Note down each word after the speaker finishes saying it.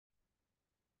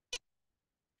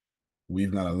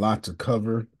We've got a lot to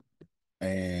cover,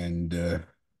 and I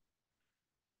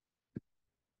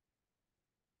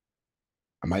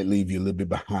might leave you a little bit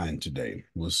behind today.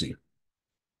 We'll see.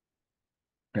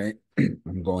 Okay.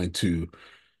 I'm going to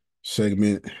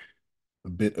segment a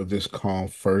bit of this call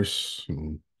first.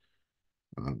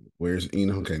 Where's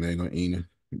Ina? Okay, there you go, Ina.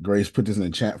 Grace, put this in the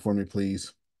chat for me,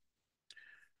 please.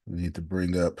 I need to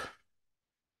bring up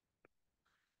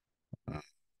uh,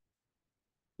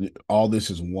 all this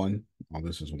is one. All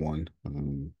this is one.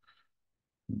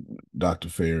 Dr.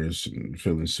 Ferris and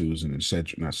Phil and Susan and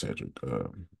Cedric, not Cedric.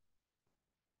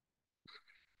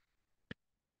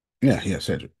 Yeah,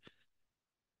 Cedric.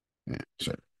 Yeah,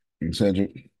 Cedric. And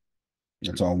Cedric.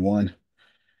 That's all one.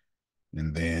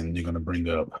 And then you're going to bring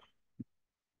up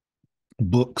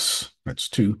books. That's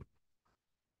two.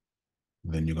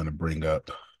 Then you're going to bring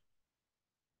up,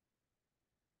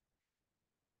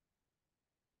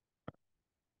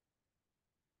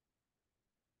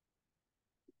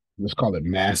 let's call it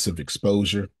massive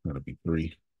exposure. That'll be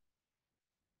three.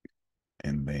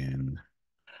 And then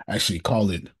actually call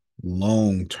it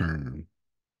long term.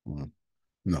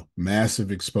 No,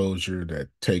 massive exposure that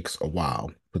takes a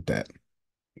while. Put that.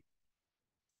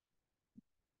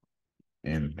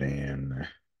 And then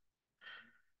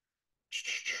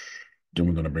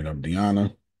we're going to bring up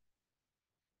Deanna.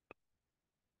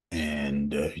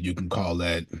 And you can call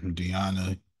that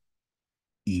Deanna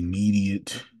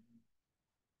immediate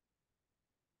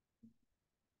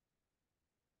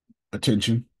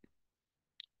attention.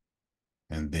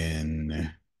 And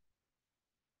then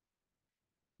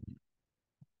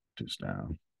just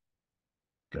down.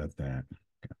 Got that.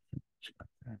 Got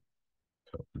that.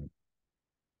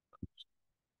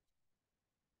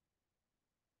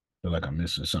 Feel like I'm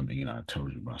missing something. I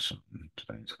told you about something in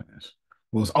today's class.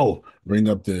 Bring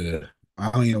up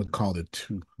I don't even know what to call it.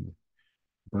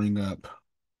 Bring up,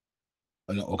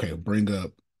 okay, bring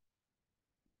up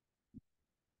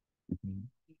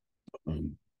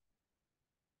um,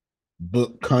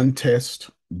 book contest,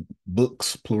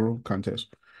 books, plural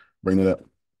contest. Bring it up.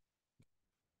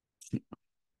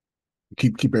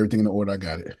 Keep everything in the order. I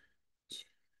got it.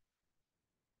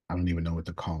 I don't even know what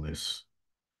to call this.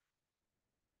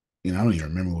 I don't even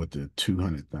remember what the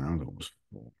 200,000 was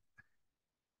for.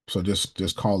 So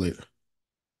just call it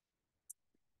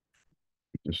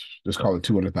just call it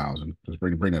 200,000. Just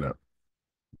bring it up.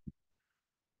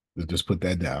 Just put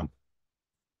that down.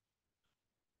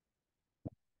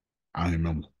 I don't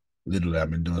remember. Literally, I've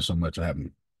been doing so much. I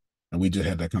haven't, and we just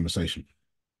had that conversation.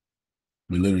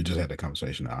 We literally just had that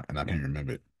conversation now, and I can't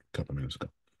remember it a couple minutes ago.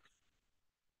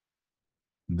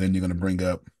 And then you're gonna bring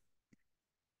up.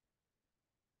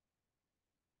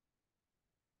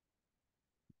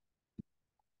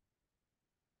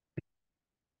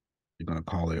 You're gonna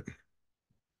call it.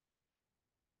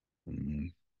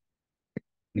 Um,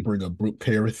 you bring up Brooke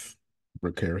Harris.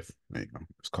 Brooke Harris. There you go.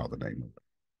 Let's call the name of it.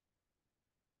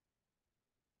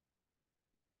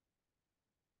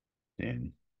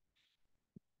 And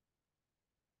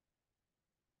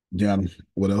John,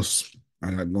 what else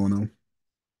I got going on?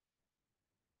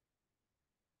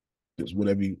 Just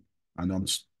whatever you. I know I'm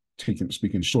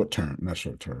speaking short term, not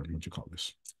short term. What you call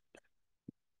this?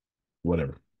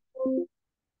 Whatever.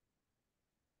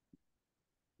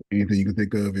 Anything you can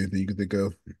think of. Anything you can think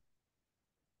of.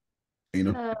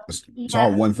 It's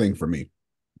all Yeah, one thing for me.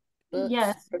 Books.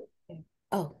 yes,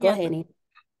 Oh, go yeah, ahead, Nina.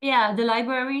 yeah, the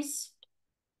libraries,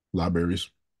 Libraries.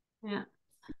 yeah,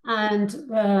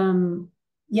 and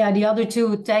yeah, the other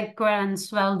two tech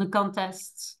grants, well, the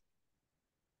contests.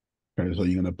 Okay, so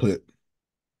you're gonna put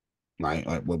like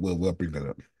we'll bring that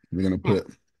up. We're gonna Yeah,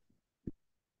 put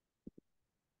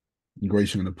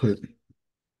Grace. You're gonna put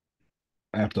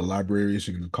after libraries.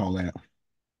 You're gonna call that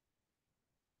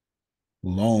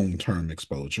long term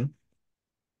exposure.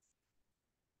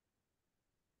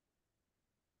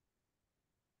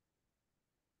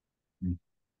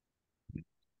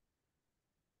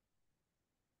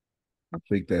 I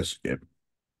think that's it.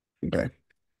 Okay.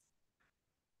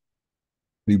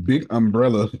 The big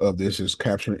umbrella of this is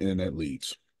capturing internet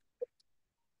leads.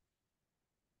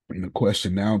 And the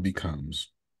question now becomes,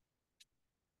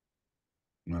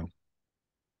 well,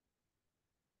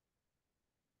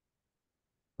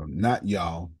 not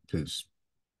y'all, because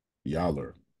y'all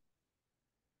are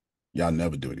y'all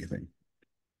never do anything.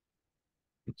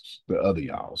 It's the other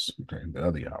y'all's, okay? The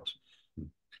other y'all's.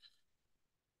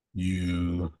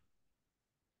 You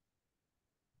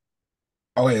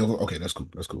okay, that's cool.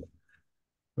 That's cool.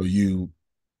 So you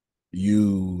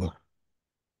you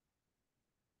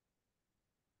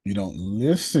don't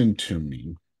listen to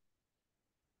me,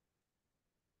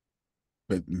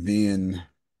 but then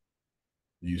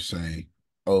you say,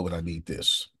 oh, but I need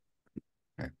this.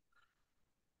 Okay.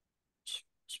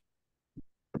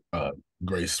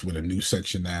 Grace with a new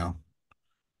section now.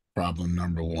 Problem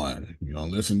number one. You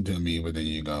don't listen to me, but then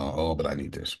you go, oh, but I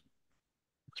need this.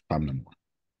 It's problem number one.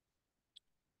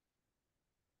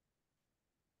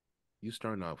 You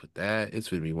starting off with that? It's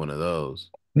gonna be one of those.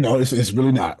 No, it's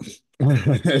really not.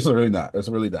 It's really not. It's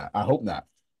really not. I hope not.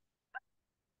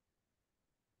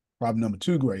 Problem number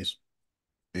two, Grace,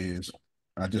 is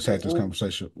I just had this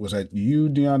conversation. Was that you,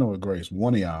 Deanna, or Grace?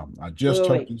 One of y'all. I just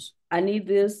told this. I need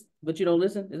this, but you don't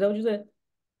listen. Is that what you said?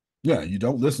 Yeah, you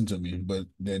don't listen to me, but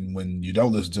then when you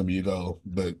don't listen to me, you go,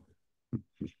 but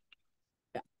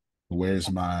where's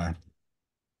my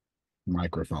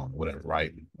microphone? Whatever,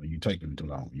 right? Or you taking too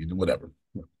long. You do whatever.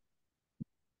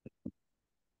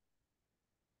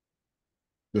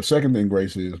 The second thing,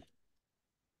 Grace, is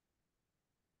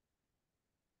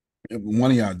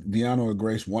one of y'all, Deanna or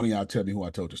Grace, one of y'all tell me who I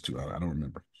told this to. I don't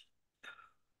remember.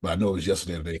 But I know it was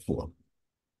yesterday or the day before.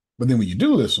 But then when you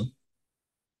do listen,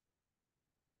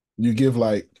 you give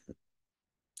like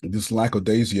this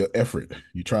lackadaisia effort.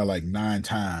 You try like 9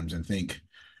 times and think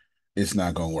it's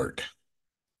not gonna work.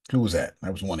 Who was that?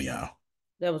 That was one of y'all.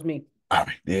 That was me. All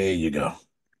right, there you go.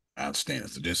 Outstanding.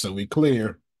 So just so we're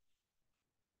clear,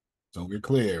 I'll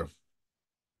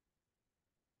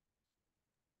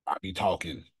be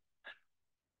talking.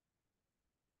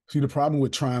 See, the problem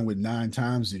with trying with 9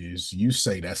 times is you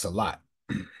say that's a lot.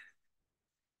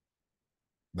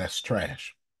 That's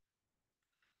trash.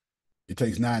 It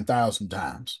takes 9,000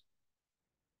 times.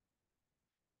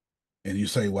 And you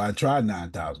say, well, I tried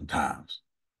 9,000 times.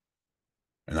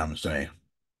 And I'm saying,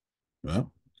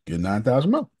 well, get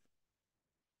 9,000 more.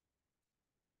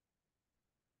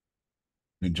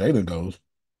 And Jalen goes,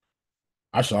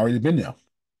 I should already been there.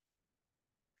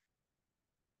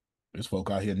 There's folk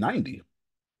out here 90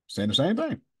 saying the same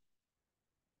thing.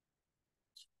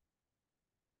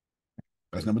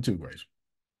 That's number 2, Grace.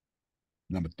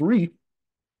 Number 3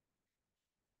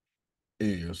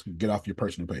 is get off your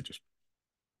personal pages.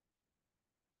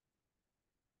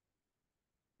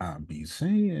 I'll be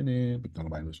saying it, but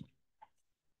nobody listen.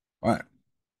 All right.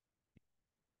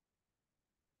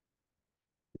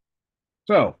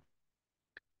 So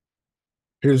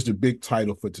here's the big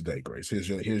title for today, Grace. Here's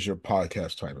your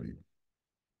podcast title.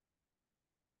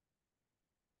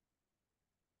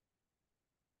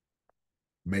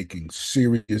 Making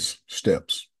serious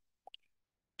steps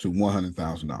to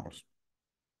 $100,000.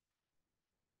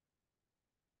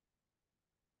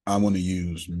 I want to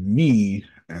use me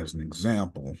as an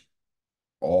example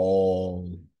all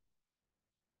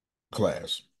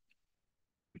class.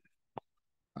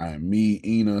 Me,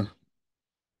 Ina,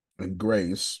 and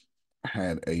Grace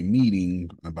had a meeting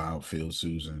about Phil,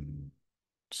 Susan,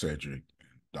 Cedric,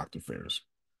 and Dr. Ferris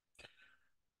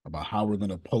about how we're going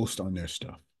to post on their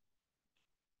stuff.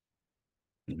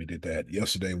 And we did that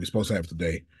yesterday. We're supposed to have it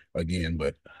today again,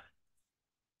 but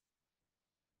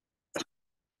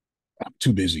I'm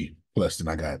too busy. Plus, then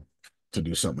I got to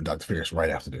do something with Dr. Ferris right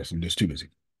after this. I'm just too busy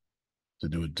to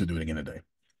do it again today.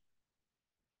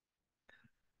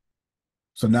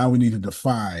 So now we need to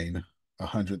define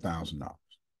 $100,000.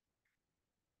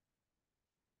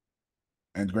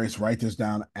 And Grace, write this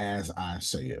down as I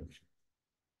say it.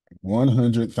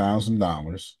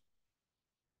 $100,000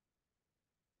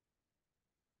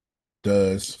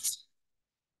 does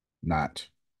not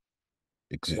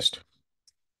exist.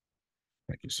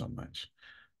 Thank you so much.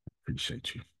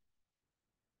 Appreciate you.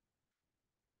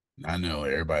 I know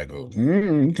everybody goes,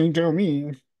 you can't tell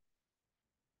me.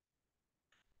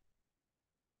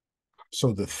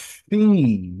 So the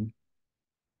theme,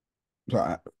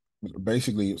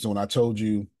 basically, so when I told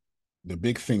you the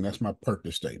big thing, that's my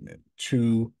purpose statement,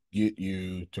 to get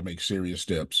you to make serious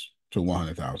steps to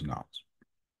 $100,000.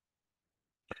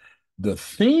 The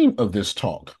theme of this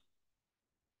talk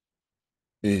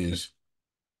is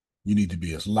you need to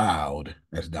be as loud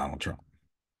as Donald Trump.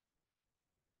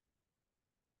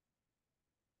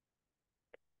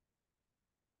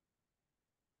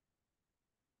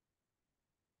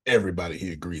 Everybody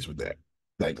here agrees with that.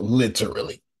 Like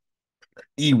literally.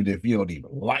 Even if you don't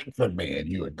even like the man,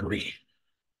 you agree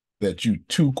that you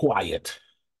too quiet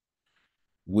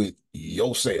with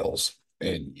your sales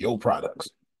and your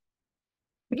products.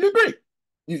 You agree.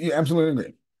 You absolutely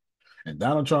agree. And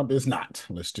Donald Trump is not.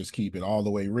 Let's just keep it all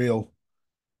the way real.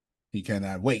 He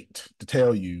cannot wait to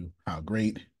tell you how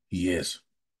great he is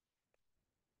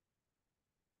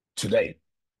today.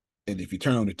 And if you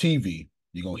turn on the TV,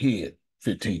 you're going to hear it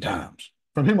 15 times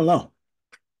from him alone.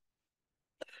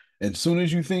 And as soon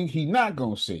as you think he's not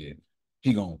going to say it,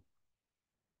 he going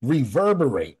to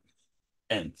reverberate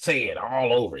and say it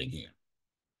all over again.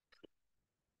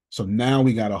 So now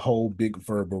we got a whole big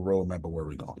verbal roadmap of where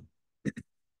we're going.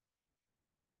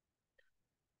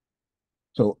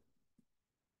 So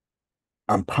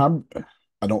I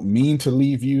don't mean to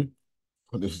leave you,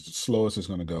 but this is the slowest it's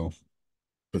going to go.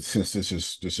 But since this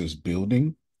is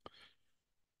building,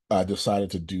 I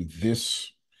decided to do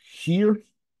this here.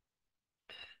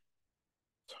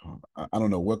 I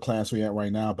don't know what class we're at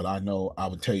right now, but I know I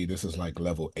would tell you this is like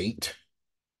level 8,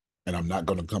 and I'm not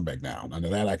going to come back down. Under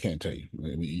that, I can't tell you.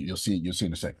 You'll see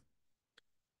in a second.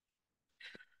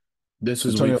 This So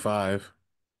is week 5.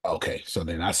 Okay, so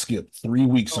then I skipped 3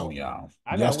 weeks on y'all.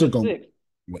 I Y'all got still week gonna 6.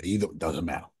 well, either doesn't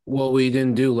matter. Well, we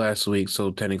didn't do last week,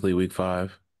 so technically week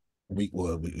 5.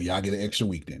 Y'all get an extra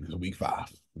week then. It's week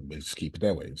 5. Let's keep it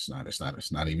that way. It's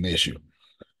not even an issue.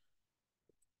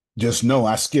 Just know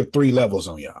I skipped 3 levels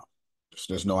on y'all.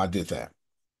 Just know I did that.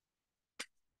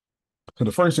 So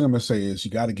the first thing I'm gonna say is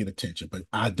you got to get attention, but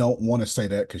I don't want to say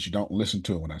that because you don't listen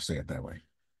to it when I say it that way.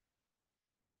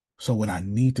 So what I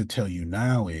need to tell you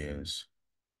now is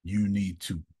you need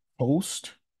to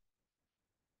post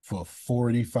for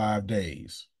 45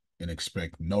 days and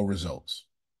expect no results.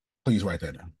 Please write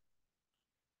that down.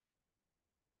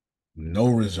 No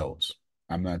results.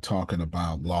 I'm not talking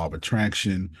about law of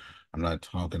attraction. I'm not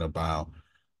talking about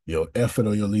your effort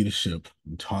or your leadership.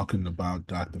 I'm talking about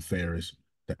Dr. Ferris.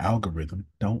 The algorithm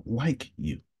don't like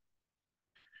you.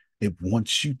 It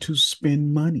wants you to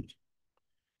spend money.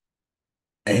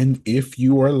 And if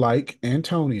you are like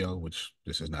Antonio, which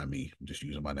this is not me, I'm just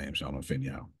using my name so I don't offend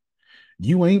y'all,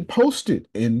 you ain't posted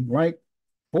in like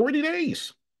 40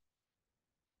 days.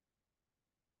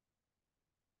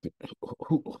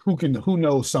 Who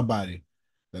knows somebody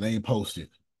that ain't posted?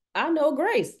 I know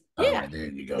Grace. All Yeah. right, there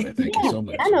you go. Thank you Yeah, so I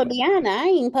much. know Deanna. I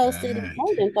ain't All posted in right.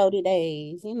 more than 40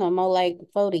 days, more like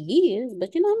 40 years, but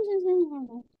I'm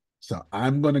just. So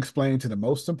I'm going to explain to the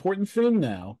most important thing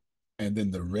now, and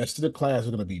then the rest of the class is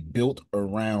going to be built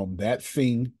around that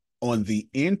thing on the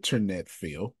internet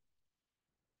field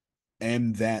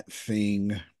and that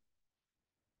thing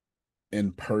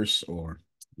in person, or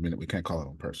I mean, we can't call it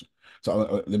in person.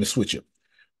 So let me switch it.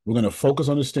 We're going to focus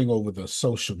on this thing over the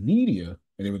social media,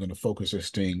 and then we're going to focus this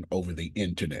thing over the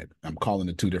internet. I'm calling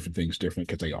the 2 different things different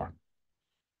because they are.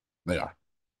 They are.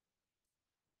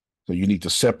 So you need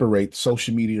to separate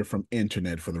social media from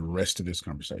internet for the rest of this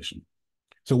conversation.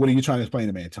 So what are you trying to explain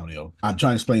to me, Antonio? I'm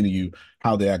trying to explain to you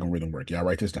how the algorithm works. Y'all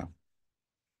write this down.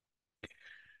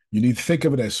 You need to think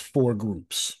of it as 4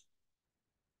 groups.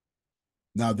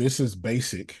 Now, this is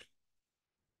basic.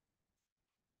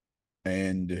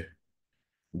 And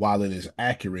while it is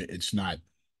accurate, it's not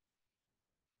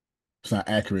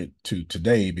accurate to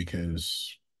today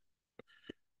because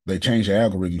they change the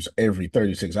algorithms every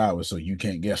 36 hours, so you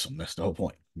can't guess them. That's the whole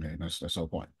point. Okay? That's the whole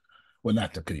point. Well,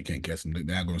 not because you can't guess them. The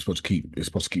algorithm is supposed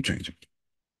to keep changing.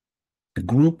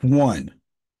 Group 1,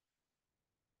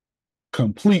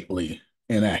 completely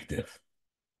inactive.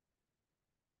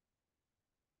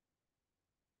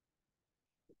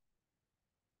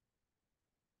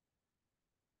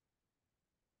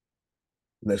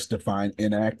 Let's define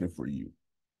inactive for you.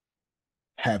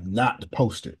 Have not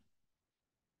posted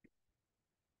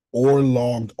or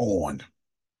logged on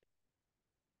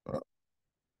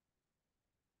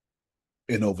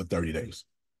in over 30 days.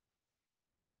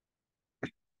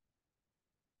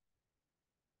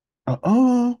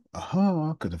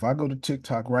 Because if I go to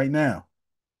TikTok right now,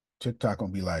 TikTok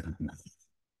gonna be like, what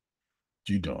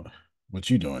you doing? What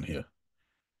you doing here?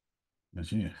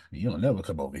 You don't never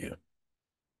come over here.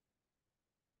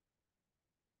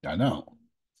 I know.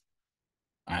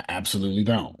 I absolutely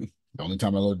don't. The only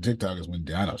time I go to TikTok is when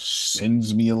Diana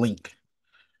sends me a link.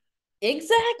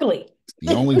 Exactly.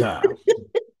 The only time.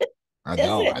 I That's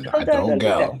don't. it. I don't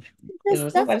go.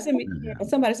 Somebody send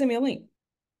me a link.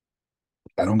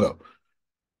 I don't go.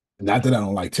 Not that I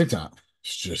don't like TikTok.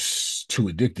 It's just too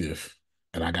addictive,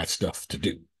 and I got stuff to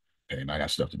do. Okay, and I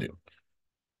got stuff to do.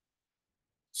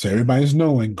 So everybody's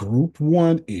knowing group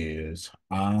 1 is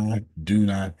I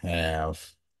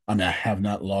have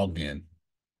not logged in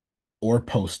or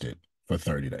posted for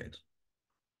 30 days.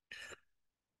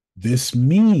 This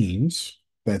means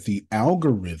that the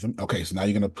algorithm, okay, so now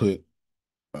you're going to put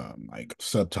like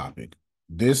subtopic.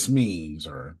 This means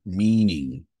or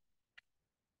meaning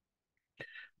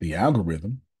the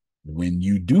algorithm, when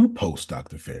you do post,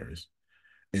 Dr. Ferris,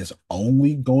 is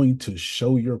only going to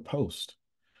show your post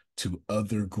to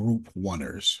other group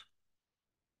oneers.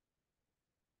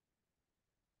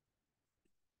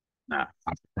 Now,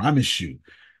 I promise you,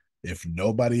 if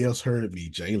nobody else heard me,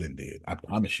 Jalen did. I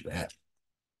promise you that.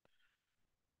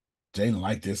 Jalen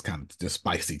like this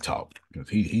spicy talk because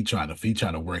he trying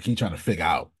to work. He trying to figure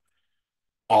out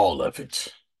all of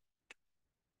it.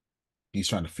 He's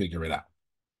trying to figure it out.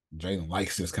 Jalen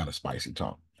likes this kind of spicy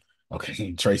talk.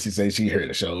 Okay, Tracy says she heard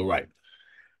the show right.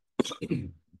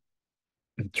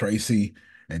 Tracy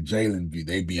and Jalen,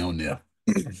 they be on there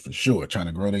for sure, trying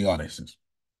to grow their audiences.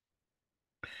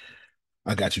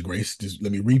 I got you, Grace. Just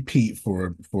let me repeat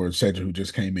for Cedric who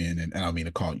just came in, and I don't mean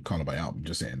to call him by out. I'm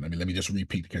just saying, let me just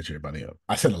repeat to catch everybody up.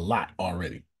 I said a lot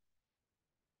already,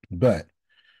 but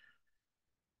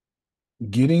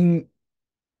getting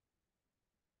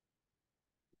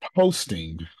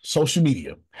posting social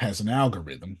media has an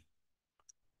algorithm,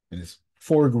 and it's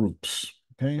 4 groups.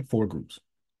 Okay, 4 groups.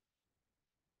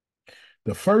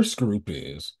 The first group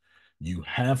is you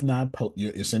have not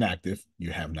it's inactive,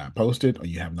 you have not posted, or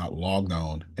you have not logged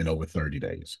on in over 30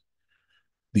 days.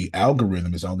 The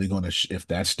algorithm is only going to, if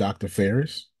that's Dr.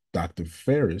 Ferris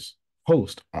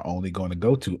posts are only going to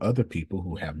go to other people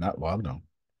who have not logged on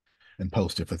and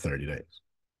posted for 30 days.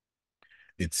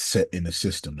 It's set in the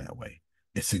system that way.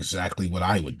 It's exactly what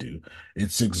I would do.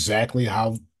 It's exactly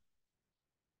how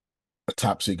a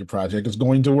top secret project is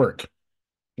going to work.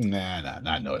 Nah,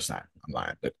 no, it's not. I'm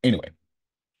lying. But anyway,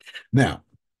 now,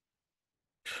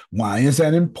 why is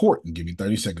that important? Give me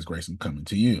 30 seconds, Grace. I'm coming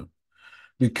to you.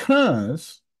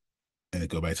 Because, and it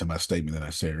go back to my statement that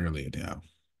I said earlier now,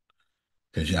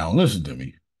 because y'all don't listen to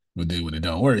me. But then when it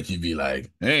don't work, you be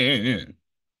like, hey.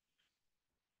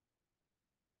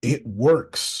 It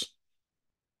works.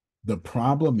 The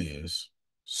problem is,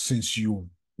 since you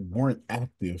weren't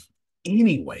active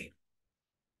anyway,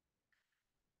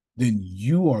 then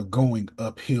you are going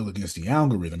uphill against the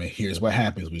algorithm. And here's what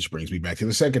happens, which brings me back to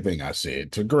the second thing I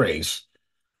said to Grace.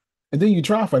 And then you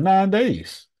try for 9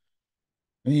 days.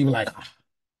 And you be like,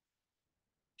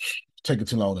 taking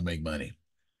too long to make money.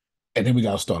 And then we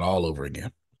got to start all over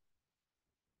again.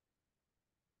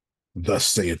 Thus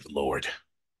saith the Lord.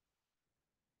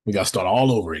 We got to start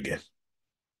all over again.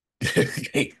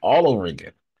 All over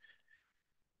again.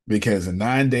 Because in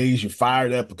 9 days, you're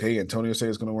fired up. Okay, Antonio says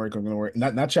it's going to work. I'm going to work.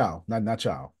 Not y'all. Not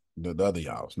y'all. The other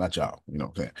y'all's. Not y'all. You know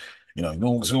what I'm saying? You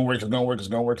know, it's going to work. It's going to work. It's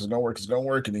going to work. It's going to work. It's going to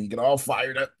work. And then you get all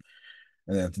fired up.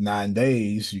 And then after 9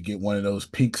 days, you get one of those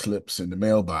pink slips in the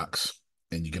mailbox.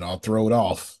 And you get all thrown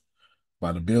off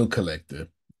by the bill collector.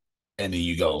 And then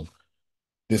you go,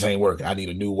 this ain't working. I need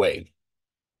a new way.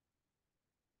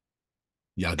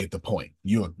 Y'all get the point.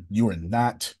 You are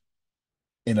not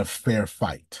in a fair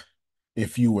fight.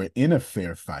 If you were in a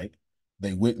fair fight,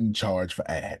 they wouldn't charge for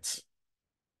ads.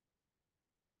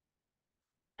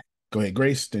 Go ahead,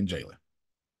 Grace, then Jalen.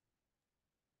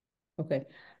 Okay.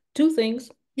 2 things.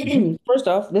 First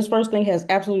off, this first thing has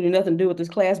absolutely nothing to do with this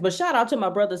class, but shout out to my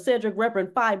brother Cedric,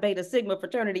 Reverend Phi Beta Sigma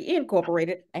Fraternity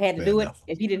Incorporated. I had to Fair do enough.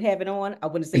 it. If he didn't have it on, I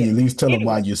wouldn't have Can said you at it. least tell them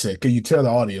why Anyway, you said? Can you tell the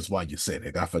audience why you said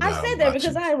it? I I forgot said that about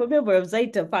because you. I am a member of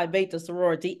Zeta Phi Beta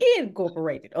Sorority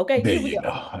Incorporated. Okay, There here we you go. go.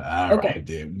 All Okay, right,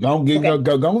 then. Go okay. do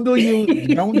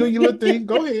your little thing.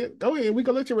 Go ahead. Go ahead. We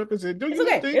gonna let you represent. Do It's your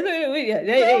little okay. thing. Yeah,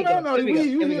 there you go. No. There we go.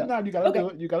 There we You go. now. You gotta Okay. do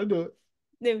it. You gotta do it.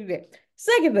 There we go.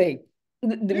 Second thing, You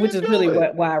which can is really do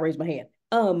it. why I raised my hand.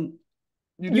 You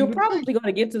You're didn't do the thing. probably going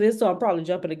to get to this, so I'm probably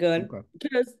jumping the gun Okay.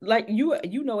 because, like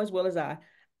you know as well as I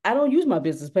don't use my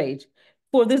business page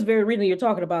for this very reason you're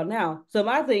talking about now. So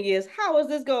my thing is, how is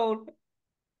this going?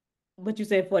 But you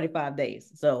said 45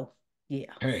 days, so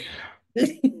yeah. Hey,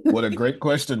 what a great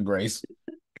question, Grace.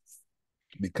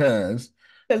 Because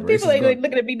Because Grace people is ain't going.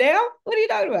 looking at me now. What are you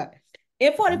talking about?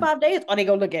 In 45 days, are they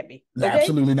gonna look at me? Okay.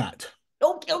 Absolutely not.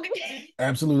 Okay.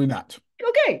 Absolutely not.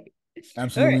 Okay. All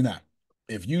Absolutely right. not.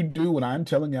 If you do what I'm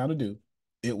telling y'all to do,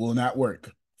 it will not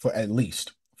work for at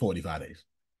least 45 days.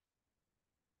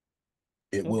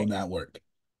 It will Okay. not work.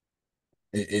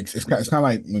 It's kind of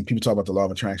like when people talk about the law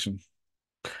of attraction.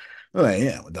 They're like,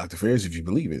 yeah, well, Dr. Ferris, if you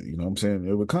believe it, you know what I'm saying?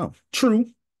 It will come. True.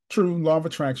 Law of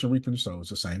attraction, reaping the soul.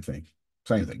 It's the same thing.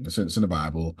 Same thing. It's in the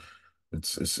Bible.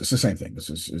 It's the same thing.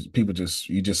 It's people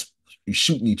you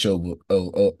shooting each other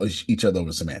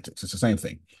over semantics. It's the same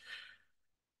thing.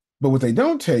 But what they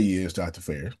don't tell you is, Dr.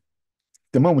 Ferris,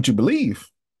 the moment you believe,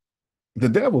 the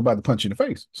devil about to punch you in the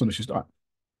face as soon as you start.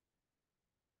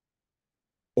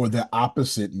 Or the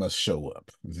opposite must show up.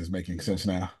 Is this making sense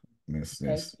now?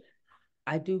 Okay.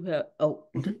 I do have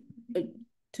Okay.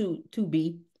 to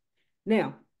be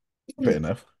now. Fair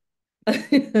enough.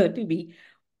 To be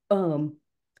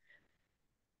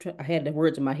I had the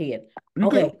words in my head. You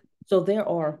Okay, good? so there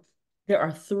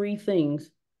are 3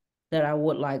 things that I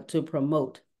would like to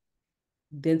promote.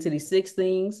 Density 6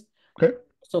 things. Okay.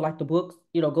 So like the books,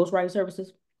 ghostwriting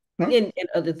services Huh? and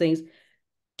other things.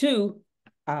 2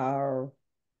 are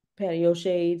patio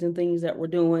shades and things that we're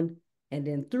doing. And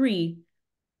then 3,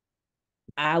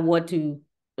 I want to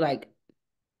like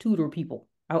tutor people.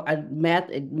 Math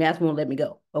won't let me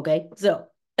go. Okay, so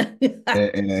And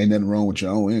ain't nothing wrong with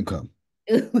your own income.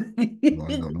 Don't and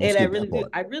skip that part.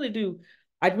 I really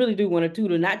do want to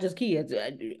tutor not just kids,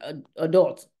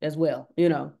 adults as well. You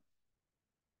know,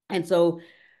 and so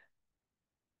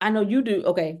I know you do.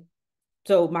 Okay,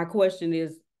 so my question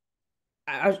is,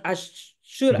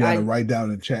 should You got to I? write down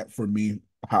in the chat for me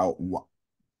how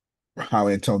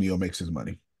Antonio makes his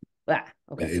money.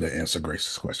 Okay, It'll answer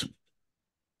Grace's question.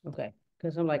 okay,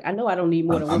 because I'm like, I know I don't need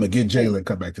more I'm than gonna one. get Jalen and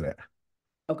come back to that.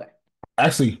 Okay,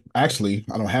 Actually,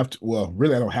 I don't have to. Well,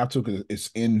 really, I don't have to because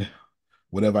it's in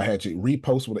whatever I had you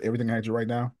repost with everything I had you right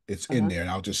now. It's in there, and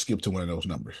I'll just skip to one of those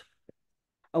numbers.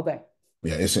 Okay,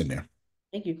 Yeah, it's in there.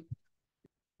 thank you.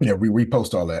 Yeah,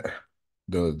 repost all that.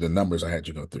 The numbers I had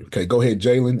you go through. Okay, go ahead,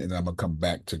 Jalen, and I'm gonna come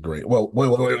back to Grace. Well, wait.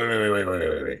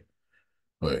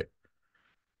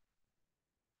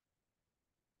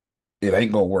 It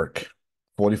ain't gonna work.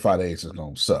 45 days is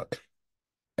gonna suck.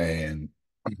 And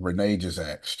Renee just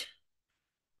asked,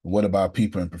 what about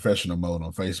people in professional mode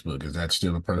on Facebook? Is that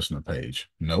still a personal page?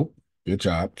 Nope. Good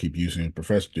job. Keep using your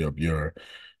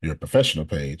professional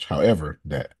page. However,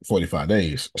 that 45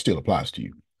 days still applies to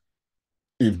you.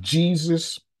 If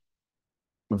Jesus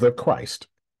the Christ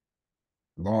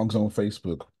logs on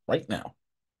Facebook right now,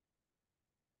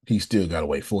 he still got to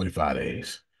wait 45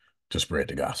 days to spread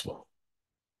the gospel.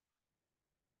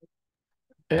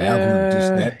 Algorithm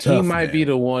just that He tough, might be man.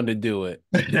 the one to do it.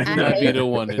 He I might be hate the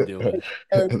one to do it.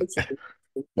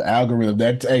 The algorithm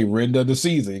that hey, render the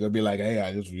season. You're gonna be like, hey,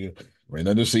 I just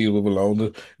render the season will belong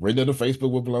to render the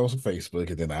Facebook will belong to Facebook,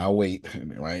 and then I'll wait.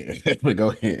 Right. But go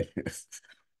ahead.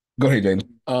 Go ahead,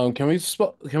 Jalen. Can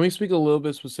we speak a little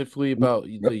bit specifically about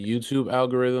the Yep. YouTube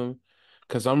algorithm?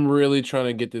 Because I'm really trying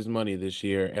to get this money this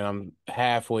year, and I'm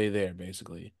halfway there,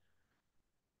 basically.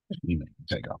 You make me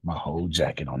take off my whole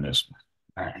jacket on this one.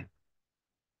 All right.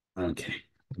 Okay.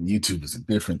 YouTube is a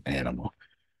different animal.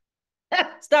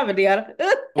 Stop it, Deanna.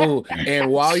 Oh, and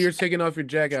while you're taking off your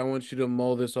jacket, I want you to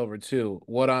mull this over too.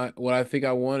 What I think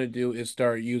I want to do is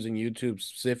start using YouTube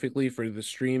specifically for the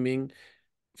streaming,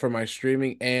 for my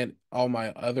streaming and all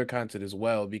my other content as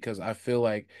well, because I feel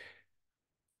like,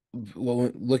 well,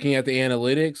 looking at the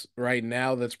analytics right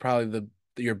now, that's probably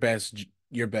your best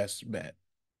bet.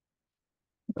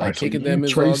 All Like right. So kicking you, them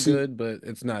is all Tracy, good, but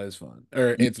it's not as fun, or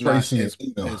you, it's not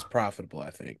Tracy, and as profitable, I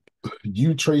think.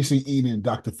 you, Tracy, Eden, and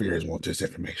Dr. Fears want this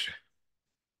information.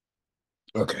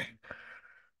 Okay.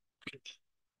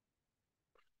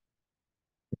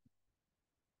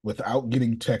 Without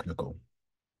getting technical,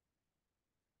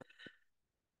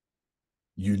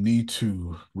 you need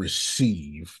to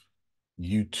receive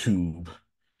YouTube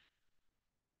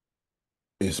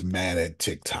is mad at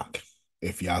TikTok.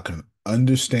 If y'all can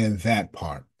understand that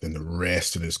part, then the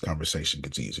rest of this conversation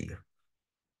gets easier.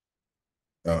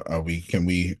 I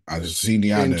just see In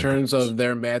Deanna terms agrees. of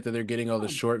they're mad that they're getting all the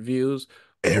short views,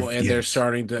 and they're Yes,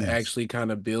 starting to yes. actually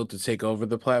kind of build to take over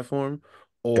the platform,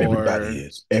 Everybody or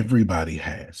is. Everybody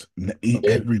has.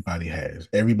 okay.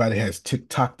 Everybody has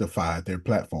TikTok-defied their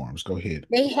platforms. Go ahead.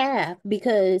 They have,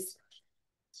 because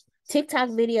TikTok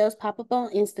videos pop up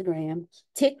on Instagram,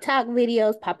 TikTok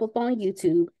videos pop up on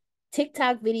YouTube,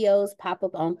 TikTok videos pop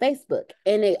up on Facebook,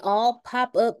 and they all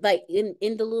pop up like in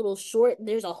the little short.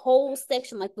 There's a whole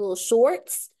section like little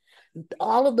shorts.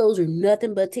 All of those are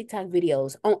nothing but TikTok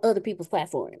videos on other people's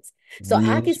platforms. So I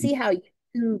can Reels. see how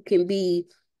you can be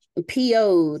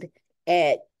PO'd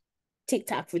at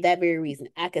TikTok for that very reason.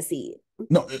 I could see it.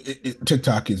 No,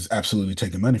 TikTok is absolutely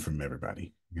taking money from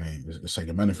everybody. Okay? It's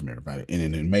taking money from everybody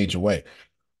in a major way.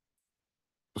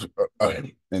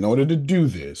 In order to do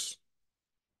this,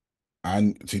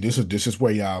 I see this is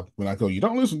where y'all when I go, you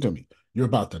don't listen to me. You're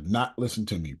about to not listen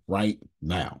to me right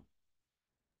now.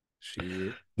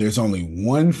 Shit. There's only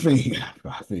one thing.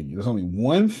 I think there's only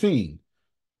one thing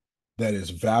that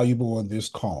is valuable on this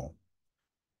call.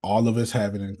 All of us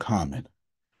have it in common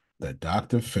that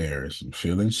Dr. Ferris and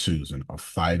Phil and Susan are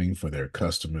fighting for their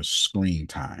customers' screen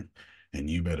time, and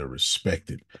you better respect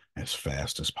it as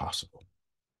fast as possible.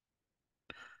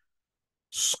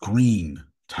 Screen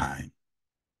time.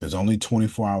 There's only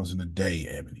 24 hours in a day,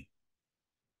 Ebony.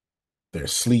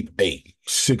 There's sleep 8,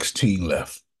 16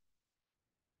 left.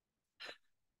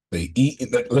 They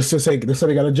eat, let's say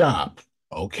they got a job.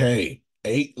 Okay,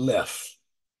 8 left.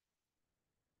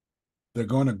 They're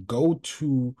going to go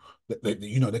to,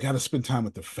 they got to spend time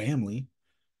with the family.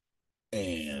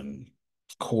 And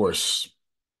of course,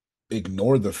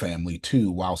 ignore the family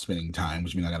too while spending time,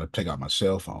 which means I got to take out my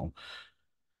cell phone.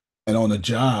 And on the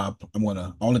job,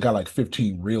 I only got like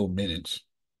 15 real minutes.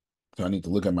 So I need to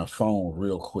look at my phone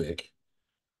real quick.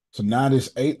 So now this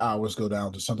 8 hours go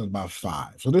down to something about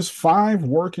 5. So there's 5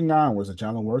 working hours that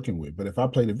y'all are working with. But if I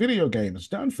play the video game, it's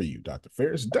done for you, Dr.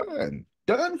 Fair. It's done.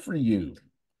 Done for you.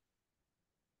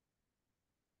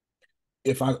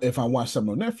 If I watch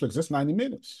something on Netflix, that's 90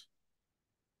 minutes.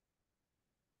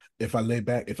 If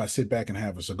I sit back and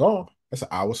have a cigar, that's an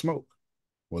hour smoke.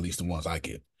 Well, at least the ones I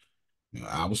get.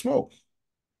 Hour smoke.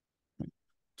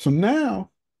 So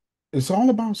now it's all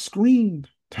about screen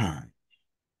time.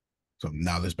 So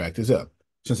now let's back this up.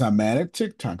 Since I'm mad at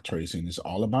TikTok tracing, it's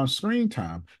all about screen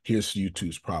time. Here's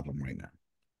YouTube's problem right now.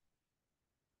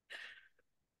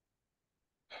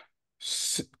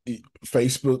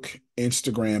 Facebook,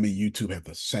 Instagram, and YouTube have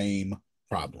the same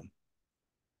problem.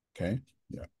 Okay?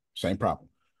 Yeah, same problem.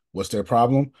 What's their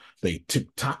problem? They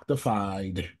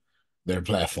TikTokified their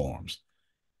platforms.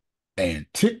 And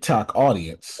TikTok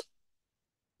audience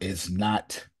is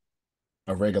not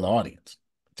a regular audience.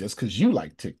 Just because you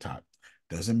like TikTok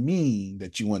doesn't mean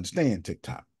that you understand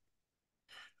TikTok.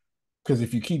 Because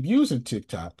if you keep using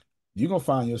TikTok, you're going to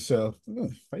find yourself,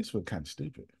 Facebook kind of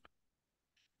stupid.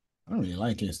 I don't really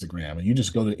like Instagram. And you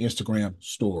just go to Instagram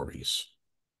stories.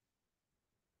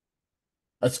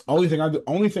 That's the only thing I do.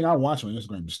 Only thing I watch on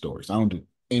Instagram is stories. I don't do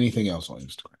anything else on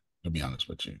Instagram, to be honest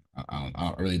with you.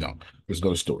 I really don't. Just go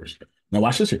to stories. Now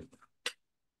watch this here.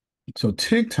 So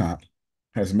TikTok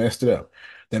has messed it up.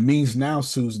 That means now,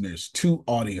 Susan, there's 2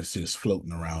 audiences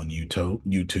floating around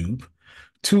YouTube,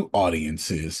 2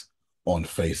 audiences on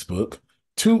Facebook,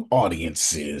 2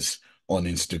 audiences on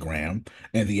Instagram,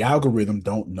 and the algorithm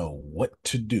don't know what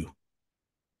to do.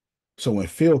 So when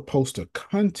Phil posts a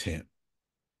content,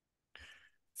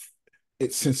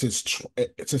 since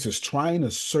it's trying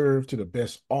to serve to the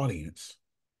best audience,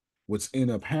 what's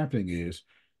end up happening is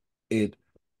it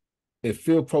if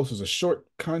Phil posts a short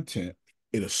content,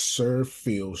 it'll serve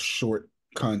Phil's short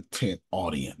content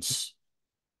audience.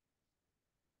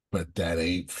 But that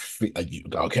ain't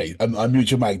okay. Unmute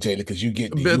your mic, Jayla, because you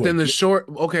get But then the short,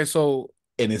 okay, so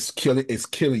and it's killing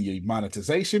your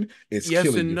monetization. It's yes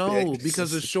killing and your no,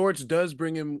 because the shorts does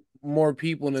bring in more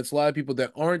people, and it's a lot of people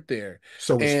that aren't there.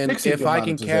 So it's And fixing if your I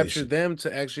can capture monetization. them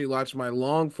to actually watch my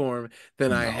long form,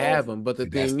 then I have No, them. But the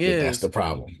that's thing that's the is,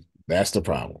 problem. That's the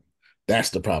problem. That's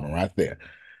the problem right there.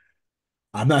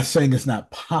 I'm not saying it's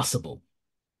not possible.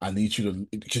 I need you to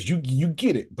because you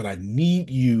get it, but I need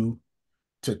you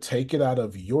to take it out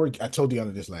of your. I told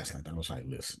you this last night. I was like,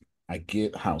 listen, I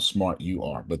get how smart you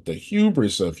are, but the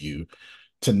hubris of you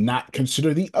to not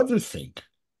consider the other thing.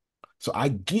 So I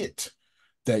get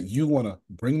that you want to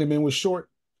bring them in with short.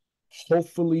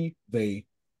 Hopefully they,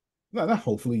 no, not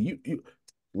hopefully you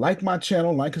like my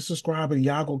channel, like and subscribe, and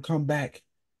y'all gonna come back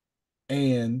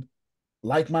and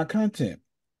like my content.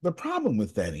 The problem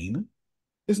with that, Ina,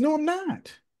 is no, I'm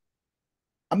not.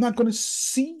 I'm not going to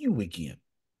see you again.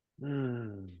 so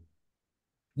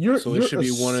it You're should a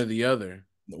be one or the other.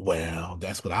 well,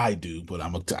 that's what I do, but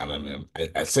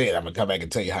I say it. I'm gonna come back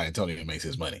and tell you how Antonio makes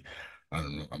his money.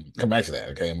 I'm come back to that.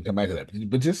 Okay, I'm gonna come back to that.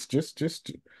 But just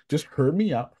hear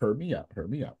me out. Hear me out. Hear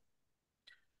me out.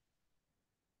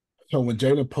 So when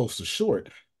Jalen posts a short,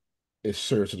 it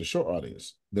serves to the short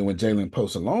audience. Then when Jalen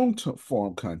posts a long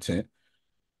form content,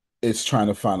 it's trying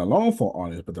to find a long form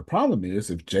audience. But the problem is,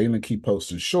 if Jalen keep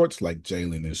posting shorts like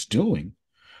Jalen is doing,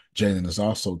 Jalen is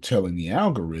also telling the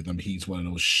algorithm he's one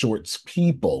of those shorts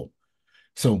people.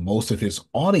 So most of his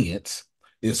audience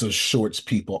is a shorts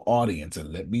people audience.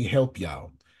 And let me help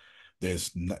y'all.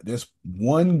 There's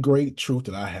one great truth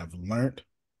that I have learned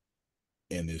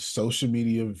in this social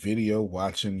media video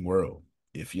watching world.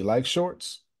 If you like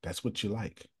shorts, that's what you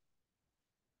like.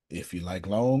 If you like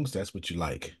longs, that's what you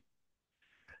like.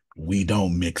 We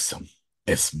don't mix them.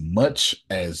 As much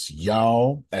as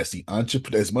y'all, as the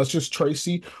entrepreneur, as much as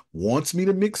Tracy wants me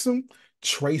to mix them,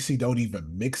 Tracy don't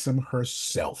even mix them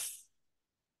herself.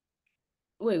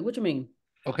 Wait, what you mean?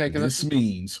 Okay, This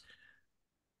means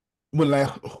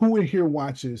who in here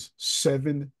watches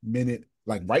 7 minute,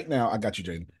 like right now, I got you,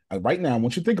 Jaden. Right now, I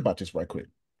want you to think about this right quick.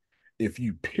 If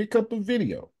you pick up a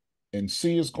video and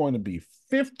see it's going to be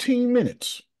 15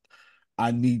 minutes,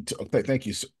 I need to, okay, thank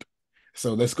you.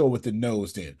 So let's go with the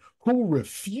nose then. Who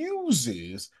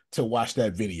refuses to watch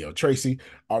that video? Tracy.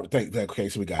 Okay,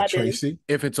 so we got I do. Tracy.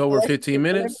 if it's over 15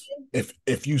 minutes,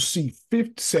 If you see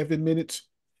 7 minutes,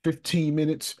 15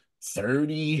 minutes,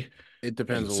 30, it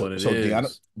depends on what it so Deanna,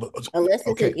 is. Unless it's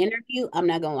an okay. interview, I'm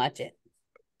not gonna watch it.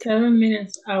 7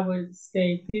 minutes, I would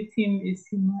say 15 is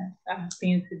too much. I have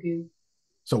things to do.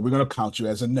 So we're gonna count you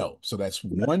as a no. So that's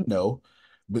one no.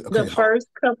 But, The okay, first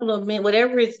couple of minutes,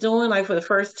 whatever it's doing, like for the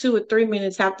first 2 or 3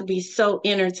 minutes, have to be so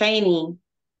entertaining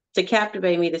to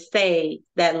captivate me to stay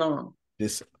that long.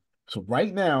 this. So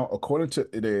right now, according to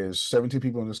there's 17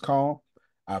 people on this call.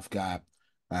 I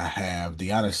have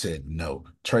Deanna said no.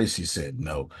 Tracy said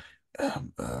no.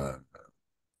 Um, uh,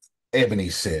 Ebony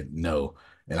said no.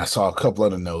 And I saw a couple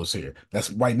other no's here. That's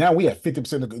right now we have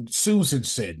 50% of Susan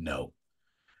said no.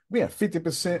 We have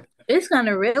 50%. It's going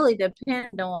to really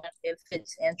depend on if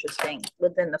it's interesting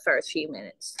within the first few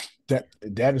minutes.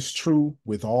 That is true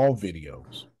with all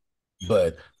videos.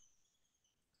 But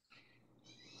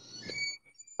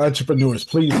entrepreneurs,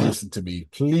 please listen to me.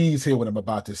 Please hear what I'm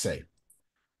about to say.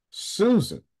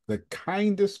 Susan, the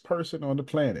kindest person on the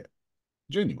planet,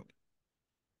 genuinely,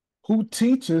 who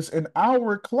teaches an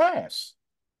hour class,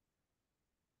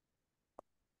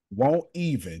 won't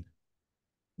even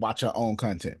watch her own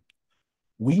content.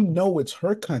 We know it's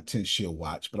her content she'll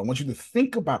watch, but I want you to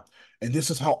think about, and this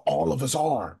is how all of us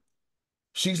are.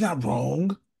 She's not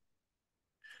wrong.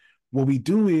 What we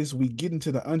do is we get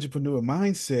into the entrepreneur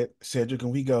mindset, Cedric,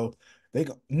 and they go,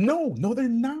 no, they're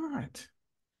not.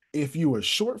 If you are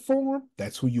short form,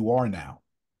 that's who you are now.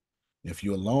 If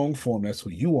you're long form, that's who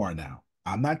you are now.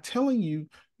 I'm not telling you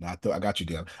not to, I got you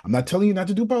down. I'm not telling you not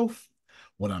to do both.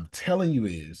 What I'm telling you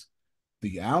is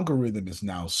the algorithm is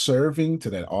now serving to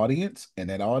that audience, and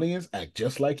that audience act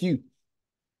just like you.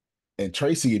 And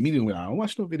Tracy immediately went, I don't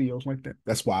watch no videos like that.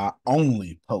 That's why I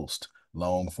only post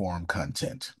long form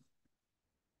content.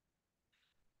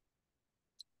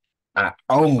 I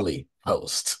only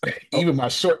post. Even my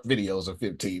short videos are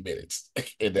 15 minutes.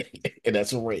 And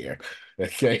that's rare.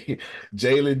 Okay.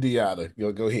 Jalen,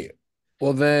 Deanna, go ahead.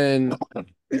 Well, then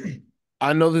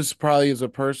I know this probably is a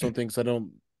personal thing because I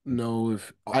don't know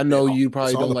if I know you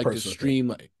probably don't like to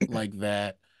stream like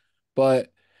that.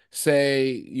 But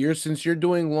say since you're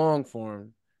doing long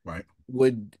form, right?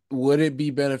 Would it be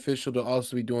beneficial to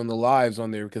also be doing the lives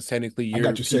on there because technically I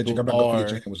got you, Cedric. I'm about to your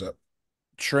hand was up.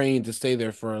 Trained to stay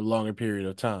there for a longer period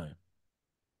of time.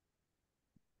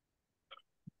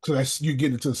 So you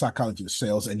get into the psychology of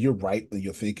sales, and you're right that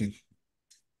you're thinking.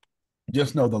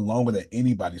 Just know the longer that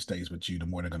anybody stays with you, the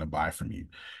more they're going to buy from you.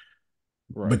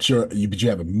 Right. But you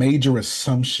have a major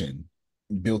assumption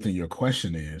built in your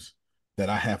question is that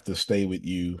I have to stay with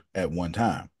you at one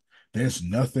time. There's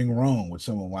nothing wrong with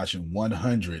someone watching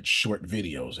 100 short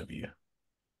videos of you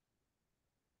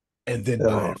and then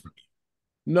buying from you.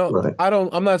 No, right.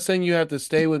 I'm not saying you have to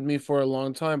stay with me for a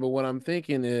long time, but what I'm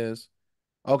thinking is,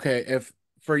 okay, if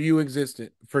for you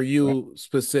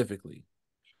specifically,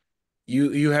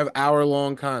 you have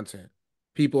hour-long content.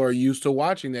 People are used to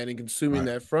watching that and consuming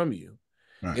that from you.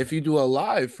 Right. If you do a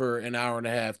live for an hour and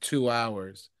a half, 2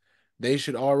 hours, they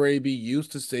should already be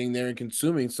used to sitting there and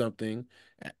consuming something,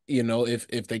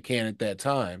 if they can at that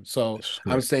time. So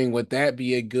I'm saying, would that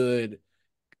be a good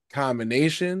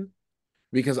combination?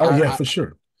 Because for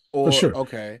sure.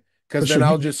 Okay. Because then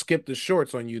I'll just skip the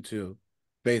shorts on YouTube,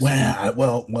 basically.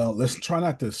 Well, let's try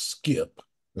not to skip.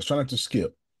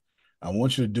 I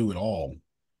want you to do it all.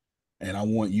 And I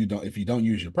want if you don't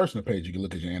use your personal page, you can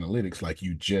look at your analytics like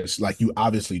you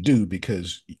obviously do,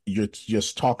 because you're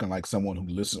just talking like someone who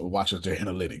listens or watches their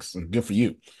analytics. And good for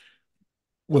you.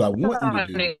 What I want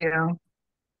you to do,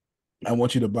 I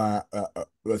want you to buy,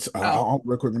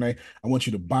 real quick, Renee, I want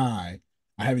you to buy,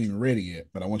 I haven't even read it yet,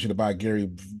 but I want you to buy Gary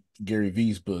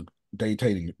V's book, Day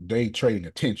Trading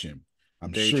Attention.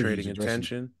 I'm sure he's addressing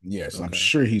attention. Yes, okay. I'm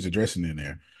sure he's addressing it in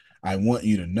there. I want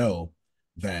you to know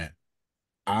that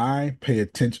I pay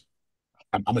attention.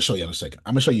 I'm going to show you in a second.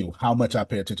 I'm going to show you how much I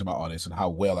pay attention to my audience and how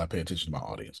well I pay attention to my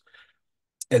audience.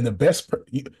 And the best,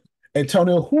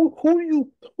 Antonio,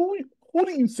 who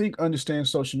do you think understands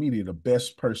social media? The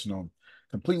best person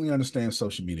completely understands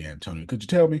social media, Antonio. Could you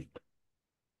tell me?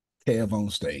 Kev on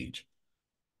stage.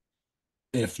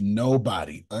 If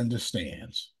nobody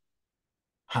understands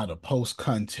how to post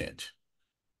content,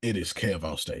 it is Kev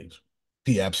on stage.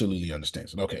 He absolutely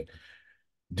understands it. Okay.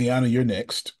 Deanna, you're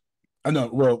next. I know.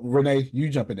 Well, Renee, you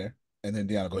jump in there, and then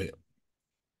Deanna, go ahead.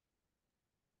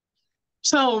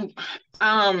 So,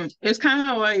 it's kind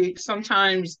of like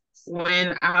sometimes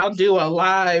when I'll do a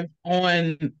live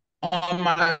on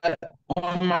my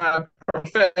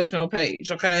professional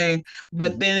page, okay,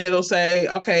 but then it'll say,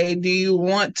 okay, do you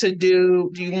want to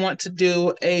do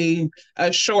a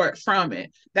short from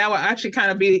it? That would actually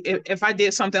kind of be if I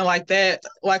did something like that,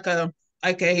 like a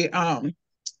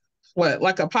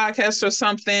podcast or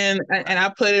something, and I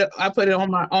put it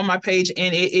on my page,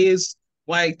 and it is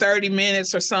like 30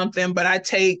 minutes or something, but I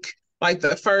take like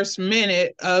the first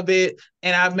minute of it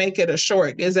and I make it a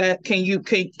short. Is that can you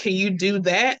do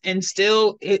that and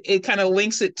still it kind of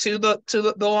links it to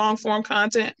the long form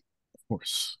content?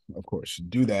 Of course,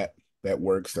 do that. That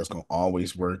works. That's gonna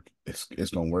always work.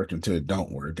 It's gonna work until it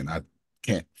don't work, and I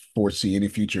can't foresee any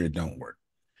future it don't work.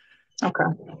 Okay.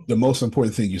 The most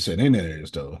important thing you said in there is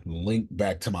to link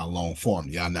back to my long form.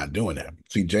 Y'all not doing that.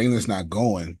 See, Jalen's not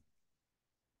going.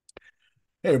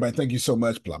 Hey, everybody, thank you so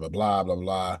much. Blah blah blah blah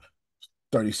blah.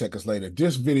 30 seconds later,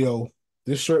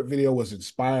 this short video was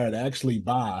inspired actually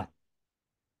by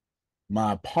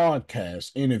my podcast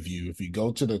interview. If you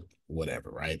go to the whatever,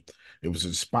 right? It was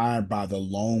inspired by the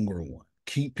longer one.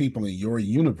 Keep people in your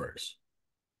universe.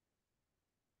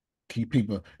 Keep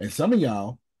people, and some of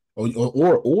y'all, or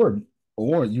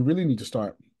you really need to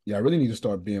start. Yeah, I really need to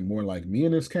start being more like me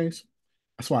in this case.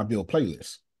 That's why I build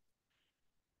playlists.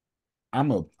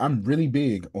 I'm really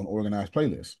big on organized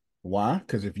playlists. Why?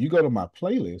 Because if you go to my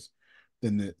playlist,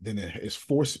 then it's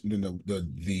forced. Then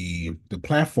the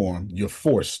platform you're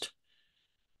forced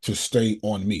to stay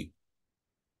on me.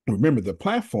 Remember, the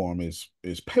platform is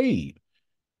paid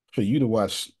for you to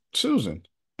watch Susan,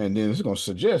 and then it's going to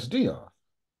suggest Dion.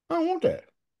 I don't want that.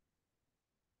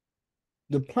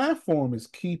 The platform is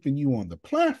keeping you on the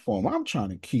platform. I'm trying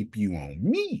to keep you on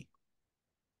me.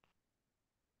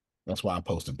 That's why I'm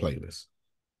posting playlists.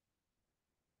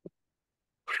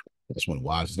 That's one of the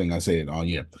wisest thing I said all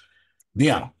year.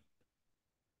 Dion.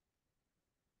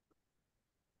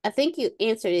 I think you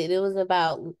answered it. It was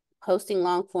about posting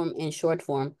long form and short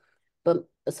form. But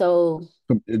so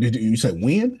Did you say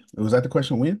when? Was that the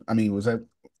question? When? I mean, was that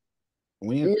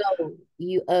when? no,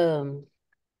 you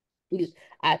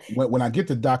I When I get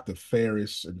to Dr.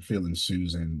 Ferris and feeling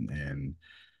Susan and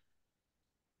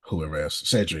whoever else,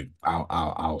 Cedric,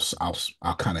 I'll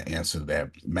kind of answer that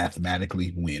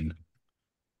mathematically when.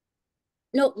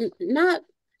 no not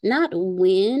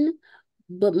when,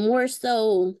 but more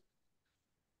so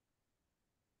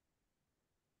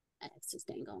that's this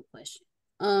dang on question.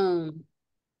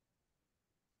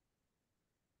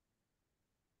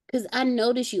 Because I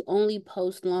notice you only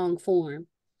post long form.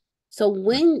 So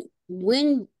when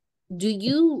do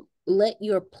you let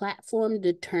your platform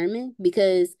determine?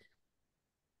 Because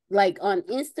like on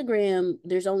Instagram,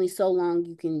 there's only so long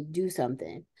you can do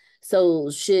something. So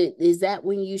is that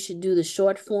when you should do the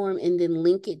short form and then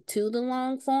link it to the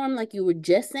long form, like you were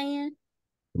just saying?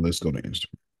 Let's go to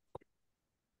Instagram.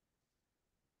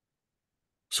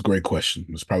 It's a great question.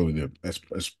 It's probably it's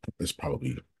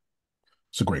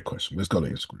a great question. Let's go to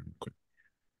Instagram real quick.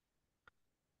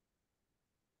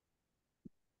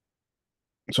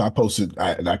 So I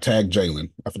tagged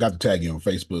Jalen. I forgot to tag you on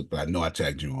Facebook, but I know I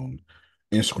tagged you on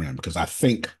Instagram because I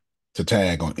think to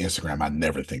tag on Instagram. I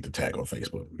never think to tag on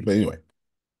Facebook. But anyway,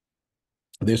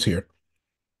 this here.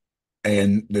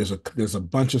 And there's a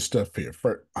bunch of stuff here.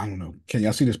 I don't know. Can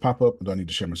y'all see this pop up, or do I need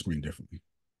to share my screen differently?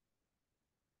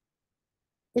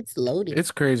 It's loaded.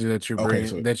 It's crazy that you're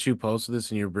Okay, that you posted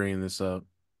this and you're bringing this up.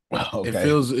 Okay. It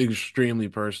feels extremely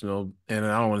personal, and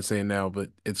I don't want to say it now,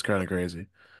 but it's kind of crazy.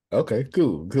 Okay,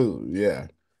 cool. Yeah.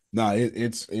 No,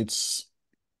 it's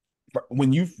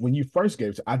when you first gave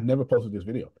it, I never posted this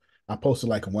video. I posted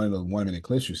like one of the 1 minute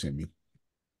clips you sent me,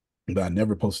 but I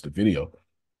never posted the video.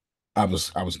 I was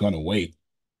gonna wait,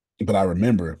 but I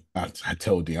remember I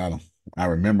told Deanna, I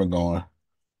remember going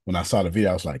when I saw the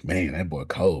video, I was like, man, that boy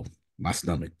cold. My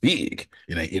stomach big.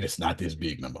 It is not this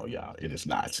big no more, y'all. It's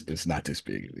not this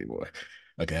big anymore.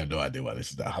 Okay, I have no idea why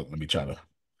this is that. Let me try to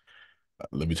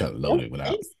load Your it without.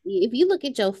 face, if you look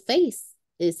at your face,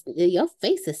 your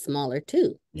face is smaller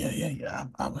too. Yeah.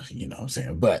 I'm you know what I'm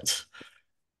saying, but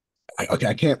okay,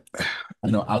 I can't.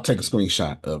 I'll take a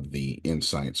screenshot of the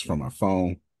insights from my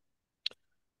phone.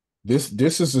 This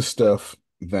is the stuff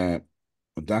that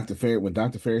when Dr.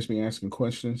 Ferris be asking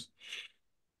questions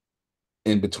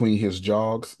in between his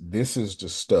jogs, this is the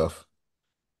stuff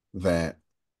that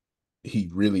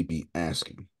he really be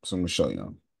asking. So I'm gonna show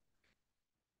y'all.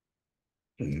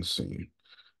 Let's see.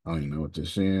 I don't even know what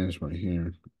this is right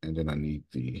here. And then I need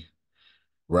the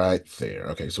right there.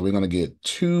 Okay, so we're gonna get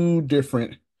two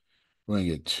different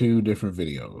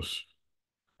videos.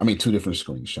 I mean, two different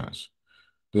screenshots.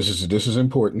 This is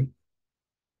important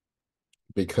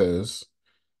because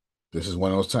this is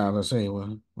one of those times I say,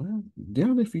 well,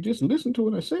 damn, if you just listen to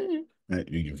what I said,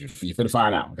 you're finna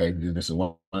find out. Okay, this is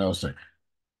one of those things.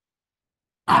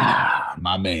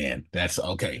 My man, that's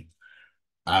okay.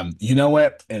 You know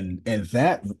what? And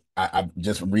that I'm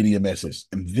just reading a message,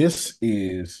 and this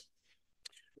is,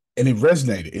 and it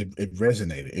resonated. It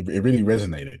resonated. It really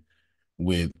resonated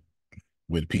with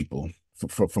people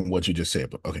from what you just said.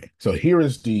 But okay, so here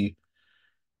is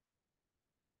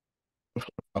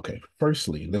Okay,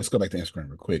 firstly, let's go back to Instagram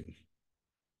real quick.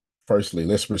 Firstly,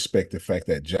 let's respect the fact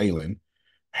that Jalen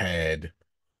had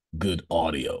good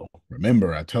audio.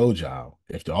 Remember, I told y'all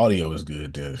if the audio is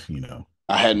good,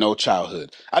 I had no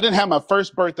childhood. I didn't have my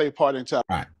first birthday party until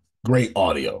all right. Great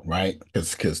audio, right?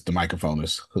 Because the microphone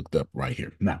is hooked up right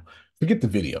here. Now, forget the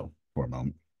video for a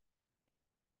moment.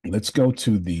 Let's go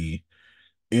to the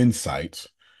insights.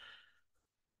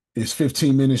 It's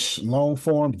 15 minutes long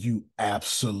form. You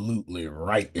absolutely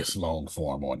right. It's long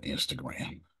form on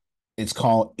Instagram. It's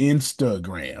called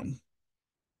Instagram.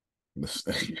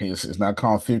 It's not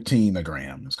called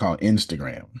 15-gram. It's called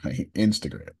Instagram.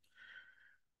 Instagram.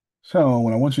 So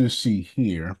what I want you to see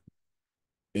here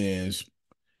is,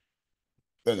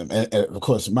 and of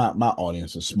course, my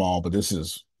audience is small, but this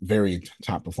is very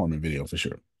top performing video for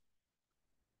sure.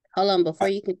 Hold on, before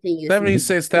you continue.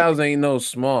 76,000 ain't no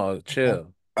small.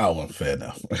 Chill. Oh, well, fair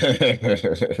enough.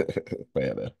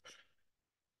 Fair enough.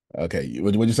 Okay,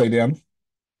 what'd you say, Dan?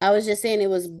 I was just saying it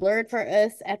was blurred for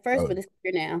us at first, Oh, but it's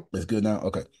clear now. it's good now?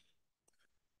 Okay.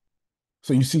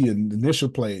 So you see an initial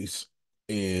place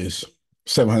is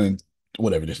 700,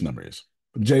 whatever this number is.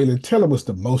 Jalen, tell them what's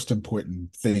the most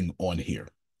important thing on here.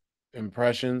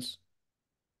 Impressions.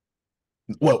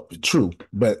 Well, true,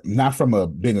 but not from a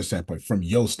business standpoint, from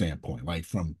your standpoint, like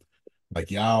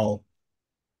y'all,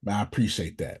 I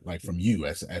appreciate that. Like from you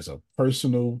as a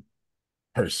personal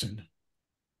person.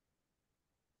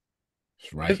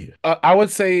 It's right here. I would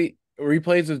say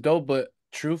replays is dope, but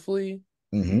truthfully,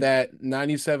 Mhm. that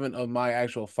 97 of my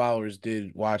actual followers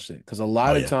did watch it. Because a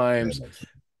lot of yeah. times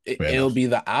it'll be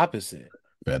the opposite.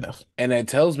 Fair enough. And that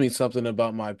tells me something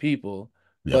about my people.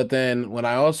 Yep. But then when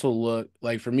I also look,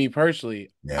 like for me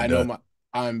personally, Yeah, I know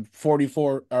I'm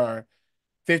 44 or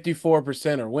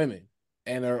 54% are women,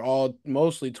 and they're all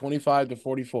mostly 25 to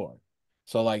 44.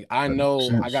 So like I know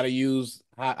I gotta use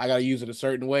it a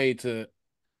certain way to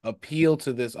appeal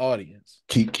to this audience.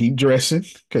 Keep dressing,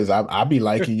 because I be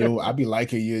liking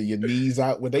your knees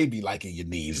out when they be liking your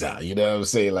knees out. You know what I'm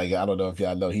saying? Like, I don't know if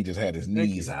y'all know, he just had his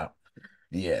knees out.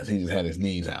 Yes, he just had his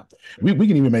knees out. We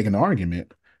can even make an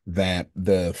argument that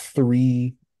the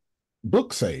 3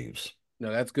 book saves.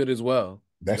 No, that's good as well.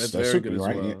 That's very super, good as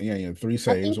right? well. Yeah, 3 I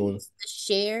saves. think it's the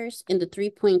shares and the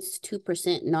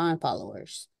 3.2%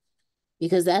 non-followers,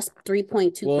 because that's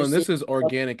 3.2%. Well, and this is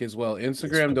organic as well.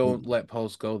 Instagram don't let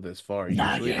posts go this far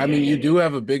usually. I mean, you do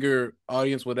have a bigger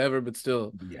audience, whatever, but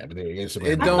still, yeah, but Instagram,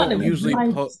 it don't usually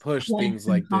push things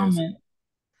like this.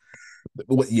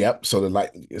 Yep. So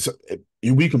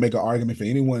we can make an argument for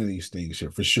any one of these things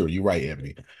here for sure. You're right,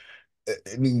 Ebony.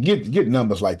 I mean, get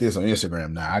numbers like this on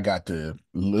Instagram now. I got to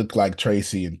look like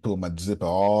Tracy and pull my zipper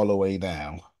all the way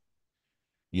down.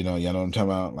 You know what I'm talking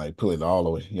about? Like pull it all the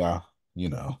way. Y'all,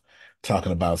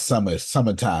 talking about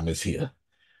summertime is here.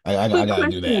 I gotta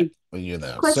do that.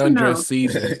 Sundress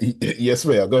season. Yes,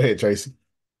 ma'am. Go ahead, Tracy.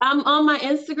 I'm on my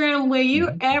Instagram where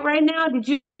you're at right now. Did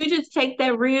you just take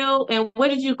that reel and what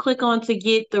did you click on to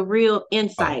get the real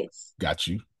insights? Got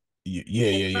you.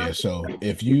 Yeah. So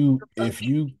if you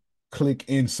click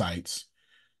insights,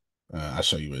 I'll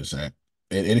show you what it's at.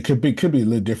 And it could be a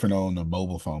little different on the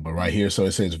mobile phone, but right here, so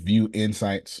it says view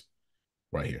insights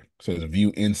right here. So there's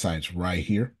view insights right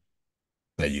here.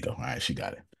 There you go. All right, she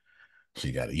got it.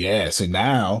 Yeah. See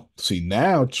now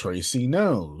Tracy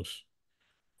knows.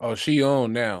 Oh, she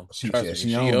on now. Trust me,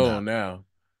 she on now.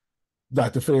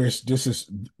 Dr. Ferris,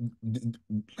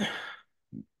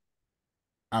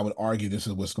 I would argue this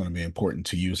is what's going to be important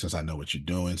to you, since I know what you're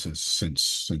doing,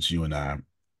 since you and I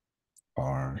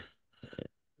are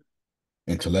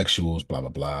intellectuals, blah, blah,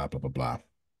 blah, blah, blah, blah.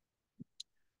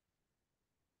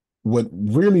 What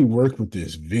really worked with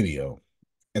this video,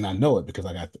 and I know it because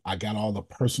I got all the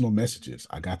personal messages,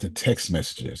 I got the text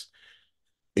messages.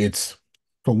 It's,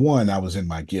 for one, I was in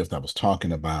my gift. I was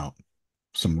talking about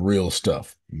some real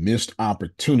stuff. Missed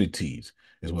opportunities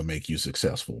is what make you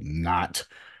successful, not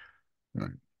right.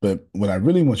 But what I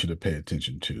really want you to pay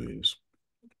attention to is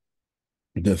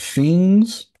the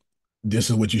things. This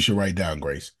is what you should write down,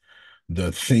 Grace.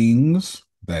 The things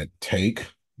that take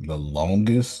the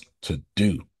longest to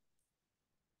do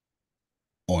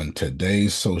on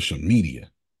today's social media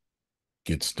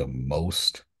gets the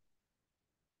most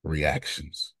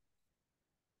reactions.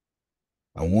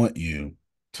 I want you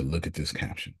to look at this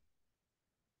caption.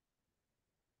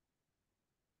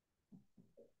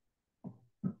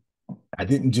 I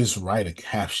didn't just write a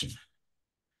caption.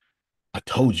 I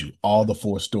told you all the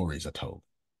 4 stories I told.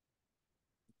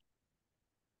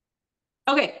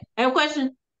 Okay, I have a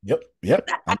question. Yep.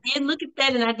 I did look at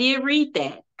that and I did read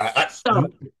that.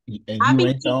 And you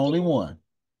ain't the only one.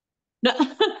 No,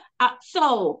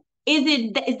 so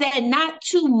is that not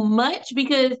too much?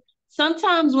 Because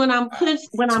sometimes when I'm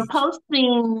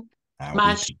posting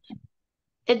my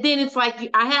and then it's like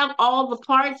I have all the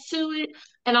parts to it,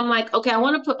 and I'm like, okay, I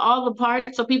want to put all the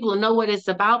parts so people will know what it's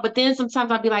about. But then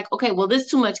sometimes I'll be like, okay, well, this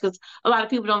is too much because a lot of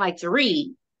people don't like to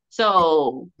read.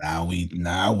 So now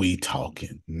we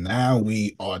talking. Now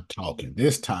we are talking.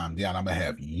 This time, Deanna, I'm gonna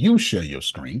have you share your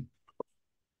screen.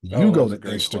 You Oh, that go was to a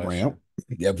great Instagram. question.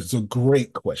 Yeah, it's a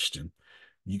great question.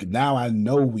 You can, now I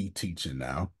know we teaching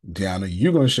now. Deanna,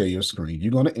 you're gonna share your screen.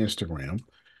 You're going to Instagram.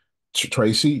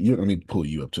 Tracy, you let me pull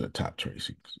you up to the top,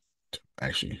 Tracy.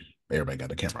 Actually, everybody got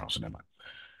the camera on, so never mind.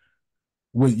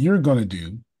 What you're gonna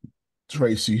do,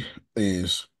 Tracy,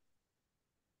 is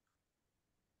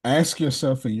ask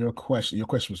yourself in your question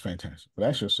was fantastic, but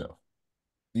ask yourself,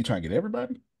 you trying to get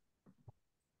everybody?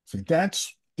 See,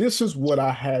 this is what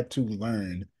I had to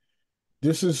learn.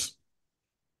 This is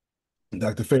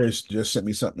Dr. Ferris just sent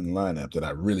me something in the lineup that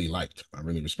I really liked. I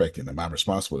really respected. And my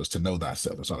response was to know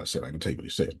thyself. That's all I said. I can tell you what he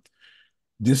said.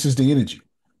 This is the energy.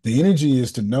 The energy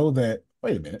is to know that,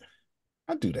 wait a minute,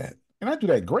 I do that. And I do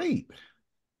that great.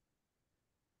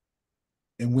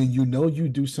 And when you know you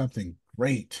do something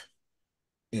great,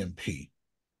 MP,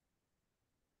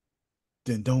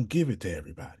 then don't give it to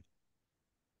everybody.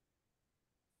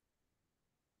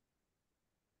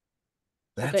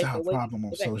 That's Okay, our so wait, problem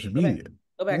on go back, social go back, media.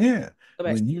 go back, Yeah. go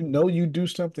back. When you know you do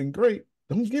something great,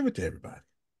 don't give it to everybody.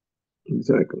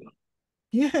 Exactly.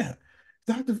 Yeah.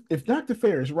 If Dr.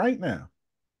 Ferris right now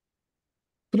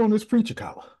put on this preacher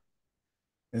collar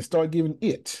and start giving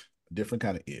it a different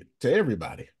kind of it to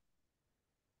everybody,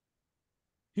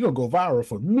 he's gonna go viral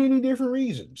for many different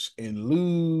reasons and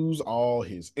lose all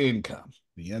his income.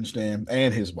 You understand?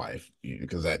 And his wife,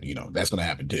 because that that's gonna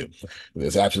happen too.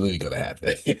 It's absolutely gonna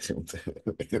happen. It's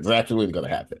absolutely gonna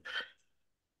happen.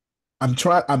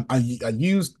 I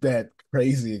used that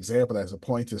crazy example as a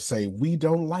point to say we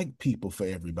don't like people for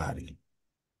everybody.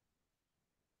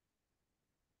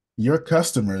 Your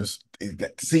customers,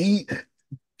 see,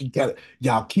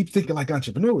 y'all keep thinking like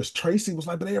entrepreneurs. Tracy was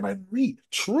like, but everybody read.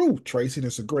 True, Tracy,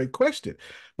 that's a great question.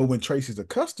 But when Tracy's a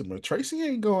customer, Tracy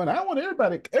ain't going, I want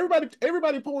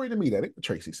everybody pour into me. That ain't what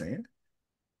Tracy's saying.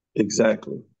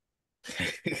 Exactly.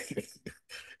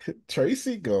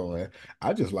 Tracy going,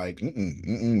 I just like, I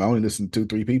only listen to 2,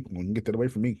 3 people and get that away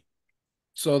from me.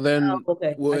 So then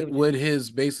Okay, would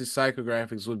his basic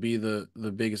psychographics would be the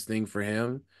biggest thing for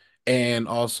him, and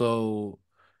also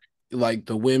like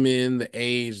the women, the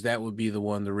age, that would be the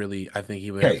one to really, I think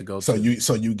he would have to Okay, go so to.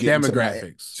 you get into my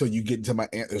Demographics. so you get into my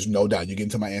there's no doubt you get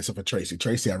into my answer for Tracy.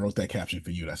 Tracy, I wrote that caption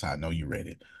for you. That's how I know you read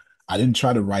it. I didn't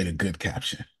try to write a good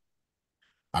caption.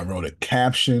 I wrote a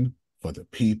caption for the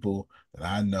people that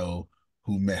I know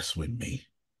who mess with me.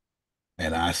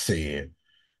 And I said,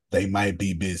 they might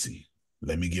be busy.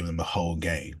 Let me give them the whole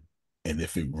game. And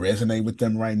if it resonate with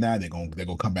them right now, they're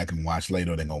gonna come back and watch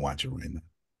later, or they're gonna watch it right now.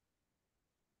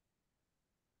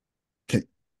 Can,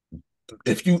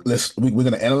 if you we're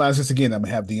gonna analyze this again. I'm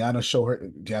gonna have Deanna show her.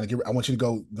 Deanna, I want you to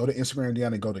go to Instagram,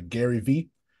 Deanna, go to Gary V,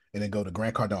 and then go to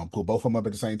Grant Cardone. Pull both of them up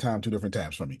at the same time, 2 different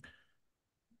tabs for me.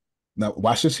 Now,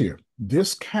 watch this here.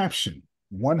 This caption,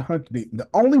 100, the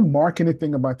only marketing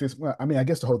thing about this, well, I mean, I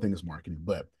guess the whole thing is marketing,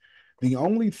 but the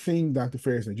only thing, Dr.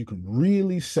 Ferris, that you can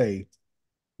really say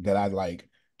that I like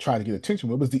try to get attention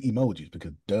with was the emojis,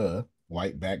 because duh,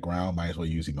 white background, might as well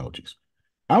use emojis.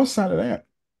 Outside of that,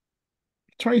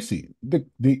 Tracy,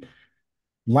 the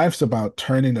life's about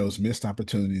turning those missed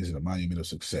opportunities into monumental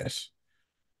success.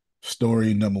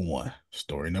 Story number 1,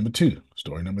 story number 2,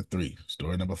 story number 3,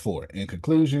 story number 4. In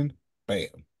conclusion, bam.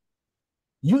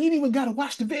 You ain't even got to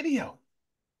watch the video.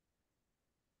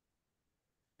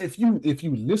 If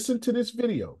you listen to this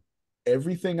video,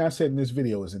 everything I said in this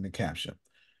video is in the caption.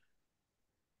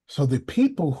 So the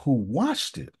people who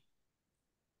watched it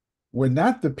were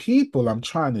not the people I'm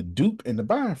trying to dupe into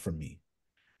buying from me.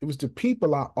 It was the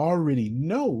people I already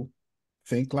know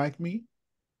think like me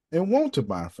and want to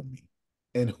buy from me,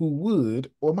 and who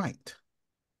would or might.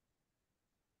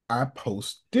 I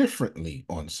post differently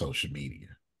on social media,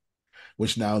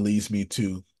 which now leads me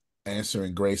to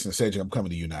answering Grace and Cedric. I'm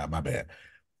coming to you now, my bad.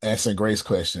 Answering Grace's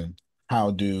question,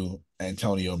 how do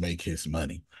Antonio make his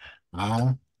money?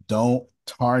 I don't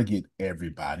target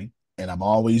everybody, and I'm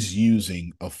always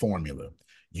using a formula.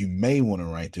 You may want to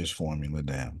write this formula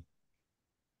down.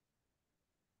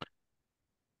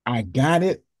 I got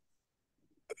it.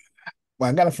 Well,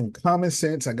 I got it from Common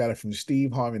Sense. I got it from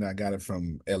Steve Harvey, and I got it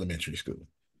from elementary school.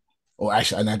 Or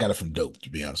actually, and I got it from Dope, to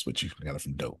be honest with you. I got it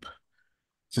from Dope.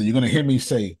 So you're going to hear me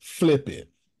say, flip it.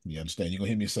 You understand? You're going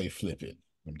to hear me say, flip it.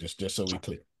 Just so we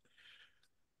clear.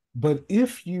 But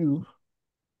if you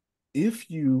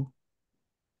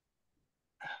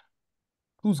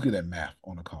who's good at math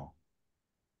on the call?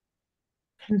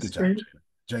 Good job, Jalen.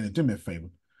 Jalen, do me a favor.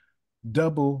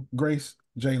 Double Grace,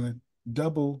 Jalen,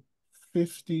 double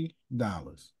 $50.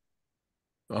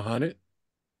 100.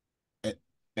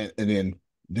 And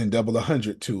then double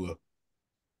 100 to a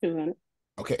 200.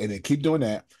 okay, and then keep doing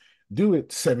that. Do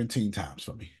it 17 times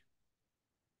for me.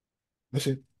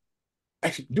 Listen,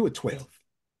 actually, do it 12.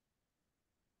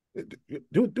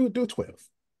 Do it 12.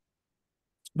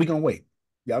 We're gonna wait.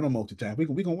 Y'all don't multitask.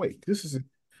 We gonna wait. This is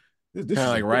Kind of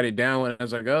like write it down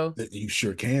as I go. You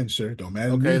sure can, sir. Don't matter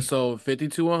to Okay, me. so 50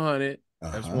 to 100.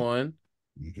 That's one.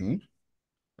 Mm-hmm.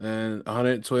 And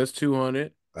 100 twist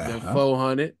 200. Then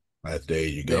 400. There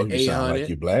you go. Then You sound like 800.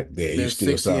 you're black. There you Then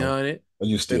still sound. 1600. You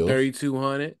Then still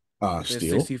 3200. Then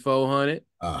still 6400.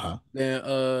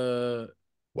 Then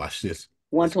watch this.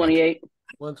 128.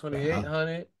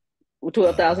 12800.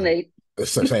 12,008.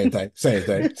 Same thing. Same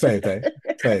thing. Same thing.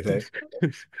 Same thing.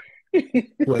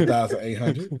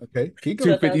 12,800. Okay, keep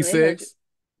going. 256.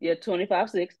 Yeah,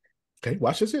 25,600. Okay,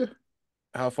 watch this here.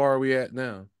 How far are we at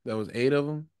now? That was 8 of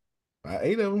them.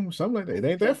 8 of them, something like that. It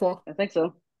ain't that far. I think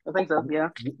so. Yeah.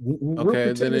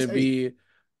 Okay, then it'd be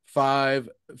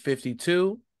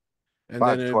 552, and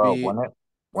then it'd 512, be wasn't it?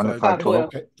 Wasn't it 512?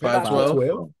 Okay,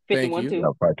 512. Thank you. Yeah,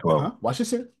 512. Watch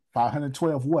this here.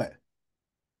 512 what?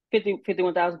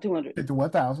 51,200.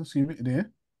 51,000. Excuse me.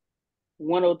 Then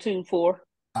 102,400.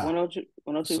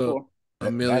 102,400. A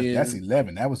million. That's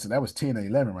 11. That was 10 and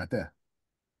 11 right there.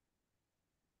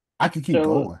 I can keep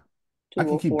going. I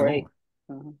can keep going.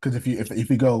 Because if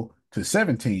you go to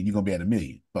 17, you're gonna be at 1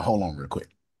 million. But hold on real quick.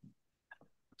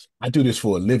 I do this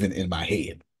for a living in my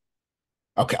head.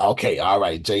 Okay, all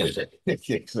right, Jay. I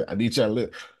need y'all to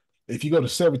look. If you go to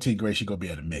 17 grades, you're gonna be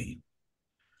at 1 million.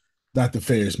 Dr.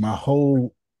 Ferris, my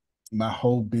whole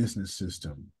business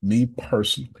system, me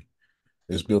personally,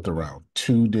 is built around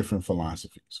 2 different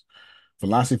philosophies.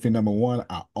 Philosophy number 1,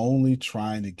 I'm only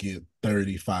trying to get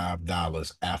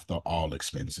 $35 after all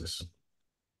expenses.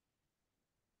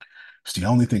 It's the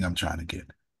only thing I'm trying to get.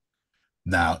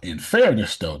 Now, in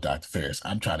fairness, though, Dr. Ferris,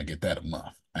 I'm trying to get that a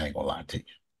month. I ain't gonna lie to you.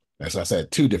 As I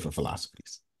said, 2 different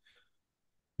philosophies.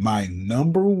 My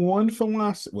number 1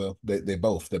 philosophy, well, they're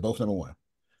both number 1.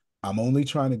 I'm only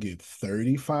trying to get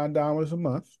 $35 a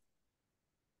month,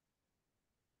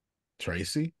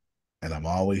 Tracy, and I'm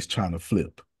always trying to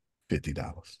flip $50.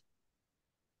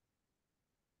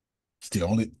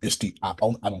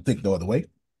 I don't think no other way.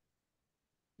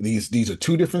 These are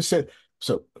 2 different sets.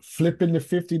 So flipping the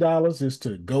 $50 is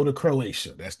to go to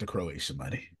Croatia. That's the Croatia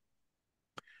money.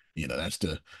 That's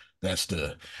the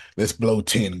let's blow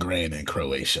 10 grand in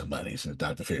Croatia money since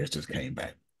Dr. Ferris just came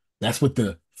back. That's what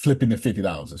the flipping the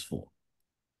 $50 is for.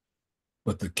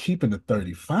 But the keeping the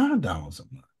 $35 a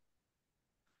month,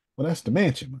 well, that's the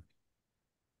mansion money.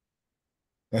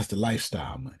 That's the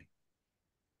lifestyle money.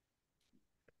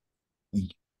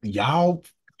 Y'all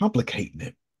complicating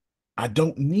it. I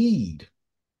don't need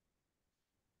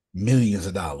millions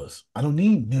of dollars. I don't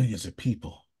need millions of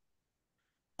people.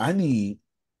 I need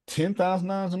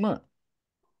 $10,000 a month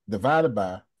divided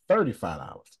by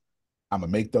 $35. I'm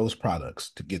gonna make those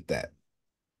products to get that.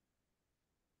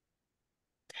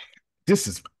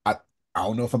 I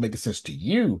don't know if I'm making sense to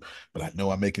you, but I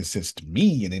know I'm making sense to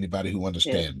me and anybody who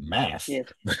understands math.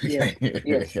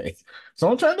 Yes. So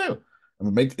I'm trying to do. I'm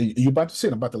gonna make you about to see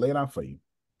it. I'm about to lay it out for you.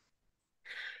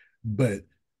 But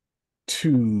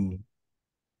but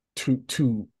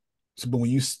when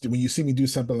you see me do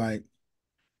something like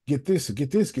get this,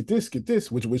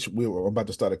 which we're about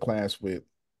to start a class with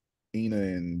Ina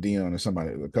and Dion or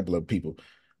somebody, a couple of people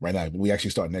right now. We actually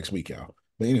start next week, y'all.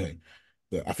 But anyway,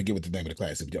 I forget what the name of the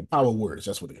class is. Power Words,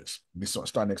 that's what it is. We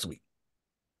start next week.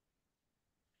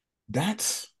 My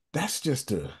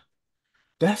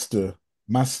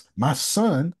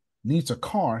son needs a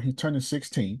car. He's turning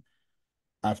 16.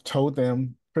 I've told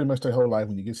them pretty much their whole life,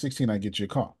 when you get 16, I get you a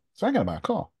car. So I gotta buy a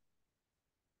car.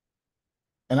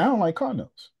 And I don't like car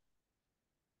notes.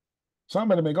 So I'm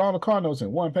gonna make all the car notes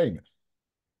in one payment.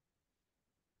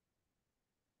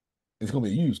 It's gonna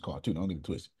be a used car too. Don't get it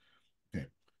twisted. Okay.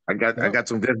 I got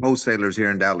some good wholesalers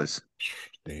here in Dallas.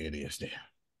 There it is. There.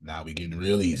 Now we're getting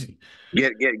real easy.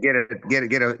 Get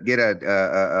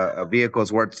a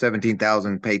vehicle's worth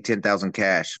 17,000, pay 10,000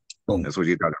 cash. Boom. That's what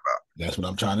you're talking about. That's what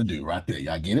I'm trying to do right there.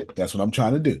 Y'all get it? That's what I'm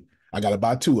trying to do. I gotta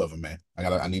buy 2 of them, man.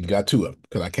 I need to get 2 of them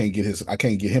because I can't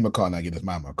get him a car and I get his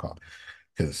mama a car.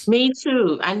 Me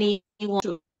too. I need 1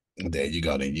 too. There you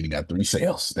go. Then you got 3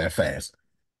 sales that fast.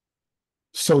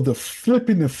 So the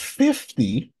flipping the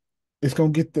 50 is gonna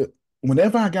get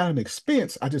whenever I got an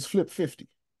expense, I just flip 50.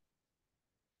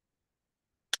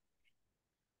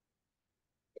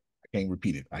 I can't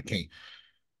repeat it. I can't.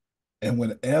 And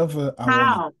whenever I want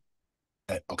How?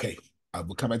 to, okay, I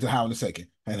will come back to how in a second.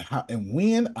 And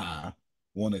when I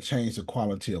want to change the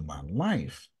quality of my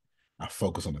life, I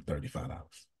focus on the $35.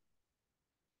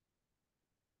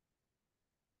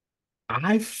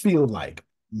 I feel like,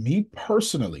 me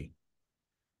personally,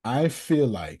 I feel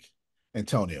like,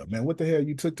 Antonio, man, what the hell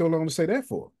you took so long to say that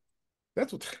for?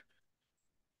 That's what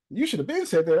you should have been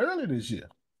said that earlier this year.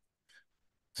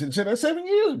 Said that 7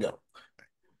 years ago.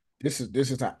 This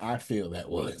is how I feel that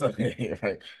was. Okay,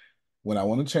 right. When I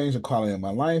want to change the quality of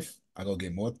my life, I go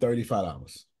get more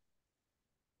 $35.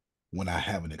 When I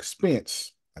have an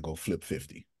expense, I go flip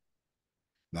 50.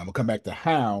 Now I'm gonna come back to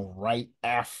how right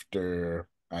after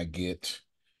I get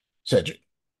Cedric.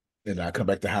 And I come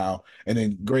back to how, and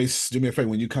then Grace, do me a favor,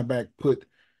 when you come back, put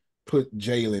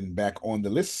Jalen back on the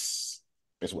list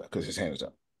as well, because his hand is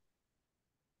up.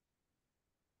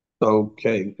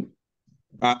 Okay.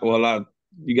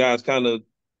 You guys kind of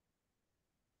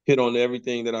hit on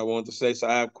everything that I wanted to say. So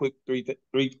I have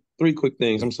three quick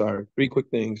things. I'm sorry, three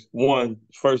quick things. One,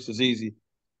 first is easy.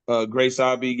 Grace,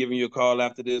 I'll be giving you a call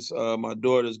after this. My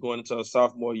daughter's going into her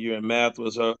sophomore year, and math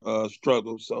was her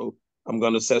struggle. So I'm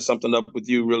going to set something up with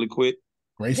you really quick.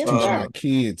 Grace teach my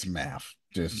kids math.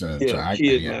 Just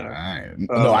kid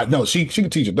math. No, she can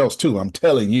teach adults too. I'm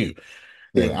telling you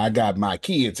that I got my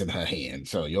kids in her hands,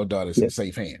 so your daughter's in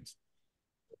safe hands.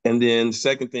 And then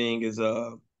second thing is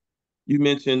you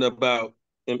mentioned about,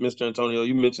 and Mr. Antonio,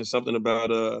 you mentioned something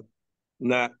about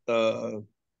not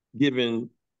giving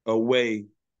away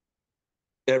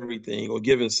everything or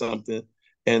giving something.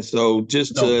 And so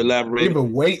just to elaborate, give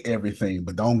away everything,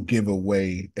 but don't give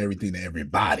away everything to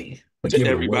everybody. But to give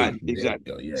everybody, it away.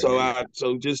 exactly. Yeah,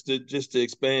 so just to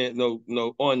expand,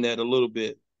 on that a little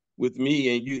bit with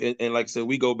me and you, and like I said,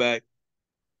 we go back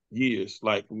years,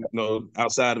 like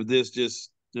outside of this,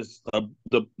 just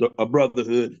a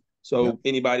brotherhood. So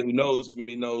anybody who knows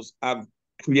me knows I've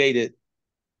created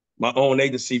my own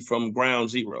agency from ground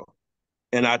zero,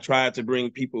 and I tried to bring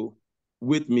people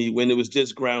with me when it was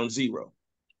just ground zero,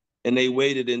 and they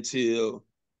waited until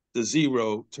the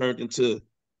zero turned into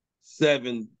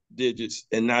 7 digits,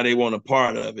 and now they want a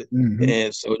part of it. Mm-hmm.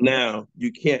 And so now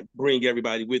you can't bring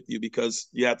everybody with you, because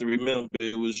you have to remember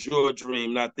it was your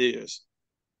dream, not theirs.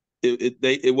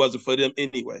 It wasn't for them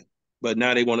anyway, but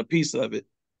now they want a piece of it.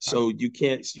 So you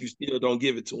still don't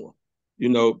give it to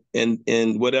them,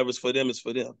 and whatever's for them is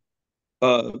for them.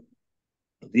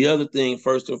 The other thing,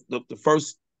 the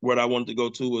first word I wanted to go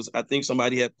to was, I think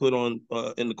somebody had put on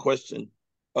in the question,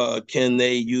 can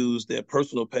they use their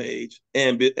personal page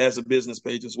and as a business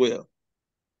page as well?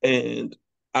 And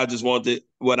I just wanted,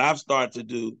 what I've started to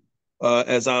do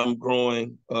as I'm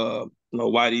growing,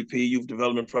 YDP, Youth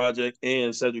Development Project,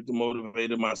 and Cedric the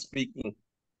Motivator, my speaking,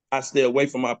 I stay away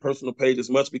from my personal page as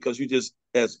much, because you just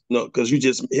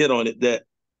hit on it, that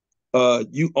I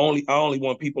only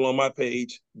want people on my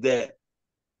page that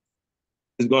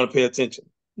is going to pay attention,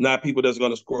 not people that's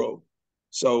going to scroll.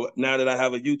 So now that I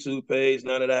have a YouTube page,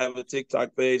 now that I have a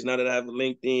TikTok page, now that I have a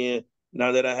LinkedIn,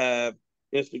 now that I have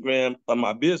Instagram on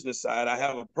my business side, I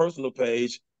have a personal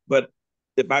page. But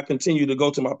if I continue to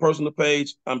go to my personal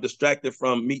page, I'm distracted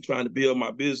from me trying to build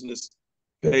my business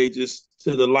pages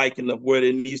to the liking of where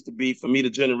it needs to be for me to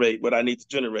generate what I need to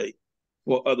generate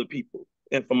for other people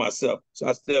and for myself. So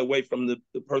I stay away from the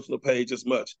personal page as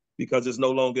much, because it's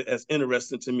no longer as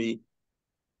interesting to me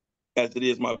as it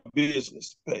is my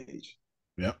business page.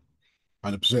 Yeah,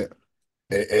 100%.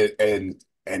 And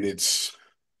it's,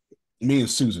 me and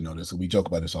Susan know this, and we joke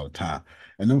about this all the time.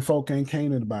 And them folk ain't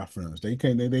came to buy from us. They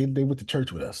went to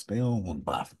church with us. They don't want to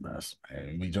buy from us.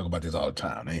 And we joke about this all the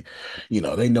time.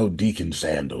 They know deacon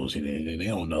sandals, and they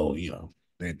don't know,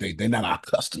 they're not our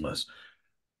customers.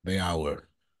 They our,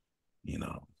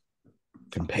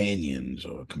 companions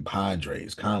or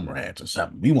compadres, comrades or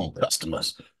something. We want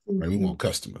customers. Right? We want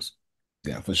customers.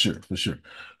 Yeah, for sure, for sure.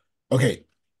 Okay.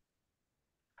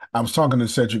 I was talking to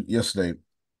Cedric yesterday.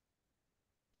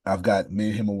 Me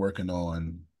and him are working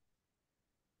on.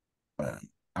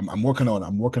 I'm working on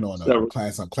a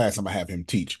class. I'm gonna have him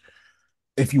teach.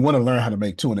 If you want to learn how to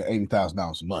make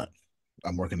 $280,000 a month,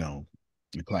 I'm working on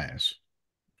a class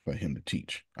for him to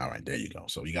teach. All right, there you go.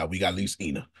 So we got at least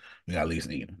Ina. We got at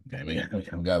least Ina. Okay,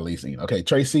 we got at least Ina. Okay,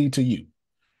 Tracy, to you,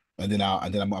 and then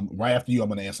I'm right after you. I'm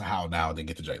gonna answer how now, then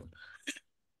get to Jalen.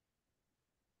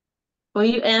 Well,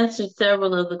 you answered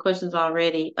several of the questions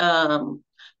already.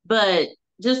 But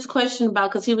just a question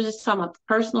about, because he was just talking about the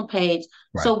personal page.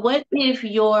 Right. So what if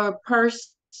your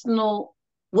personal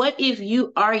what if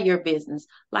you are your business?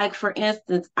 Like, for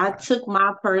instance, I took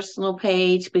my personal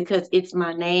page because it's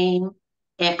my name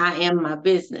and I am my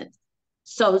business.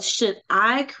 So, should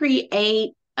I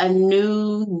create a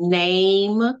new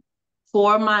name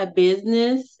for my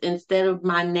business instead of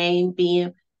my name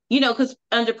being, because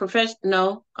under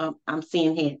professional, I'm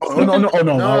seeing heads. Oh no, no, oh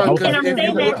no, No, I was because like, if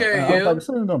you look at I was like, him,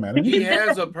 so no, man. he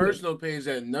has a personal page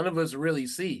that none of us really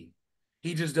see.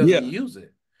 He just Yeah. doesn't use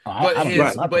it. I don't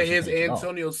use my But personal his page at all.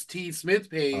 Antonio T. Smith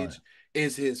page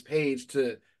is his page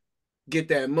to get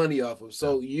that money off of.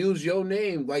 So use your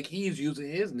name like he's using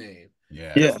his name.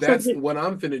 Yeah. Yeah. That's what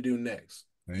I'm finna do next.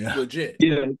 Yeah. Legit.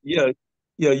 Yeah.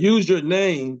 Use your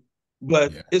name,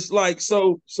 but it's like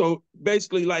so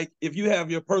basically, like if you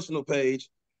have your personal page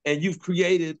and you've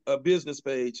created a business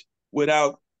page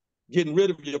without getting rid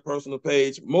of your personal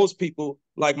page, most people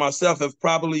like myself have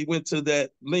probably went to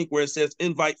that link where it says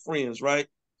invite friends, right?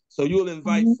 So you'll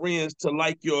invite friends to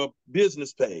like your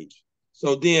business page.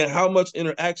 So then how much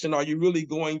interaction are you really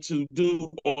going to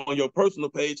do on your personal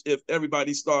page if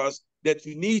everybody stars that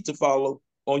you need to follow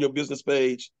on your business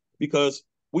page? Because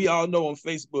we all know on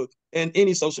Facebook and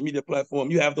any social media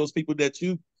platform, you have those people that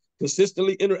you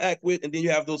consistently interact with, and then you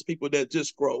have those people that just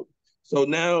scroll. So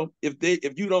now if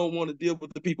you don't want to deal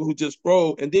with the people who just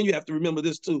scroll, and then you have to remember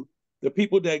this too, the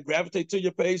people that gravitate to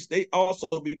your page, they also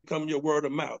become your word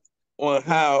of mouth on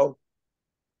how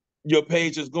your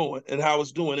page is going and how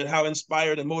it's doing and how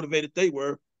inspired and motivated they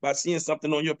were by seeing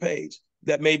something on your page.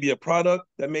 That may be a product,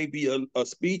 that may be a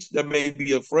speech, that may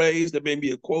be a phrase, that may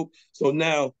be a quote. So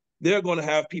now they're going to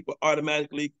have people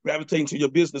automatically gravitating to your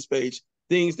business page.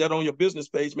 Things that on your business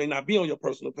page may not be on your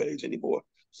personal page anymore.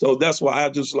 So that's why I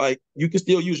just like, you can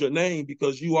still use your name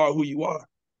because you are who you are,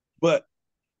 but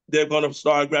they're going to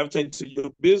start gravitating to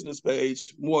your business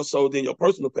page more so than your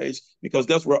personal page, because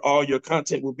that's where all your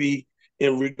content will be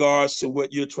in regards to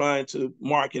what you're trying to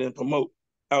market and promote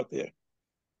out there.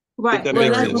 Right. That Well,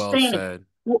 makes that's sense. what I'm saying.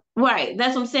 Right.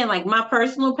 That's what I'm saying. Like, my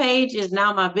personal page is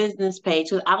now my business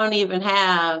page. I don't even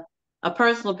have a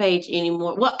personal page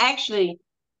anymore. Well, actually,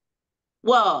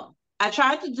 I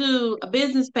tried to do a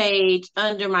business page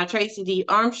under my Tracy D.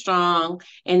 Armstrong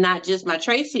and not just my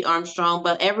Tracy Armstrong,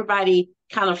 but everybody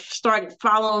kind of started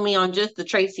following me on just the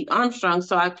Tracy Armstrong.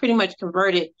 So I pretty much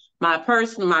converted my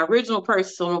original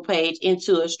personal page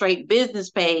into a straight business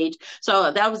page.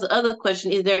 So that was the other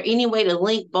question. Is there any way to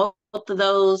link both of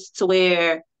those to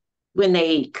where when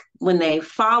they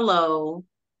follow,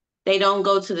 they don't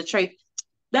go to the Tracy?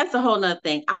 That's a whole nother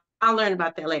thing. I'll learn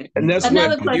about that later. And that's another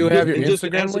where, question. You have your and just to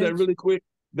Instagram answer that links? really quick,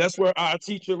 that's where our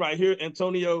teacher right here,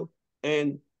 Antonio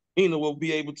and Ina, will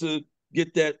be able to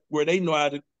get that, where they know how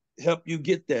to help you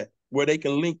get that, where they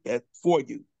can link that for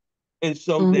you. And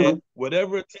so that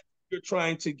whatever you're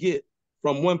trying to get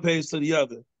from one page to the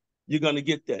other, you're going to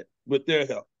get that with their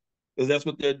help. Because that's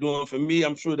what they're doing for me.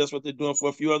 I'm sure that's what they're doing for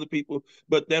a few other people.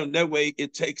 But then that way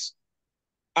it takes,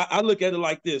 I look at it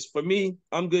like this. For me,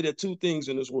 I'm good at two things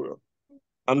in this world.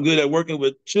 I'm good at working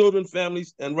with children,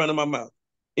 families, and running my mouth.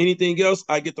 Anything else,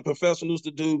 I get the professionals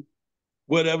to do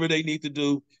whatever they need to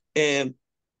do, and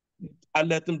I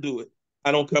let them do it.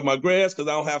 I don't cut my grass because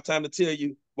I don't have time to tell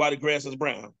you why the grass is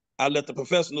brown. I let the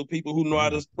professional people who know how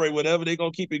to spray whatever, they're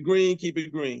going to keep it green, keep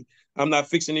it green. I'm not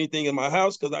fixing anything in my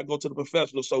house because I go to the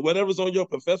professional. So whatever's on your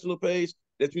professional page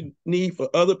that you need for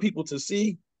other people to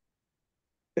see,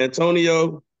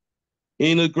 Antonio,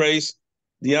 Ina, Grace,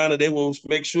 Deanna, they will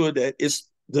make sure that it's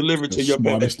delivered to your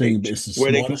Smartest thing. page It's the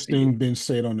where they can smartest see it. thing been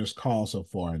said on this call so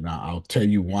far. Now I'll tell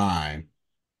you why.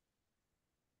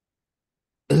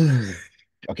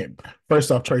 Okay,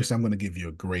 first off, Tracy, I'm gonna give you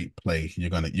a great play. You're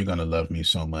gonna love me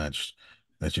so much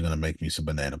that you're gonna make me some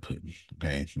banana pudding.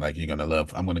 Okay, like you're gonna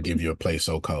love. I'm gonna give you a play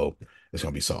so cold. It's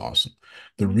gonna be so awesome.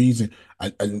 The reason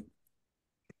I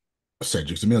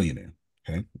Cedric's a millionaire.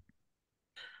 Okay,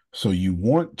 so you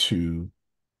want to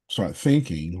start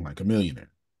thinking like a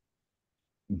millionaire.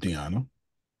 Deanna,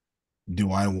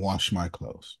 do I wash my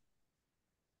clothes?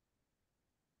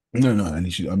 No, no, I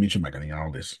need you. I need your mic. I need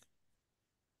all this.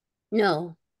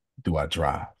 No, Do I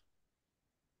drive?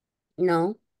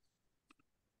 no,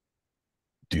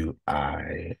 Do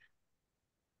I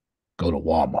go to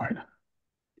Walmart?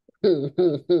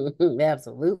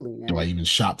 absolutely Do I not. even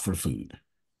shop for food?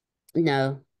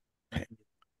 No. Okay. I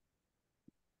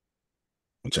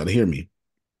want y'all to hear me.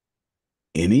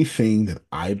 Anything that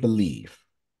I believe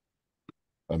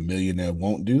a millionaire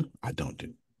won't do, I don't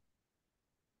do.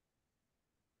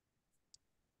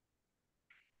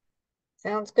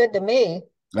 Sounds good to me.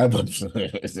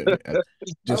 Just,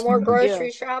 No more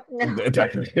grocery shopping.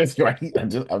 that's right.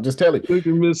 I'm just telling Look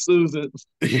at Miss Susan.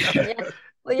 Yeah.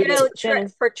 Well, you know,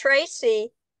 for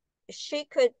Tracy, she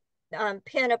could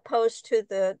pin a post to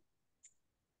the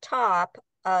top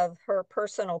of her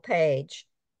personal page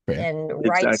and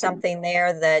write Exactly. something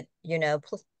there that,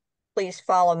 please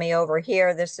follow me over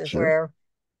here. This is Sure. where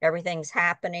everything's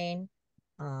happening.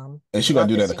 And she gonna Love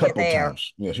do to that a see you couple of there.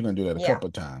 times. Yeah, she's gonna do that a Yeah. couple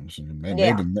of times.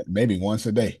 Yeah. Maybe once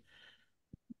a day.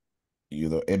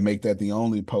 And make that the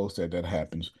only post that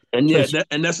happens. And yeah, Tracy,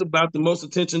 that's about the most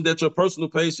attention that your personal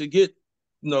page should get.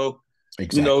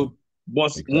 exactly.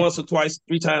 Once or twice,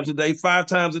 3 times a day, 5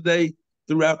 times a day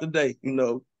throughout the day.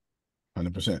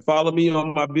 100%. Follow me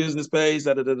on my business page.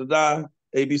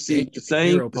 ABC.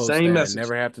 Hero The post same that, message.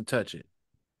 never have to touch it.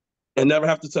 And never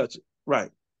have to touch it.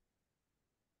 Right.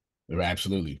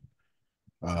 Absolutely.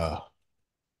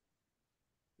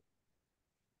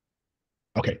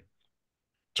 Okay.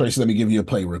 Tracy, let me give you a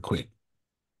play real quick.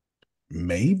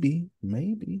 Maybe,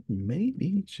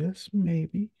 just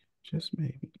maybe,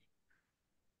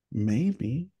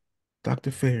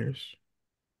 Dr. Fairs.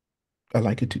 I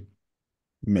like it too.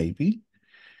 Maybe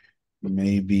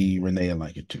Renee, I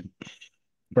like it too.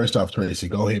 First off, Tracy,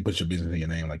 go ahead and put your business in your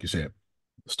name, like you said.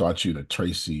 Start you to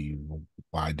Tracy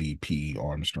YDP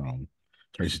Armstrong,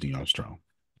 Tracy D. Armstrong.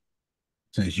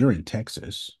 Since you're in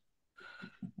Texas,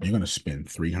 you're going to spend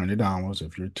 $300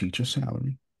 of your teacher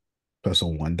salary plus a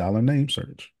 $1 name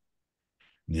search.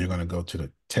 You're going to go to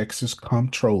the Texas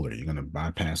Comptroller. You're going to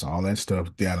bypass all that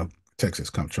stuff down to Texas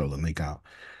Comptroller link out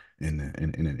in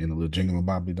a little jingle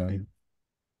bobbly down here.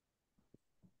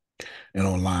 And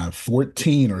on line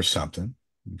 14 or something,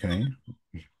 okay,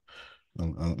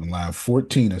 on line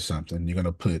 14 or something, you're going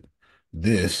to put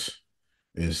this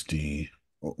is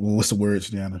what's the words,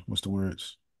 Diana? What's the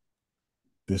words?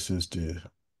 This is the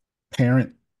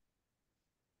parent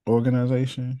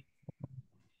organization.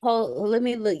 Oh, let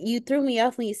me look. You threw me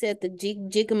off when you said the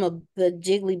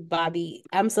jiggly bobby.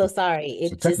 I'm so sorry.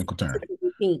 It's a technical term.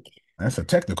 Pink. That's a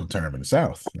technical term in the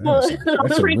South. Oh.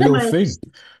 That's a Pretty real much thing.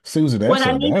 Susan, what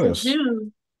I that need to is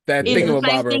do That is the thingamabob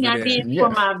same thing over I there. did Yeah. for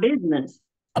my business.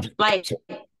 Like, see,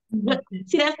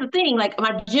 that's the thing. Like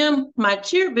my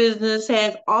cheer business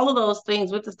has all of those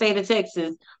things with the state of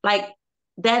Texas. Like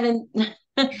that, and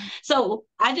so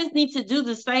I just need to do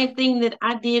the same thing that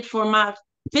I did for my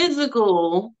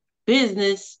physical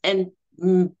business and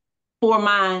for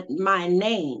my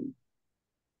name.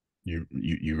 You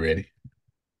ready?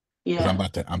 Because Yeah. I'm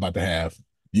about to have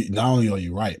you. Not only are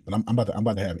you right, but I'm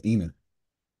about to have Ina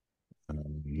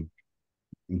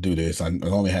do this. I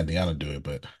only had Deanna do it,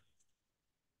 but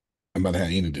I'm about to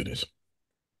have Ina do this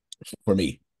for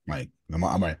me. Like I'm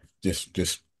like just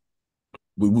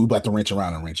we about to wrench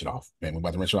around and wrench it off. Man, we're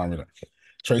about to wrench around.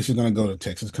 Tracy's gonna go to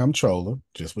Texas Comptroller,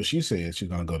 just what she said. She's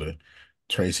gonna go to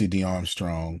Tracy D.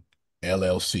 Armstrong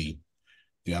LLC.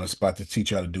 Deanna's about to teach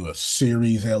you how to do a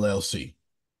series LLC.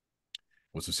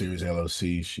 What's a series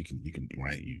LLC? You can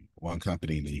write one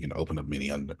company, and then you can open up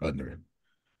many under it.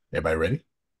 Everybody ready?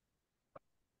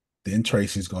 Then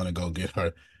Tracy's gonna go get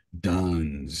her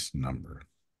DUNS number.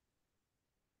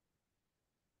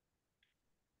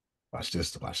 Watch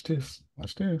this.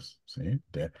 See,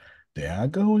 there I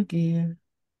go again.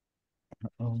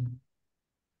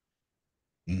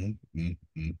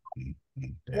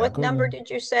 What number did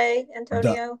you say,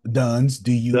 Antonio? DUNS,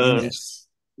 DUNS.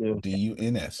 Yeah.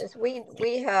 DUNS.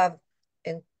 We have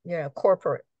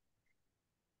corporate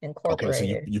Okay, so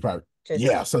incorporated. you probably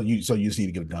So you just need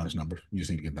to get a DUNS number. You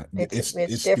just need to get that.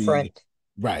 It's different.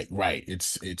 Right.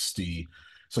 It's the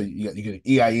so you get an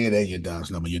EIN and your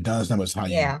DUNS number. Your DUNS number is how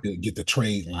you get the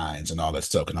trade lines and all that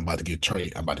stuff. And I'm about to get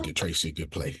Tracy a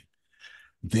good play.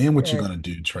 Then what you're gonna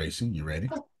do, Tracy? You ready?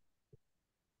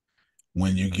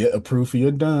 When you get approved for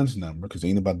your DUNS number, because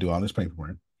ain't about to do all this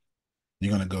paperwork,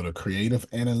 you're gonna go to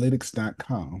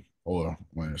creativeanalytics.com or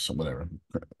whatever.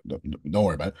 Don't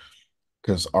worry about it,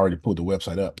 because I already pulled the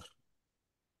website up.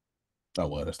 Oh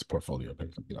well, that's the portfolio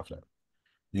page. Get off that.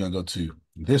 You're gonna go to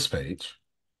this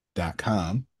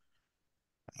page.com.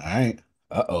 All right.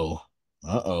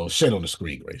 Shade on the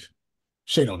screen, Grace.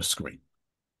 Shade on the screen.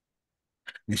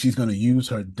 And she's gonna use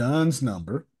her DUNS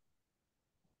number.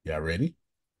 Y'all ready?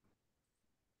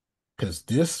 Because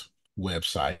this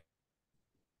website,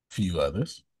 few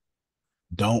others,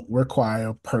 don't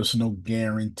require personal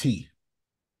guarantee.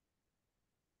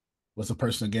 What's a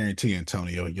personal guarantee,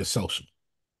 Antonio? Your social.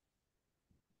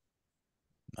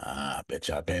 I bet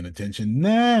y'all paying attention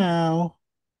now.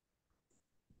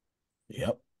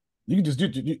 Yep. You can just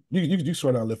you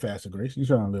scroll down a little faster, Grace. You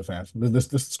scroll down a little faster.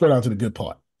 Let's scroll down to the good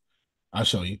part. I'll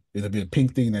show you. It'll be a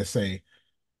pink thing that say,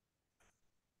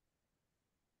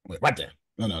 wait, right there.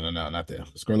 No, not there.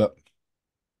 Scroll up.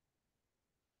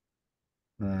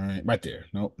 All right, right there.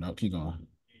 Nope, keep going.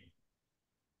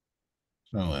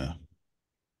 Oh well.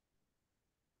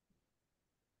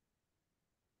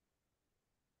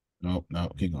 No, no,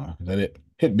 keep going. Is that it?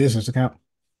 Hit business account.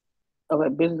 Okay,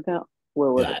 business account.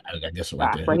 Where was Yeah, it? I guess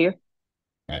right there. Right here.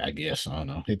 I guess. I don't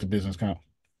know. Hit the business account.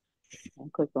 I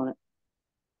clicked on it.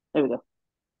 There we go.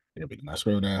 There we go. Now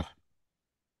scroll down.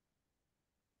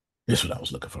 This is what I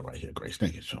was looking for right here, Grace.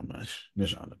 Thank you so much. This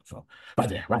is what I'm looking for.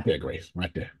 Right there, Grace.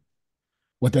 Right there.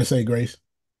 What that say, Grace?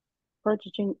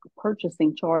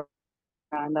 Purchasing charge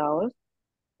 $9.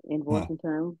 Invoicing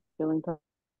term, billing term.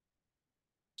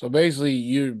 So basically,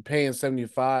 you're paying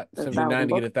 75, 79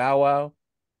 to get a thou wow.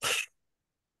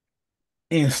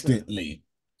 Instantly.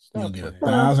 You'll Stop get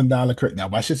playing. $1,000 credit. Now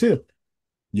watch this here.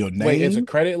 Your name. Wait, it's a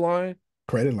credit line?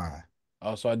 Credit line.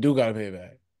 Oh, so I do gotta pay it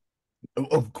back.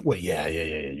 Oh, wait, yeah.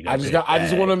 You I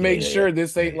just want to make sure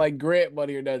this ain't yeah. like grant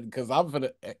money or nothing, because I'm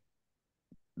gonna.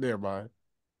 Never mind.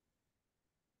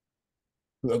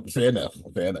 Fair enough.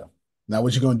 Now,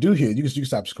 what you're gonna do here? You can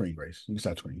stop the screen, Grace. You can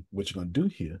stop the screen. What you're gonna do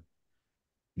here?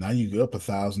 Now you get up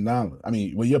 $1,000. I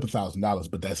mean, well, you're up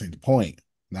 $1,000, but that's ain't the point.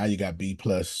 Now you got B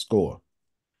plus score,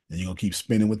 and you're gonna keep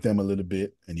spending with them a little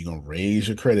bit, and you're gonna raise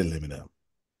your credit limit up.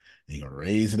 And you're gonna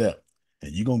raise it up,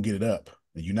 and you're gonna get it up,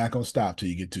 and you're not gonna stop till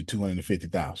you get to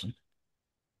 250,000.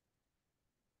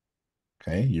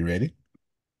 Okay, you ready?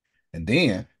 And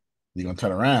then you're gonna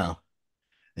turn around,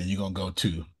 and you're gonna go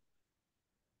to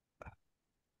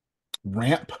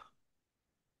ramp.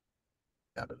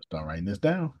 I better start writing this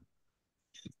down.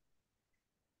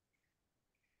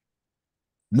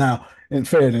 Now, in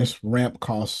fairness, ramp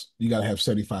costs, you got to have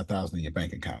 75,000 in your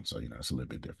bank account. So, it's a little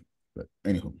bit different. But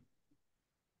anywho.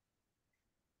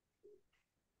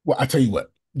 Well, I tell you what,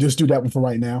 just do that one for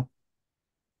right now.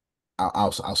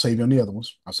 I'll save you on the other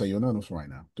ones. I'll save you on the other ones for right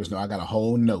now. Just know I got a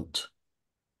whole note.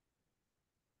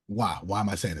 Why? Why am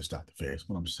I saying this, Dr. Ferris?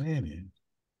 What I'm saying is,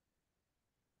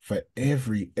 for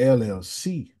every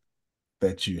LLC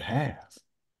that you have,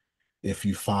 if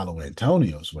you follow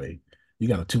Antonio's way, you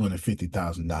got a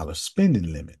 $250,000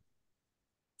 spending limit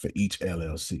for each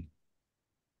LLC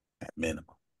at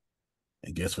minimum.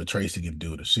 And guess what Tracy can do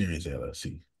with a Series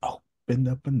LLC? Open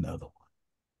up another one.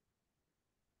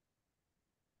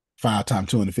 5 times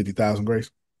 250,000,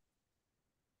 Grace.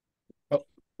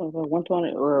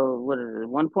 120 or what is it?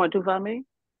 1.25 million?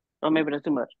 Or maybe that's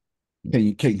too much.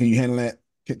 Can you handle that?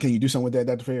 Can you do something with that,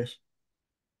 Dr. Ferris?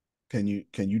 Can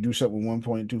you do something with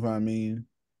 1.25 million?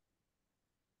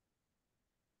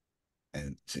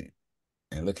 And see,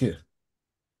 and look here.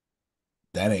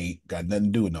 That ain't got nothing to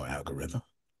do with no algorithm.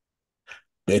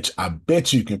 I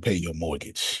bet you can pay your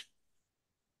mortgage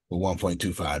with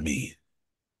 1.25 million.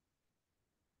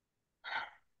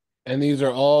 And these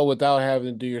are all without having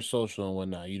to do your social and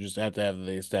whatnot. You just have to have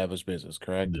the established business,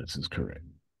 correct? This is correct.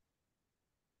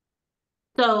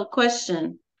 So,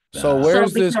 question. So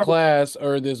where's this class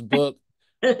or this book?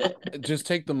 Just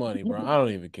take the money, bro. I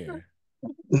don't even care.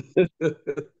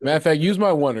 Matter of fact, use my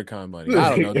WonderCon money. I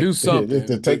don't know. Do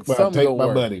something. Take my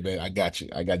money, man. I got you.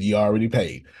 You already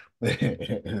paid.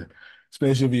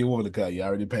 Especially if you want to cut, you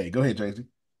already paid. Go ahead, Tracy.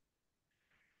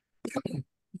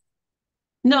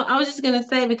 No, I was just gonna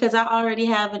say because I already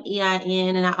have an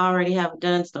EIN and I already have a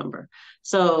DUNS number.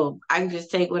 So I can just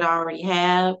take what I already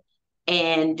have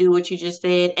and do what you just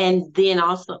said, and then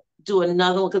also do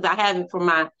another one because I have it for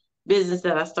my business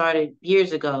that I started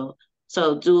years ago.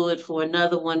 So do it for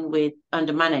another one with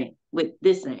under my name, with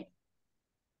this name,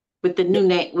 with the new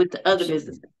name, with the other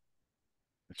business.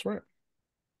 That's right.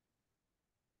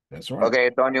 That's right. Okay,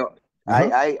 Antonio.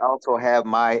 I also have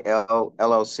my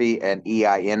LLC and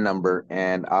EIN number,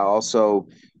 and I also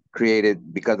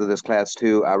created, because of this class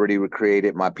too, I already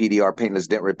recreated my PDR paintless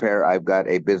dent repair. I've got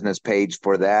a business page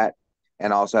for that,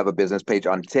 and I also have a business page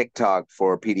on TikTok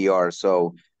for PDR.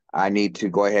 So I need to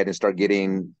go ahead and start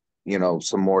getting,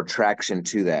 some more traction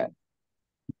to that.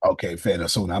 Okay, fair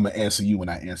enough. So I'm gonna answer you when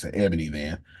I answer Ebony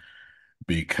then,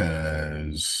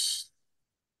 because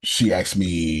she asked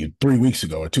me 3 weeks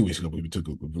ago or 2 weeks ago, we took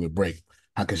a break.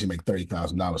 How can she make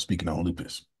 $30,000 speaking on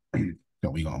lupus?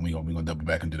 So we gonna double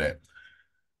back into that.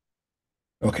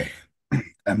 Okay,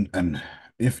 and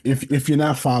if you're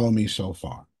not following me so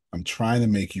far, I'm trying to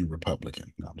make you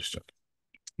Republican. No, I'm just joking.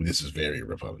 This is very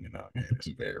Republican. Okay, this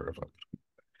is very Republican.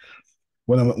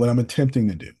 What I'm attempting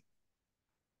to do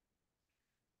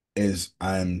is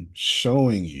I'm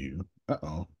showing you.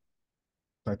 Dr.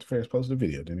 Ferris posted a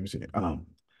video. Didn't even see it. I'm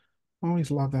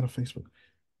always logged out of Facebook.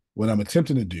 What I'm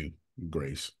attempting to do,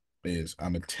 Grace, is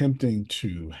I'm attempting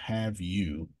to have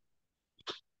you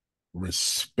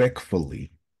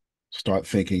respectfully start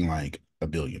thinking like a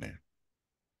billionaire.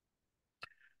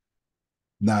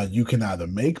 Now, you can either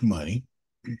make money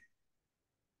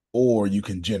or you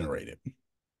can generate it.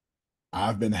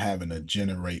 I've been having a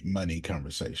generate money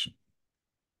conversation.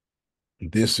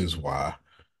 This is why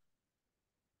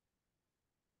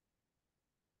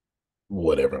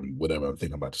whatever I'm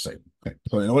thinking about to say. Okay.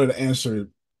 So in order to answer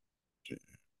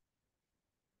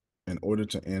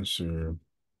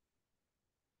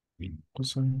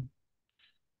what's that?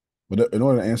 But in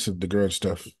order to answer the girl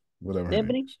stuff, whatever her name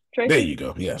Ebony, is. Tracy. There you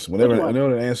go. Yes. Which Whatever. one? In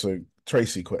order to answer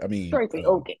Tracy, Tracy.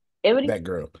 Okay. Ebony. that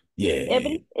girl. Yeah.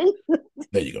 Ebony.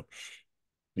 There you go.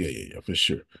 Yeah, for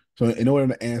sure. So in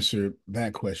order to answer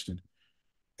that question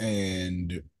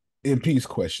and MP's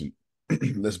question,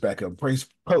 let's back up. Post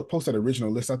that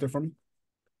original list out there for me.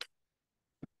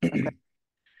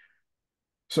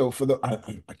 So for I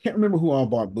can't remember who all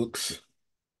bought books.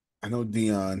 I know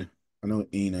Dion. I know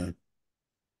Ina.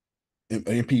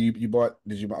 MP, you bought?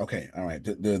 Did you buy? Okay, all right.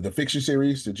 The fiction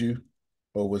series, did you,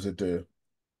 or was it the?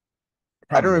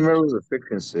 I don't Probably remember was. the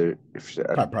fiction series.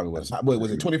 Probably was. Wait,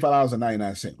 was it $25 or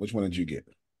 99 cents? Which one did you get?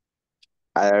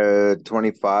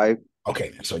 25.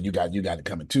 Okay, so you got it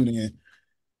coming tuning in.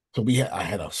 So I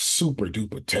had a super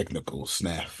duper technical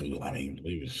snafu. I mean,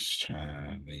 we was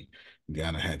trying. We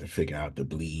kind of had to figure out the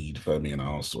bleed for me and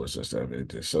all sorts of stuff.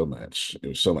 It was so much. It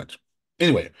was so much.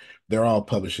 Anyway, they're all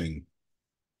publishing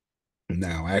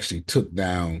now. I actually took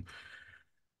down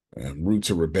Roots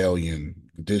of Rebellion,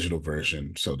 the digital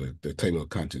version, so that the table of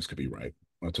contents could be right.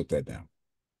 I took that down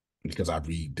because I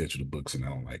read digital books and I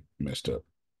don't like messed up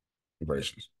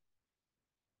versions.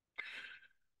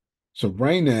 So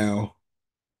right now,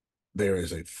 there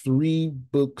is a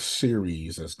 3-book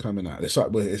series that's coming out. It's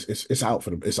out, but it's out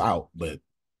it's out, but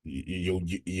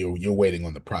you're waiting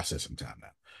on the processing time now.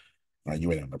 Right, you're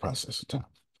waiting on the processing time.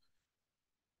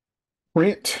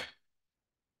 Print,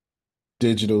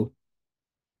 digital,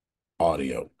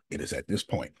 audio. It is at this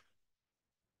point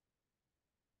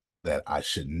that I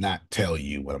should not tell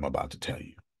you what I'm about to tell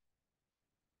you.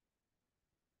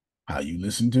 How you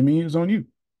listen to me is on you.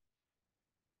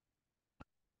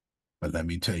 But let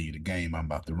me tell you the game I'm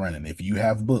about to run. And if you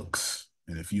have books,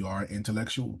 and if you are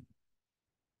intellectual,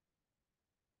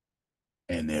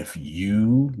 and if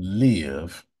you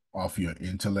live off your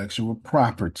intellectual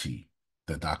property,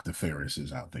 the Dr. Ferris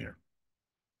is out there,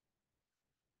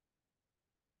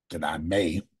 then I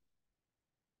may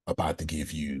about to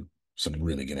give you some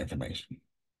really good information.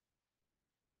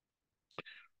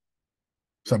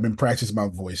 So I've been practicing my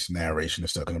voice narration and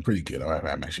stuff, and I'm pretty good.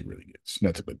 I'm actually really good. It's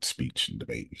nothing but speech and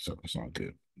debate, so it's all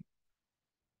good.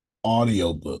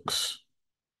 Audiobooks.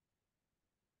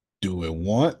 Do it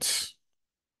once,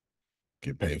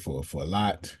 get paid for it for a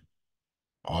lot.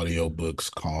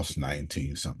 Audiobooks cost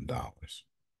 19 something dollars.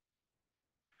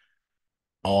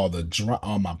 All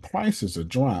my prices are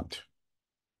dropped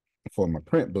for my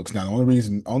print books. Now, the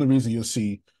only reason you'll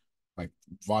see like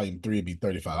volume 3 would be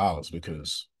 $35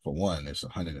 because for one, it's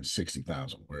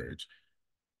 160,000 words.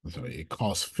 So it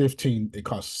costs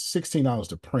 $16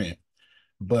 to print.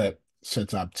 But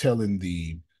since I'm telling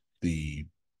the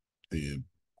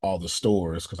all the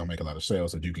stores, because I make a lot of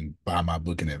sales, that you can buy my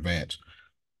book in advance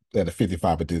at a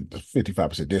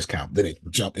 55% discount, then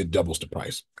it doubles the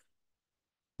price.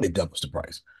 It doubles the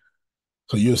price.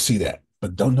 So you'll see that.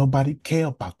 But don't nobody care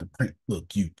about the print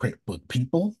book, you print book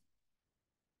people.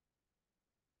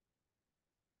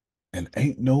 And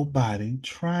ain't nobody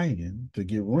trying to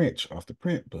get rich off the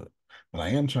print book. But I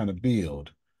am trying to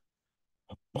build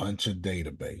a bunch of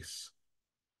database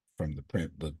from the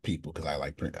print book people because I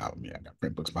like print out. I got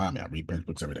print books behind me. I read print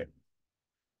books every day.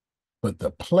 But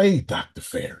the play Dr.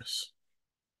 Ferris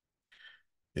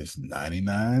is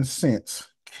 99 cents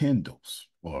Kindles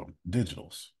or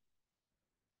digitals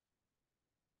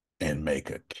and make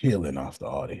a killing off the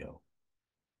audio.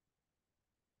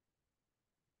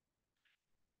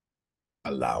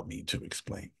 Allow me to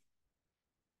explain.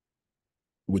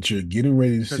 What you're getting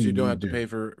ready to see. Because you don't have to pay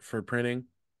for printing.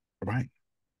 Right.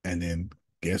 And then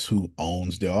guess who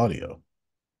owns the audio?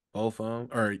 Both of them?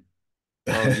 Or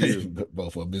you?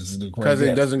 Both of them. This is the because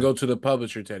it doesn't go to the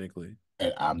publisher technically.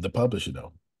 And I'm the publisher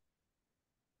though.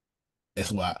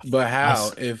 That's why. But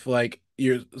how? If like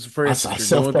you're, for instance, I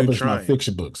self-publish my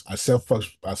fiction books. I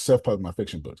self-publish my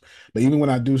fiction books. But even when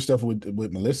I do stuff with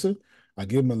Melissa, I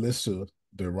give Melissa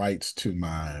the rights to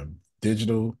my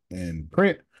digital and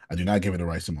print. I do not give her the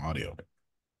rights to my audio.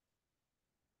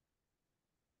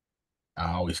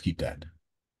 I always keep that.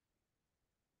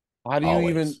 How do you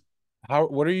even?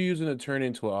 What are you using to turn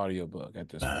into an audiobook at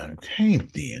this point? Okay,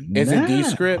 then. Is it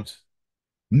Descript?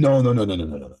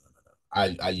 No.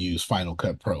 I use Final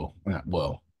Cut Pro.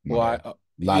 Well,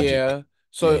 Logic. Yeah.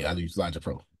 So I use Logic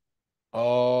Pro.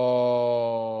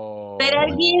 Oh. Say that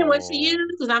again. What you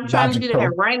use? Because I'm trying to Logic do Pro.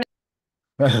 that right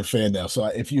Fair enough. So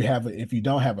if you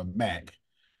don't have a Mac,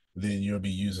 then you'll be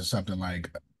using something like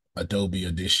Adobe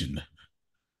Audition.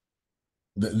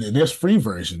 There's free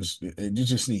versions. You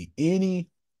just need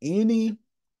any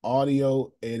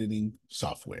audio editing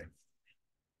software,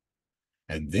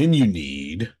 and then you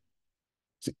need.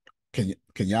 Can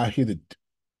y'all hear the?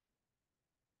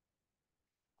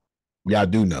 Y'all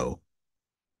do know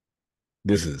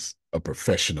this is a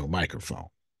professional microphone,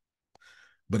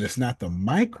 but it's not the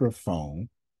microphone.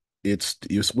 It's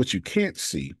what you can't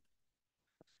see.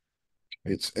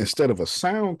 It's instead of a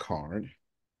sound card.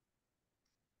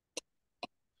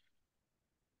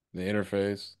 The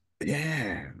interface.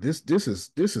 Yeah, this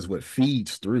is what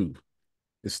feeds through.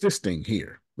 It's this thing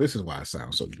here. This is why it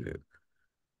sounds so good.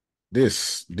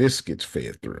 This gets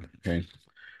fed through. Okay,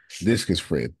 this gets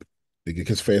fed. It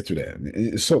gets fed through that.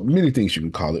 It's so many things you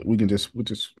can call it. We'll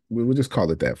just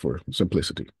call it that for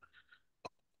simplicity.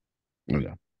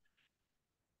 Yeah.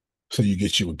 So you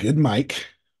get you a good mic.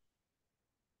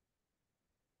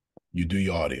 You do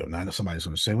your audio. Now somebody's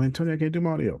going to say, well, Antonio, I can't do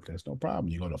my audio. That's no problem.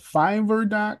 You go to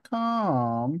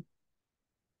Fiverr.com.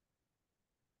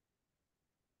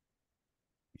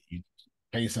 You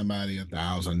pay somebody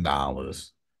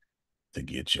 $1,000 to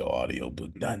get your audio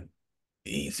book done.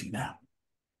 Easy now.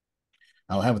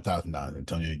 I don't have $1,000,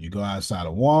 Antonio. You go outside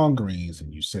of Walgreens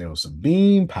and you sell some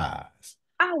bean pies.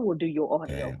 I will do your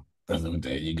audio.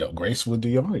 There you go. Grace will do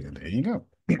your audio. There you go.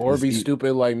 Or be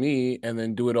stupid like me and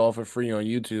then do it all for free on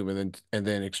YouTube and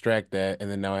then extract that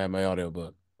and then now I have my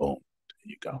audiobook. Boom.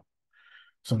 There you go.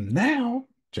 So now,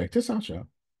 check this out, y'all.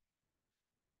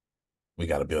 We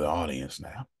got to build an audience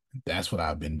now. That's what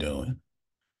I've been doing.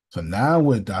 So now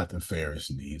what Dr.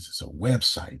 Ferris needs is a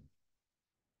website.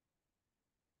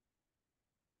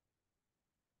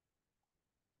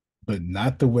 But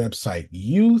not the website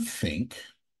you think,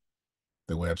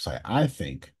 the website I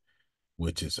think,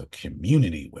 which is a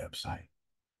community website.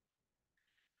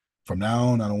 From now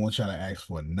on, I don't want y'all to ask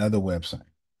for another website.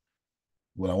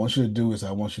 What I want you to do is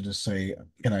I want you to say,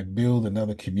 can I build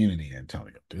another community,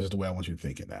 Antonio? This is the way I want you to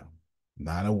think it now.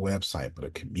 Not a website, but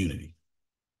a community.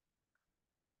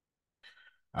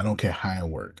 I don't care how it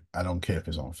works. I don't care if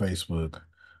it's on Facebook.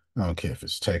 I don't care if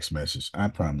it's text message. I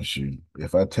promise you,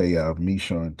 if I tell y'all, me,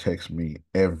 Sean, text me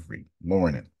every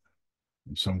morning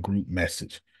in some group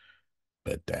message,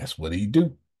 but that's what he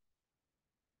do.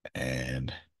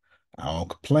 And I don't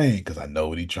complain because I know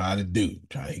what he trying to do.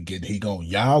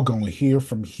 Y'all gonna hear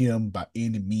from him by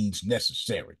any means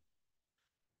necessary.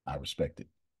 I respect it.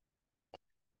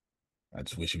 I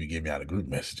just wish he would give me out of group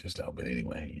messages though. But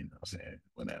anyway, you know what I'm saying?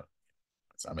 Whatever.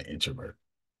 I'm an introvert.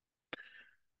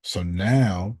 So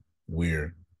now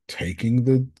we're taking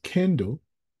the Kindle.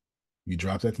 You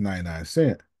drop that to 99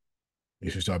 cents.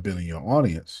 If you start building your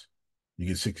audience, you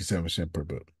get 67% per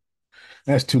book.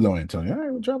 That's too low, Antonio. All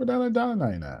right, we'll drop it down to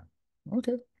 $1.99.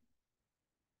 Okay.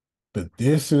 But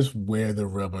this is where the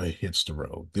rubber hits the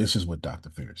road. This is what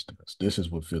Dr. Ferris does. This is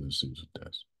what Phil and Susan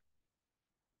does.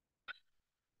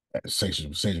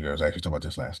 Sage Girl was actually talking about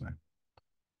this last night.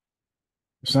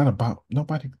 It's not about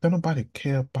nobody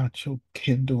care about your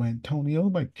Kindle, Antonio.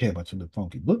 Nobody care about your little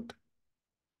funky book.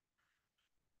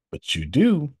 But you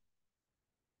do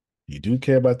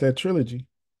care about that trilogy.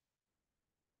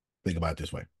 Think about it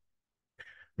this way.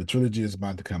 The trilogy is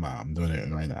about to come out. I'm doing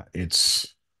it right now.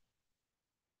 It's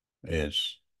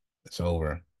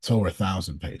over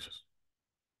 1,000 pages.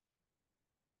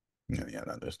 Yeah,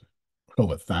 not this.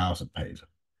 Over 1,000 pages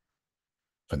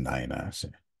for 99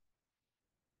 cents.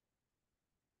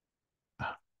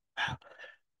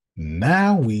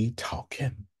 Now we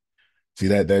talking. See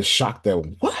that shock that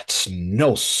what?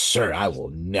 No, sir, I will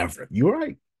never. You're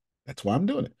right. That's why I'm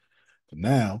doing it. So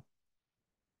now,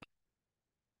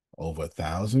 over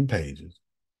 1,000 pages,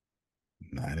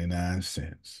 99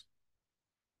 cents.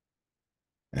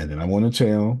 And then I want to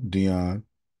tell Dion,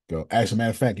 go. As a matter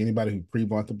of fact, anybody who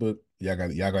pre-bought the book, y'all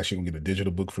got actually gonna get a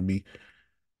digital book from me.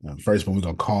 First, when we're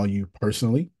gonna call you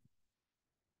personally,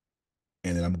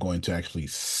 and then I'm going to actually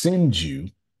send you,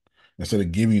 instead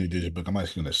of giving you the digital book, I'm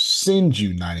actually gonna send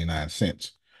you 99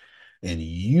 cents. And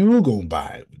you gonna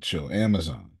buy it with your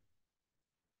Amazon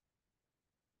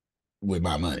with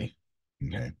my money.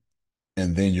 Okay.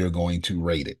 And then you're going to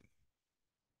rate it.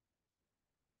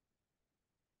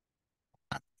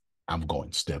 I'm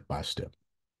going step by step.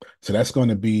 So that's going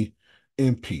to be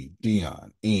MP,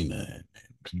 Dion, Ina,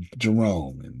 and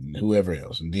Jerome, and whoever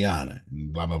else, and Deanna,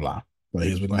 and blah, blah, blah. But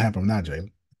here's what's going to happen now,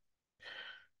 Jalen.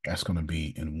 That's going to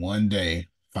be in one day,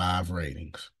 5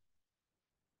 ratings.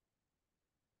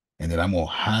 And then I'm going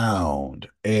to hound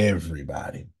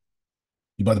everybody.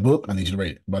 You bought the book, I need you to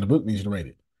rate it. You bought the book, I need you to rate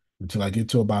it. Until I get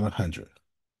to about 100.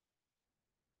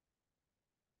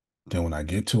 Then when I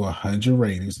get to 100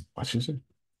 ratings, watch this. When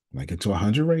I get to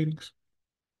 100 ratings,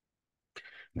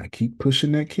 and I keep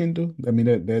pushing that Kindle, I mean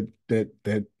that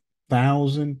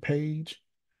 1,000-page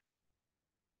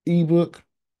ebook,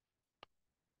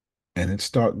 and it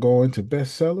start going to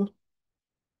bestseller,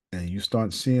 and you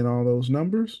start seeing all those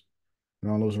numbers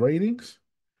and all those ratings,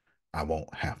 I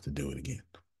won't have to do it again.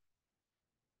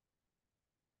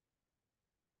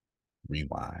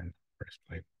 Rewind. Press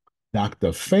play.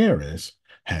 Dr. Ferris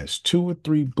has 2 or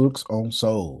 3 books on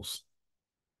souls.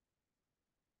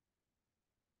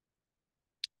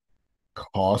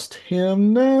 Cost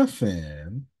him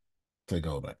nothing to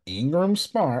go to Ingram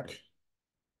Spark,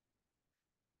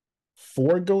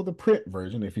 forego the print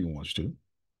version if he wants to.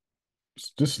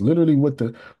 It's just literally what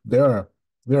there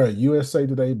are USA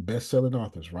Today best-selling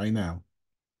authors right now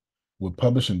with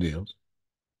publishing deals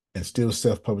and still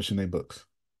self-publishing their books.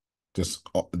 Just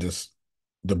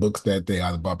the books that they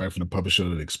either bought back from the publisher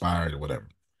that expired or whatever.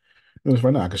 It's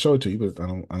right now. I can show it to you, but I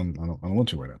don't want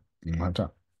to right now. You don't have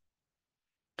time.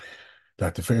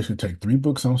 Dr. Ferris can take 3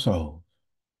 books on soul,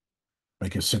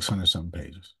 make it 600 something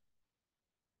pages,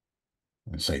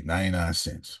 and say 99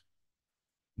 cents.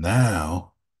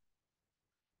 Now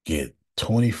get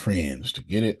 20 friends to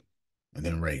get it and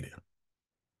then rate it.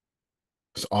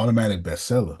 It's automatic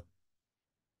bestseller.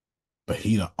 But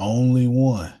he the only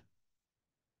one.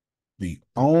 The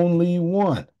only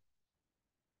one.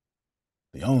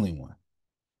 The only one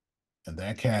in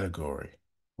that category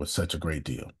with such a great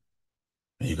deal.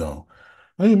 And you go,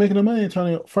 oh, you making the money,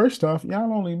 Antonio. First off,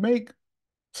 y'all only make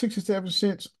 67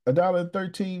 cents,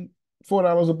 $1.13,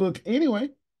 $4 a book anyway.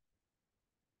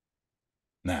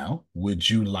 Now, would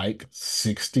you like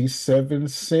 67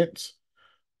 cents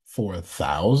for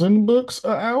 1,000 books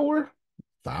an hour?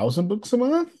 1,000 books a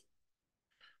month?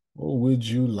 Or would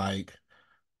you like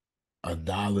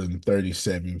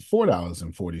 $1.37,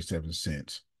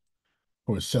 $4.47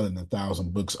 for selling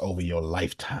 1,000 books over your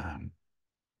lifetime?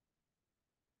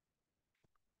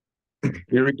 Can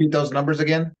you repeat those numbers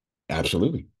again?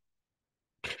 Absolutely.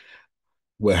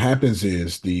 What happens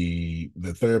is the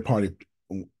third party,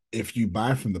 if you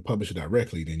buy from the publisher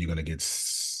directly, then you're going to get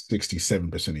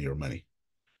 67% of your money.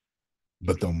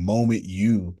 But the moment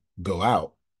you go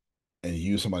out and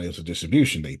use somebody else's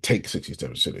distribution, they take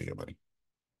 67% of your money.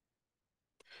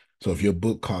 So if your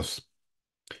book costs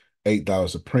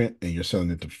 $8 a print and you're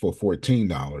selling it for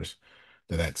 $14,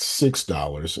 then that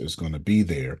 $6 is going to be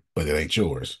there, but it ain't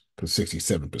yours because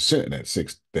 67% of that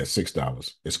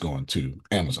 $6 is going to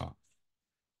Amazon.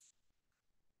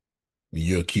 And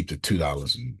you'll keep the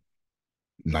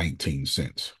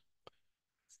 $2.19.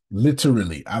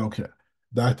 Literally, I don't care.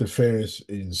 Dr. Ferris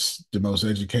is the most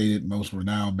educated, most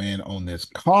renowned man on this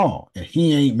call, and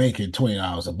he ain't making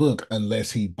 $20 a book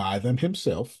unless he buy them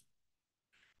himself,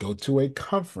 go to a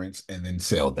conference, and then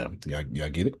sell them. Y'all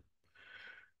get it?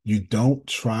 You don't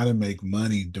try to make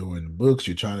money doing books.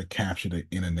 You try to capture the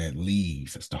internet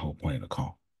leads. That's the whole point of the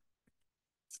call.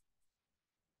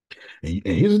 And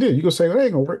here's the deal. You gonna say, well, that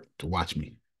ain't gonna work. To watch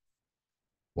me.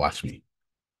 Watch me.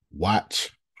 Watch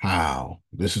how.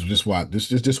 This is just why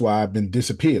I've been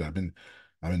disappeared. I've been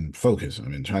focused.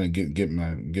 I've been trying to get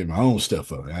my own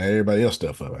stuff up. Everybody else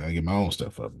stuff up. I gotta get my own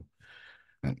stuff up.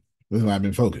 And this is why I've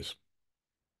been focused.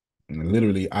 And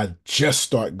literally, I just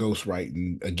start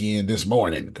ghostwriting again this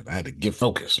morning because I had to get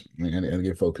focused. I had to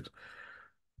get focused.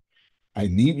 I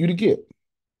need you to get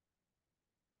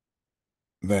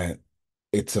that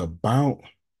it's about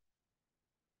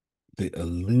the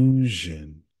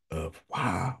illusion of,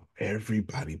 wow,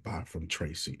 everybody bought from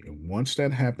Tracy. And once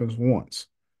that happens once,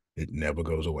 it never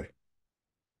goes away.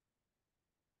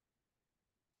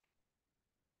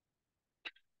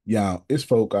 Y'all, it's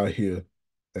folk out here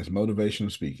that's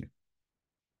motivational speaking.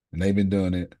 And they've been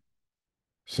doing it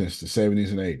since the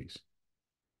 70s and 80s.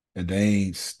 And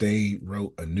they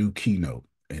wrote a new keynote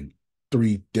in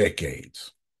 3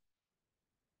 decades.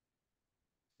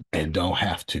 And don't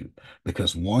have to.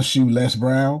 Because once you Les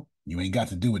Brown, you ain't got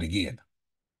to do it again.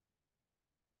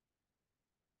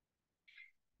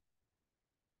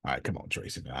 All right, come on,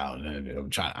 Tracy. I'm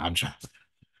trying.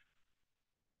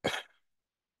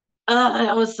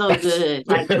 That was so good.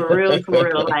 Like for real. Like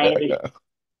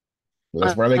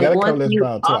That's why they gotta call Les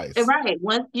Brown twice. twice. Right.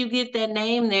 Once you get that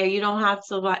name there, you don't have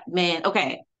to like, man.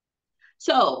 Okay.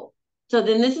 So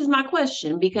then this is my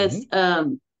question because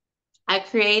I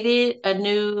created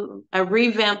I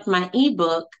revamped my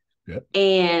ebook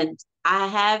and I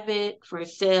have it for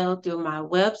sale through my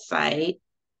website,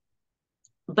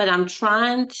 but I'm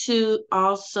trying to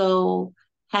also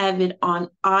have it on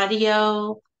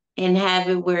audio, and have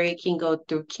it where it can go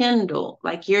through Kindle,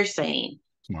 like you're saying.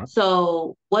 Smart.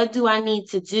 So what do I need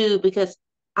to do? Because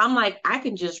I'm like, I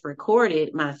can just record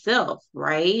it myself,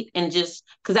 right? And just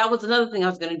because that was another thing I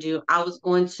was going to do. I was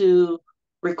going to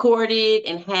record it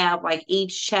and have like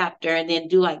each chapter and then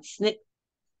do like snip.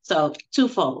 So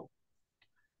twofold.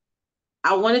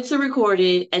 I wanted to record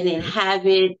it and then have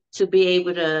it to be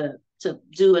able to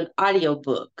do an audio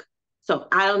book. So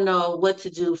I don't know what to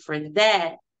do for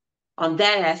that on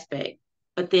that aspect.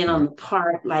 But then on the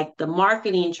part like the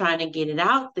marketing, trying to get it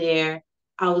out there,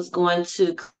 I was going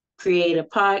to create a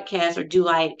podcast or do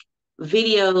like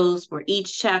videos for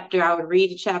each chapter. I would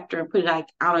read a chapter and put it like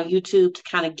out on YouTube to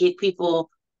kind of get people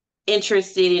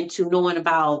interested into knowing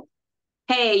about,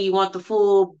 hey, you want the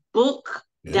full book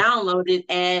downloaded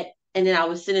and then I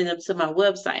was sending them to my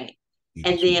website.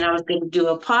 And then I was going to do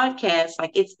a podcast,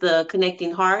 like it's the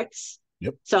Connecting Hearts.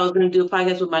 Yep. So I was going to do a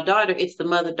podcast with my daughter. It's the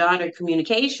mother-daughter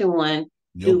communication one.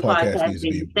 Your podcast needs to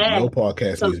be video. Your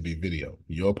podcast needs to be video.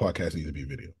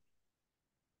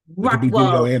 It could be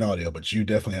video and audio, but you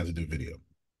definitely have to do video.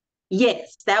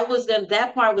 Yes, that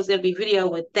part was gonna be video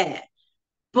with that.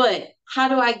 But how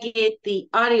do I get the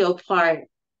audio part?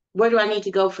 Where do I need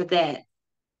to go for that?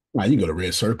 Well, you go to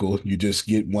Red Circle. You just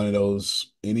get one of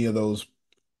those, any of those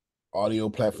audio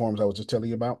platforms I was just telling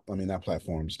you about. I mean, not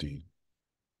platforms, Steve.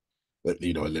 But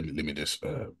let me just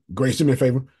Grace, do me a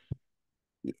favor.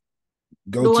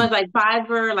 Go the to ones like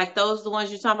Fiverr, like those, the ones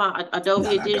you're talking about,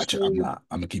 Adobe Edition. Got you. I'm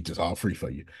gonna keep this all free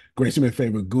for you. Grace, do me a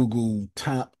favor. Google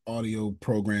top audio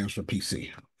programs for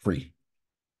PC, free.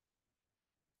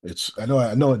 I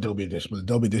know Adobe Edition, but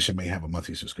Adobe Edition may have a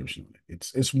monthly subscription.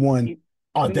 It's one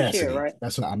Audacity. Share, right?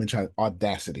 That's what I've been trying.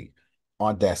 Audacity.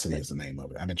 Audacity is the name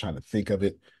of it. I've been trying to think of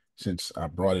it since I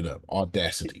brought it up.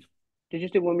 Audacity. Did you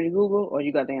still want me to Google, or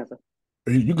you got the answer?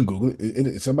 You can Google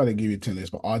it. Somebody give you 10 lists,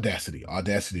 but Audacity.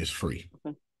 Audacity is free.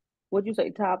 Okay. What'd you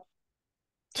say? Top.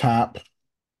 I'm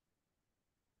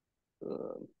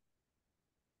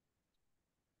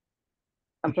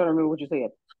trying to remember what you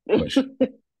said.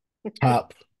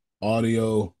 Top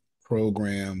audio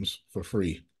programs for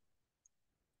free.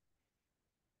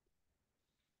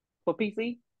 For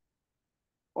PC?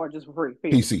 Or just for free?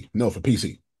 PC. No, for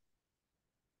PC.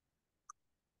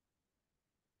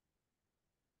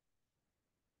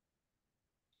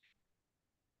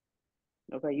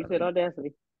 Okay, you said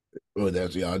Audacity. Oh,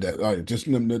 that's Audacity. All right, just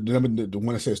the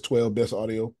one that says 12 best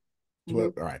audio.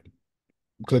 12. All right.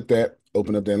 Click that,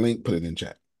 open up that link, put it in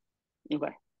chat.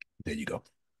 Okay. There you go.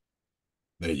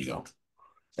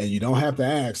 And you don't have to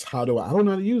ask, I don't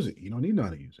know how to use it. You don't need to know how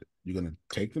to use it. You're going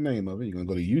to take the name of it. You're going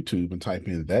to go to YouTube and type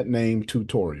in that name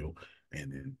tutorial.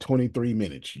 And in 23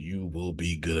 minutes, you will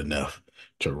be good enough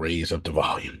to raise up the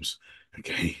volumes.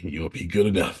 Okay. You'll be good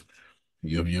enough.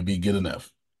 You'll be good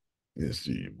enough. It's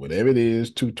whatever it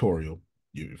is, tutorial,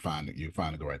 you find it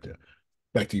go right there.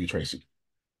 Back to you, Tracy.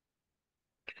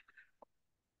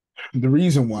 The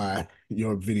reason why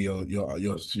your video,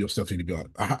 your stuff need to be on.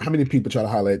 How many people try to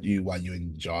holler at you while you're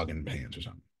in jogging pants or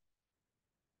something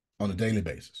on a daily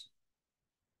basis?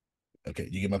 Okay,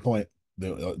 you get my point.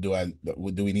 Do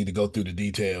we need to go through the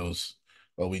details,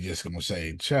 or we just gonna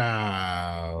say,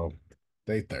 "Child,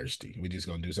 they thirsty"? We just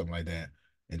gonna do something like that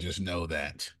and just know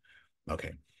that.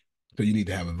 Okay, so you need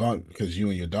to have a vote because you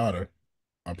and your daughter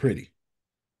are pretty.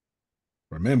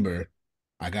 Remember,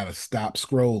 I gotta stop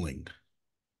scrolling.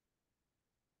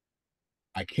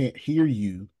 I can't hear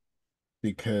you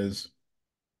because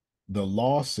the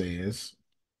law says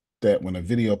that when a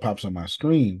video pops on my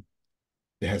screen,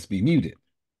 it has to be muted.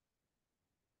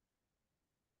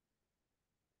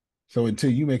 So until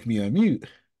you make me unmute,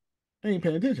 I ain't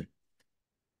paying attention.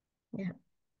 Yeah.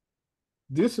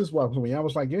 This is why when I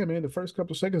was like, yeah, man, the first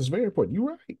couple of seconds is very important.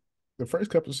 You're right. The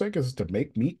first couple of seconds is to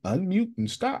make me unmute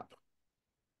and stop.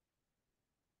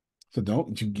 So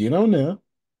don't you get on there.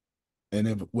 And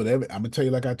if whatever, I'm gonna tell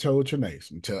you like I told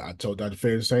Trinace. I told Dr.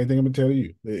 Fair the same thing I'm gonna tell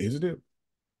you. Here's the deal.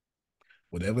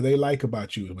 Whatever they like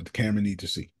about you is what the camera needs to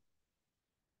see.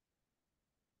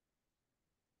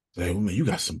 Say, well, man, you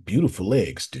got some beautiful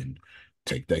legs. Then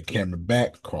take that camera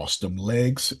back, cross them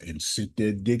legs, and sit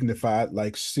there dignified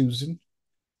like Susan,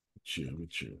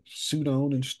 with your suit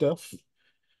on and stuff.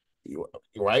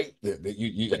 Right?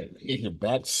 Your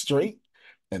back straight.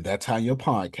 And that's how your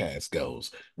podcast goes,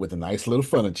 with a nice little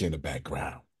furniture in the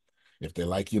background. If they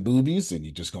like your boobies and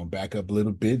you're just going to back up a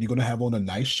little bit, you're going to have on a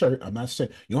nice shirt. I'm not saying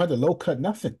you don't have to low cut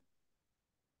nothing.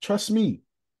 Trust me.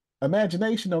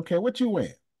 Imagination don't care what you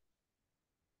wear.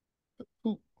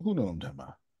 Who know what I'm talking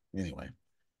about? Anyway.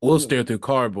 We'll stare through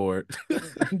cardboard. You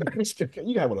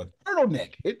have on a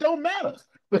turtleneck. It don't matter.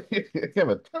 have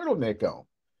a turtleneck on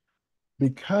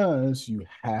because you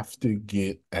have to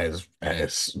get as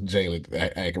Jalen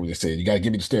accurately said, you got to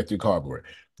get me to stare through cardboard.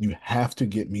 You have to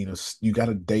get me to. You got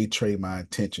to day trade my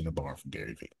attention to borrow from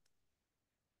Gary Vee.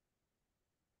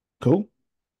 Cool.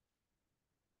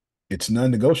 It's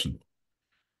non-negotiable.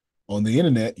 On the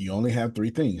internet, you only have three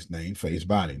things: name, face,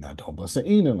 body. Now, don't bust an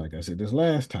Ina, like I said this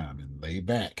last time, and lay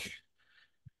back.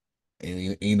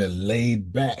 And Ina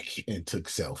laid back and took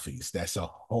selfies. That's a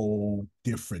whole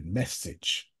different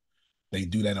message. They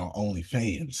do that on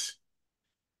OnlyFans.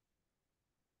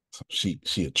 So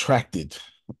she attracted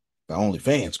the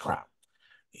OnlyFans crowd,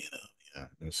 you know. Yeah.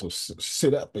 And so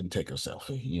sit up and take a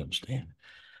selfie. You understand?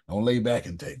 Don't lay back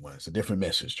and take one. It's a different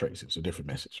message, Tracy. It's a different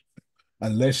message.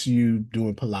 Unless you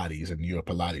doing Pilates and you're a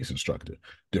Pilates instructor,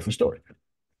 different story.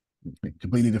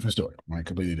 Completely different story, right?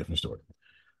 Completely different story.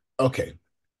 Okay.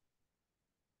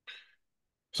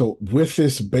 So with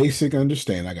this basic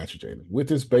understanding, I got you, Jalen. With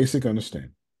this basic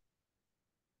understanding,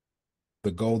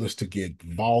 the goal is to get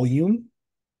volume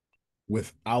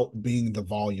without being the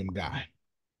volume guy.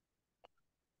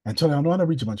 I tell you, I don't want to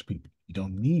reach a bunch of people. You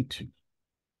don't need to.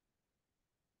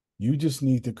 You just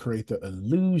need to create the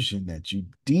illusion that you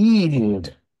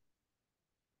did.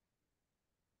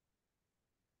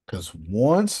 Because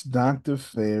once Dr.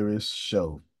 Ferris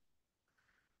showed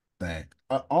that,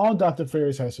 all Dr.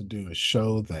 Ferris has to do is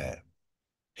show that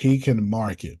he can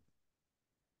market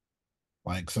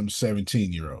like some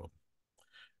 17-year-old,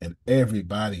 and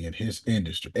everybody in his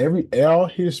industry, all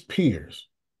his peers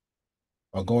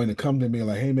are going to come to me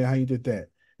like, hey man, how you did that?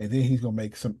 And then he's gonna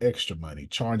make some extra money,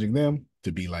 charging them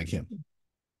to be like him.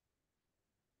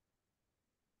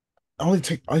 Only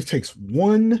takes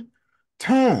one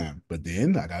time, but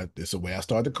then I got this is the way I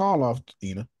started to call off,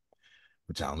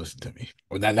 but y'all listen to me.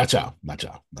 Or not y'all, not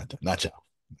y'all, not y'all.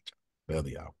 The other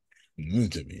y'all. Listen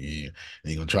to me.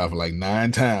 And you're gonna try for like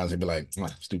 9 times and be like,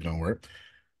 stupid don't work.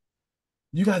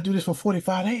 You gotta do this for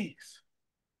 45 days.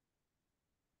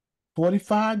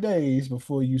 45 days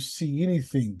before you see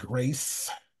anything, Grace.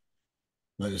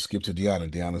 Let's just skip to Deanna.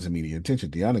 Deanna's immediate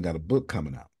attention. Deanna got a book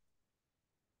coming out.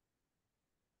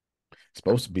 It's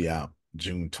supposed to be out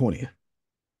June 20th.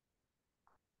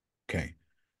 Okay.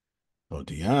 So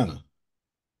Deanna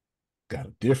got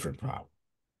a different problem.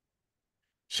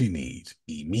 She needs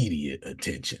immediate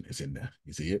attention. It's in there.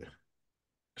 You see it?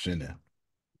 It's in there.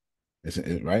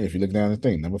 Right? If you look down the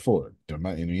thing, number 4,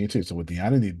 immediate attention. So what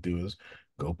Deanna needs to do is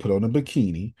go put on a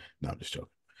bikini. No, I'm just joking.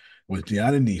 What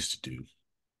Deanna needs to do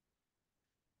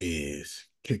is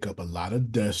kick up a lot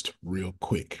of dust real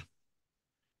quick.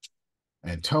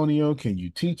 Antonio, can you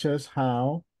teach us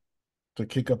how to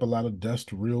kick up a lot of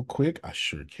dust real quick? I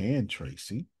sure can,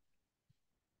 Tracy.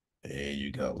 There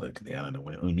you go. Look down the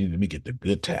window. Let me get the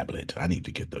good tablet. I need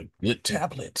to get the good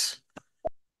tablets.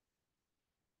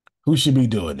 Who should be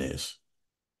doing this?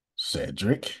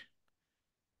 Cedric.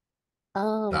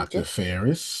 Dr.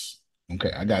 Ferris.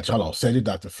 Okay, I got you. Hold on. Cedric,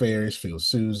 Dr. Ferris, Phil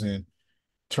Susan,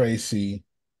 Tracy,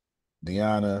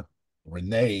 Deanna,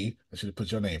 Renee. I should have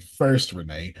put your name first,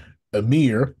 Renee.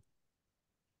 Amir,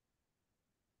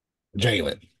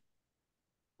 Jalen.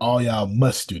 All y'all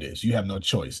must do this. You have no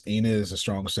choice. Ina is a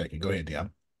strong second. Go ahead, Deanna.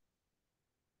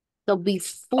 So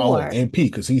before, and P,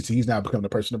 because he's now becoming a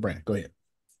personal brand. Go ahead.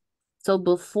 So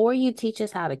before you teach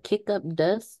us how to kick up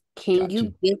dust, can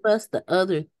you give us the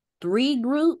other 3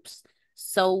 groups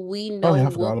so we know? Oh yeah, I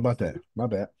forgot all about that. My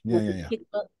bad. Yeah.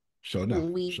 Sure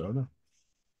enough. Sure enough.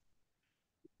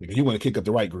 You want to kick up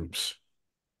the right groups.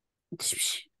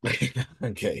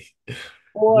 Okay.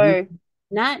 Or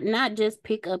not just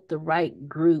pick up the right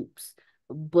groups,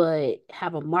 but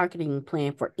have a marketing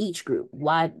plan for each group.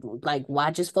 Why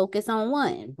just focus on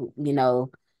one?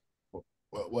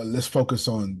 Well, let's focus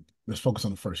on the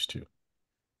first 2.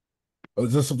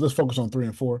 Let's focus on 3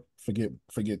 and 4.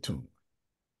 Forget 2.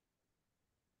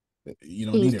 You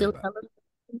don't need everybody.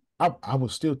 I will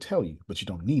still tell you, but you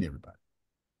don't need everybody.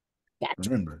 Gotcha.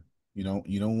 Remember, you don't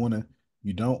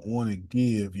want to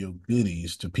give your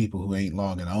goodies to people who ain't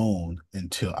logging on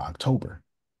until October.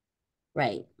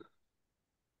 Right.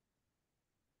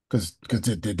 Because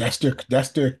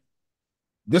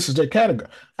this is their category.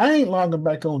 I ain't logging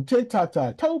back on TikTok to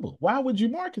October. Why would you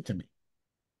market to me?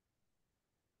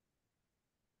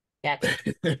 Gotcha.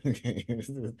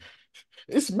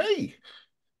 It's me.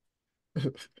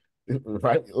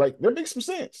 Right? Like, that makes some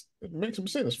sense. It makes some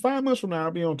sense. 5 months from now,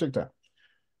 I'll be on TikTok.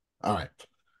 All right.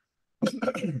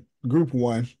 Group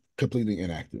 1, completely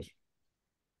inactive.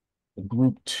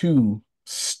 Group 2,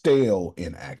 stale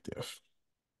inactive.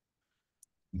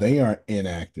 They are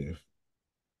inactive,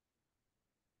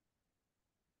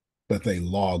 but they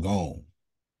log on.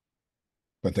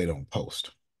 but they don't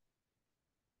post.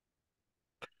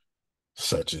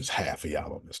 Such as half of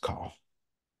y'all on this call.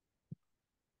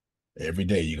 Every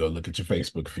day you go look at your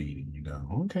Facebook feed and you go,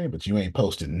 okay, but you ain't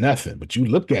posting nothing. But you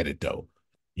look at it though.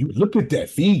 You look at that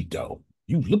feed though.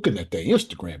 You looking at their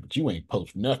Instagram, but you ain't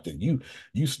post nothing.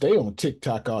 You stay on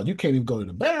TikTok all. You can't even go to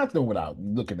the bathroom without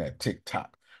looking at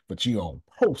TikTok. But you on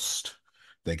post.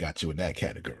 They got you in that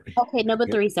category. Okay, number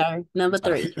 3, sir. Number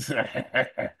 3. Dr.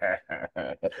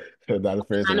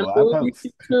 Fraser, Trying to well, I move you post.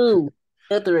 to 2,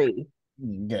 the 3.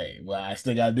 Okay, well, I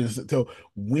still got this. So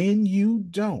when you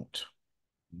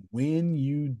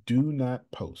do not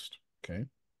post, okay?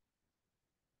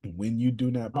 When you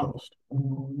do not post,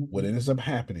 what ends up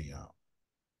happening, y'all,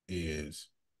 is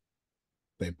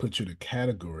they put you in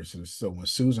categories. So when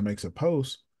Susan makes a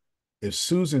post, if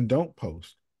Susan don't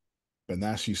post, but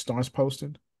now she starts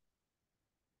posting,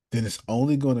 then it's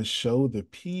only going to show the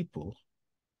people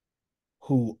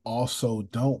who also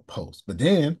don't post. But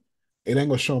then it ain't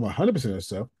going to show them 100% of the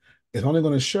stuff. It's only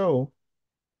going to show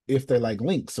if they like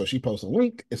links. So she posts a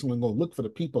link, it's going to go look for the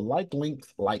people like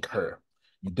links like her.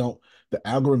 The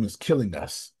algorithm is killing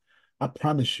us. I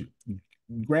promise you.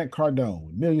 Grant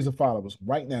Cardone, millions of followers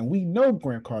right now. We know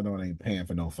Grant Cardone ain't paying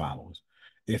for no followers.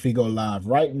 If he go live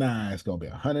right now, it's going to be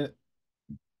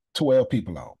 112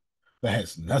 people on. That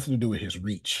has nothing to do with his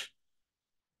reach.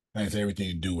 That has everything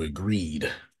to do with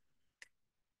greed.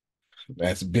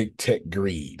 That's big tech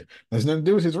greed. That's nothing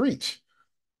to do with his reach.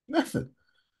 Nothing.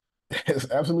 It has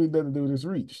absolutely nothing to do with his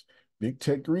reach. Big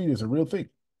tech greed is a real thing.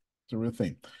 It's a real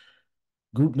thing.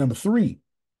 Group number 3,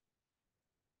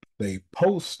 they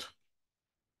post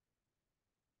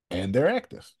and they're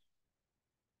active.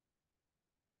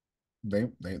 They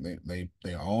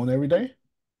own every day.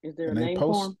 Is there a and they name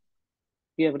for post them?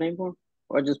 You have a name for them?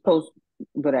 Or just post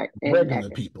but regular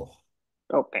active? people.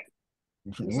 Okay.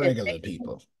 Regular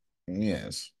people.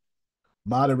 Yes.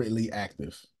 Moderately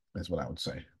active. That's what I would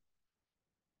say.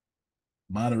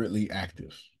 Moderately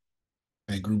active.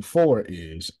 And group 4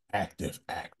 is active.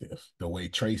 The way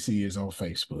Tracy is on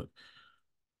Facebook.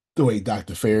 The way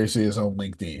Dr. Ferris is on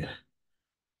LinkedIn.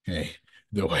 Okay.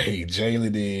 The way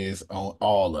Jalen is on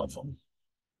all of them.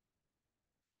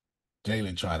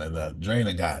 Jalen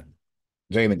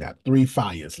got 3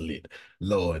 fires lit.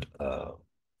 Lord,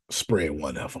 spread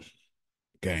one of them.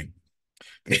 Okay.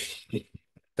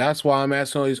 That's why I'm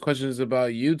asking all these questions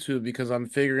about YouTube, because I'm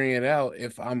figuring it out.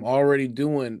 If I'm already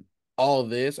doing all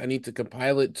this, I need to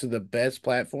compile it to the best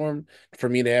platform for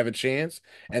me to have a chance,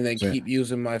 and then keep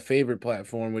using my favorite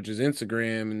platform, which is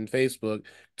Instagram and Facebook,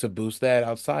 to boost that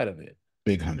outside of it.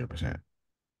 Big 100%.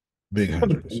 Big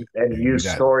 100%. And use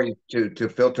stories to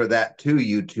filter that to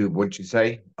YouTube, wouldn't you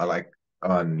say? Like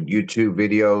on YouTube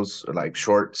videos, like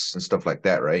shorts and stuff like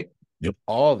that, right? Yep.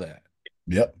 All that.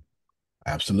 Yep.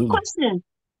 Absolutely. Question.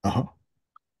 Uh-huh.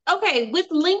 Okay, with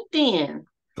LinkedIn,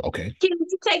 okay, can you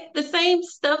take the same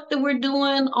stuff that we're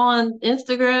doing on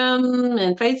Instagram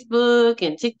and Facebook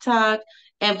and TikTok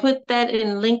and put that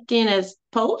in LinkedIn as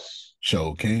posts?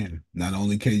 Sure can. Not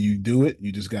only can you do it,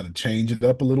 you just got to change it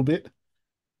up a little bit,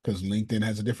 because LinkedIn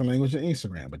has a different language than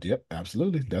Instagram. But yep,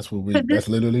 absolutely. That's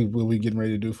literally what we're getting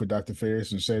ready to do for Dr.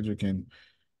 Ferris and Cedric and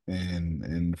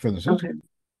Phyllis. Okay.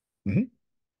 Mm-hmm.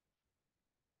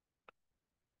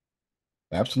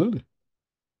 Absolutely.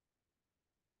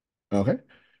 Okay.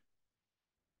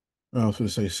 I was going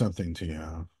to say something to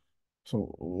you.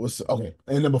 So okay?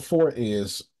 And number 4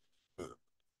 is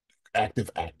active.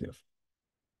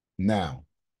 Now,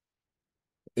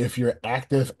 if you're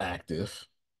active, then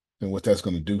what that's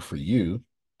going to do for you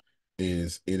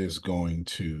is it is going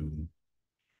to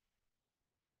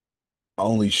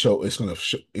only show, it's going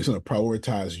to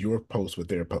prioritize your post with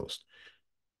their post.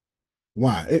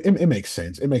 Why? It makes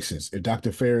sense. It makes sense. If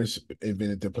Dr. Ferris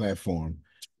invented the platform,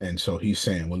 and so he's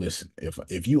saying, well, listen,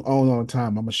 if you own all the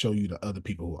time, I'm gonna show you the other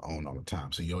people who own all the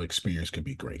time, so your experience can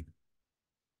be great.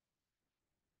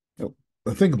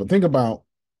 But think about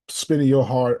spending your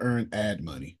hard-earned ad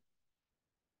money,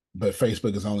 but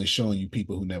Facebook is only showing you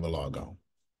people who never log on.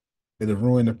 It'll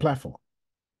ruin the platform.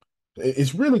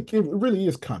 It really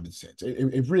is common sense.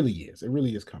 It really is. It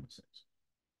really is common sense.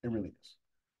 It really is.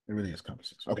 It really is common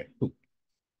sense. Okay, cool.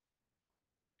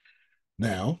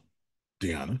 Now,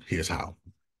 Deanna, here's how.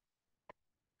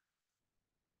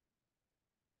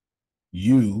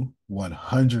 You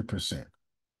 100%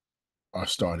 are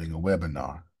starting a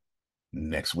webinar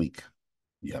next week.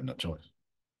 You have no choice.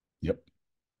 Yep.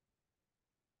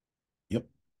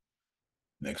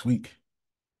 Next week.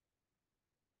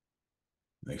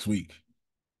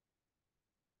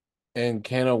 And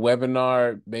can a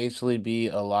webinar basically be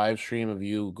a live stream of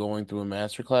you going through a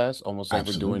masterclass, almost like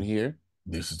we're doing here?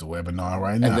 This is the webinar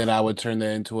right And now. then I would turn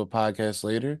that into a podcast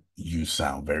later. You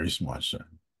sound very smart, sir.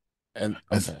 And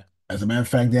okay. As a matter of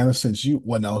fact, Deanna, since you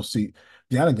see,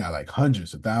 Deanna got like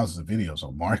hundreds of thousands of videos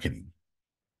on marketing.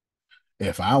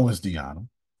 If I was Deanna,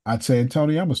 I'd say,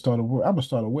 Tony, I'm gonna start a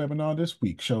webinar this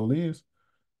week. Show Liz,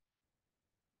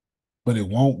 but it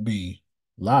won't be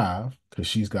live because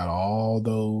she's got all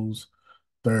those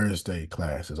Thursday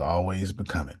classes always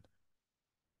becoming.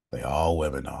 They all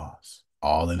webinars,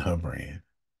 all in her brand,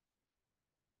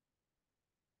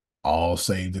 all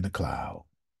saved in the cloud.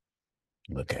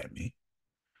 Look at me,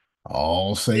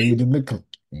 all saved in the cloud.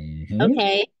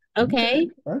 Okay. Okay.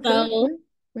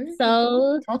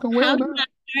 So talking how well do now. I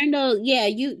turn those? Yeah,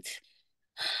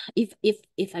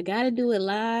 if I gotta do it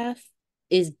live,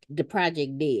 is the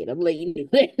project dead? I'm letting you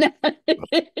know that.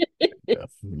 At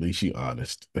least you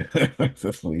honest. At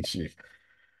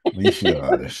least you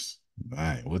honest. All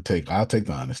right, I'll take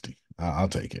the honesty. I'll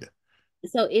take it.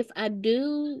 So if I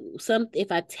do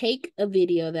if I take a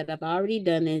video that I've already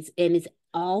done and it's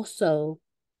also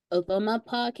up on my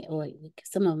podcast, or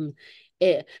some of them,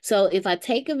 so if I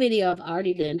take a video I've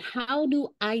already done, how do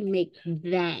I make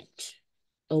that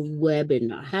a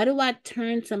webinar? How do I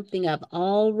turn something I've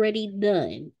already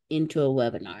done into a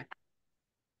webinar?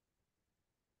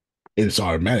 It's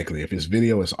automatically. If it's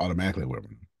video, it's automatically a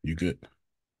webinar. You good.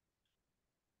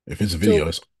 If it's a video,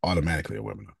 it's automatically a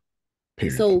webinar.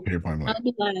 Period. So Period, point how blank.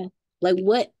 do I, like,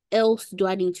 what else do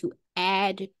I need to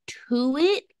add to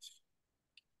it?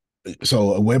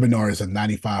 So a webinar is a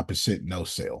 95% no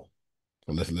sale.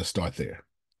 So let's start there.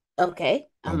 Okay.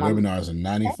 A webinar is a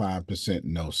 95%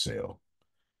 no sale.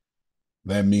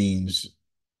 That means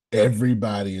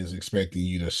everybody is expecting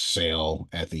you to sell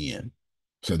at the end.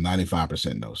 So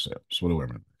 95% no sale. So what a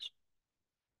webinar is.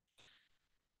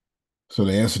 So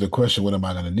to answer the question, what am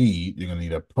I going to need? You're going to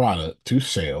need a product to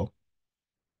sell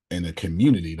and a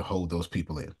community to hold those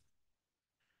people in.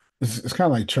 It's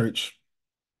kind of like church.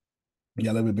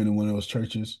 Y'all ever been in one of those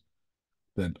churches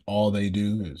that all they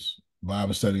do is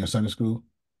Bible study and Sunday school?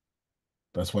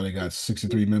 That's why they got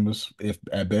 63 members, if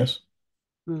at best.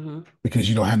 Mm-hmm. Because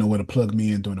you don't have nowhere to plug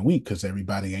me in during the week because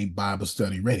everybody ain't Bible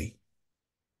study ready.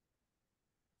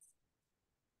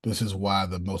 This is why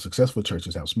the most successful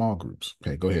churches have small groups.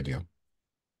 Okay, go ahead, Dion.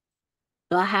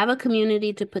 So I have a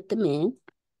community to put them in.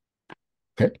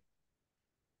 Okay.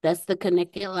 That's the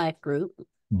Connected Life group.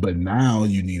 But now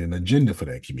you need an agenda for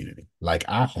that community, like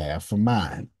I have for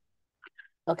mine.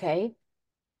 Okay.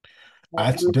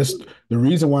 I just the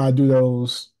reason why I do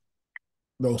those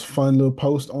fun little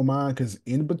posts on mine, because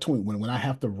in between when I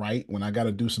have to write, when I got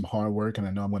to do some hard work and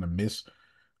I know I'm going to miss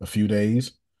a few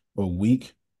days or a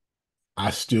week,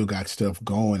 I still got stuff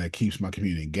going that keeps my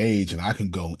community engaged, and I can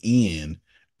go in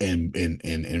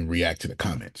and react to the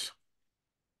comments.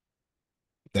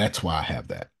 That's why I have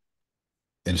that.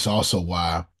 And it's also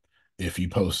why if you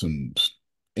post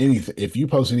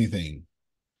anything,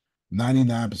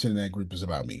 99% of that group is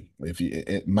about me.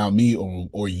 About me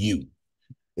or you.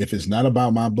 If it's not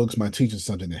about my books, my teachers,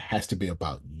 something, it has to be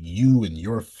about you and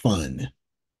your fun.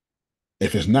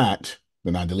 If it's not,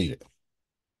 then I delete it.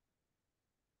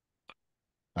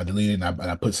 I delete it and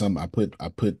I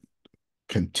put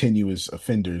continuous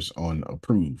offenders on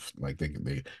approved. Like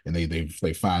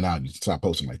they find out and you stop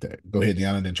posting like that. Go ahead,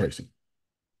 Deanna, then Tracy.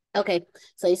 Okay.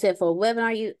 So you said for a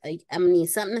webinar, I'm gonna need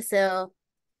something to sell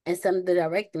and something to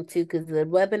direct them to, because the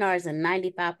webinar is a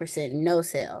 95% no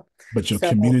sell. But your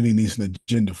community needs an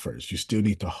agenda first. You still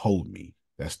need to hold me.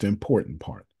 That's the important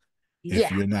part.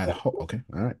 If you're not okay,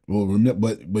 all right. Well,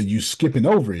 remember, but you skipping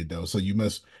over it though. So you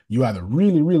either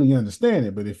really, really understand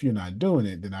it, but if you're not doing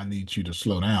it, then I need you to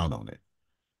slow down on it.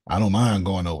 I don't mind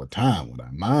going over time. What I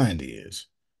mind is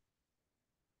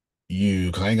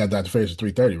because I ain't got Dr. Fraser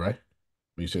 3:30, right?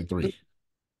 You said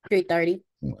 3:30.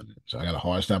 So I got a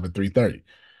hard stop at 3:30.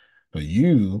 But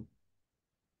you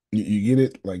get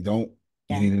it? Like, you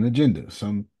need an agenda.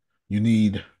 You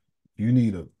need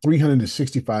a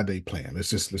 365-day plan. Let's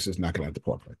just knock it out the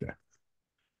park like that.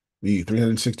 You need a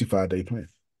 365-day plan.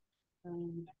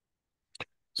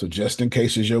 So just in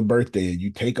case it's your birthday and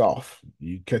you take off,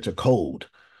 you catch a cold,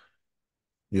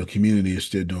 your community is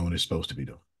still doing what it's supposed to be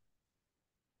doing.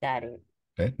 Got it.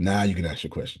 Okay. Now you can ask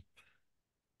your question.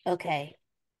 Okay.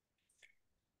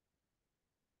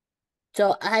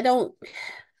 So I don't.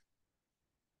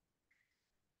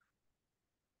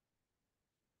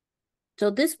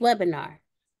 So this webinar,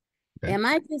 am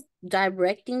I just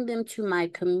directing them to my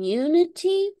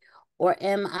community, or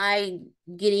am I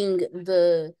getting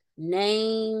the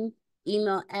name,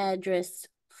 email address,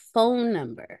 phone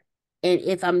number? And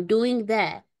if I'm doing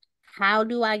that, how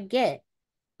do I get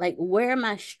Like, where am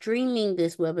I streaming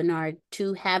this webinar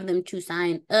to have them to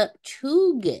sign up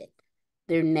to get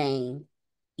their name,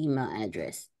 email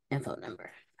address, and phone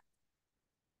number?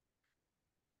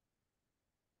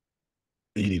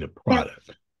 You need a product.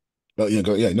 Oh, yeah,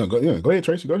 go ahead,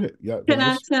 Tracy. Go ahead. Yeah, Can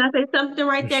I say something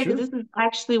right there? sure. Because this is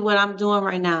actually what I'm doing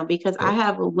right now because I Okay.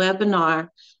 have a webinar.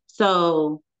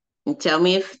 So tell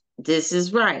me if this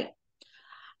is right.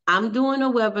 I'm doing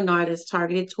a webinar that's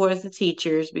targeted towards the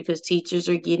teachers because teachers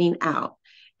are getting out.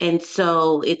 And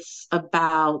so it's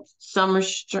about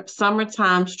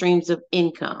summertime streams of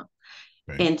income.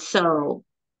 Okay. And so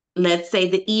let's say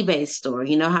the eBay store,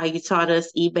 you know how you taught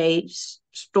us eBay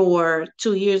store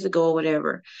 2 years ago or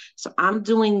whatever. So I'm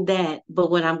doing that. But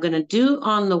what I'm going to do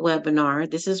on the webinar,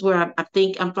 this is where I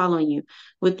think I'm following you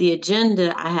with the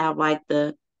agenda. I have like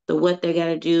the what they got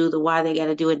to do, the why they got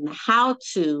to do it, and the how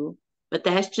to. But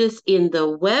that's just in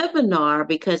the webinar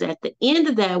because at the end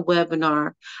of that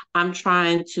webinar, I'm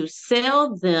trying to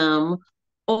sell them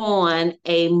on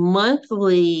a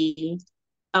monthly,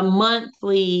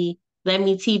 let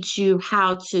me teach you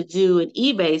how to do an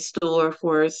eBay store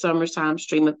for a summertime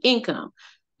stream of income.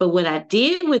 But what I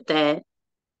did with that,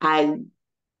 I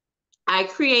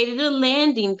created a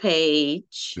landing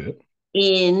page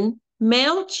in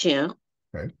MailChimp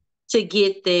to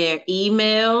get their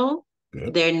email,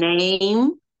 their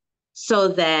name, so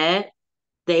that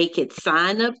they could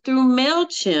sign up through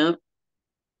MailChimp.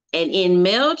 And in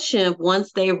MailChimp,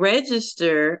 once they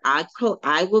register, I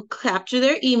will capture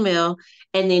their email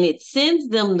and then it sends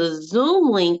them the Zoom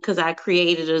link because I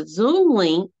created a Zoom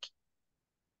link,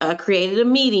 created a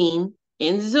meeting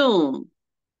in Zoom,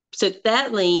 took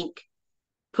that link,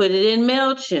 put it in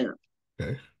MailChimp,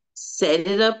 set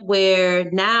it up where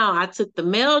now I took the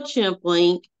MailChimp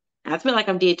link. I feel like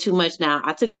I'm doing too much now.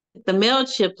 I took the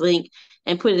MailChimp link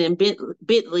and put it in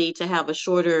Bitly to have a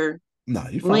shorter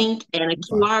link and a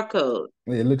QR code.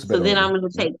 Yeah, it looks So better. then I'm going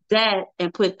to take that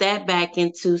and put that back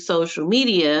into social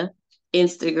media,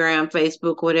 Instagram,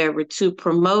 Facebook, whatever, to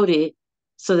promote it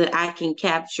so that I can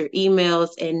capture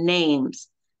emails and names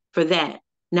for that.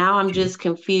 Now I'm just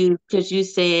confused because you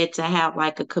said to have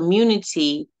like a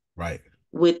community. Right.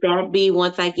 Would that be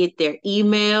once I get their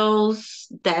emails,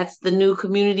 that's the new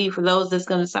community for those that's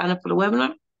going to sign up for the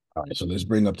webinar? All right, so let's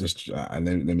bring up this. I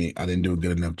didn't do a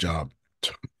good enough job.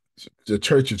 The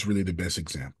church is really the best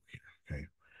example here. Okay.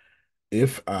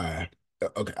 If I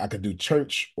could do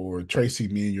church or Tracy,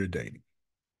 me and you're dating.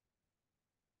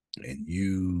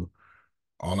 And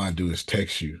all I do is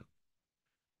text you,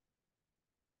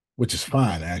 which is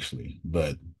fine actually,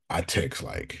 but I text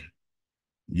like,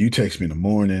 you text me in the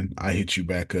morning, I hit you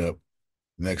back up.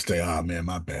 Next day, oh man,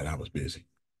 my bad, I was busy.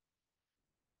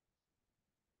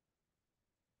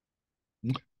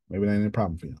 Maybe that ain't a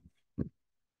problem for you.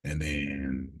 And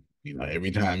then,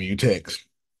 every time you text,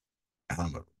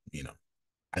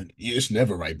 it's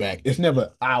never right back. It's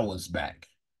never hours back.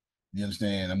 You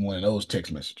understand? I'm one of those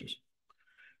text messages.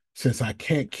 Since I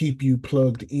can't keep you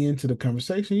plugged into the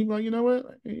conversation, you're like, you know what?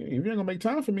 If you're gonna make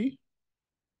time for me,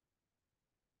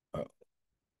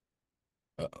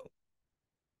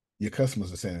 your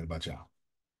customers are saying it about y'all.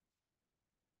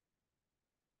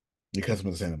 Your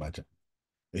customers are saying it about y'all.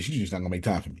 That you're just not gonna make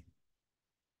time for me.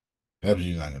 That's what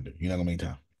you're not gonna do. You're not gonna make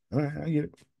time. All right, I get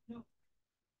it.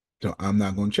 So I'm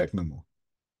not gonna check no more.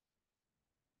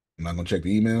 I'm not gonna check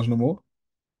the emails no more.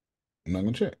 I'm not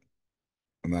gonna check.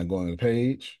 I'm not going to the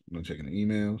page. I'm not checking the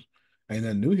emails. Ain't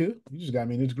nothing new here. You just got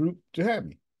me in this group to have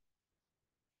me.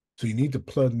 So you need to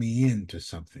plug me into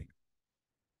something.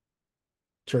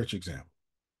 Church example.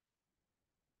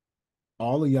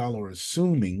 All of y'all are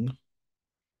assuming.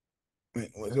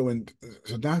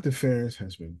 So Dr. Ferris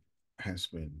has been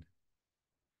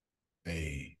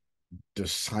a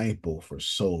disciple for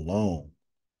so long.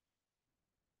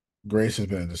 Grace has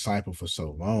been a disciple for so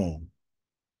long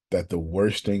that the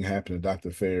worst thing happened to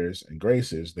Dr. Ferris and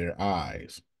Grace is their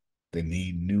eyes. They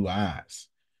need new eyes.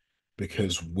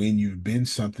 Because when you've been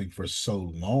something for so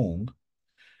long,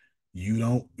 you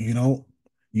don't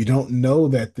know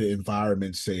that the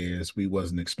environment says we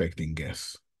wasn't expecting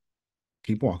guests.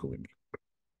 Keep walking with me.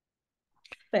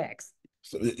 Facts.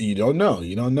 So you don't know.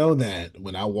 You don't know that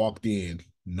when I walked in,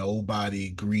 nobody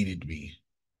greeted me.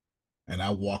 And I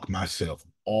walked myself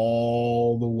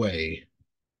all the way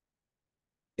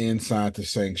inside the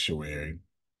sanctuary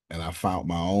and I found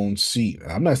my own seat.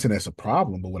 And I'm not saying that's a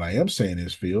problem, but what I am saying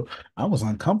is, Phil, I was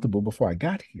uncomfortable before I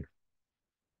got here.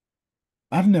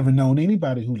 I've never known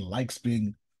anybody who likes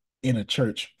being in a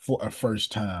church for a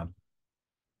first time.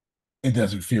 It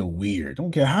doesn't feel weird.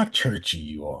 Don't care how churchy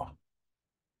you are.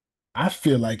 I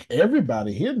feel like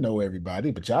everybody here know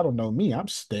everybody, but y'all don't know me. I'm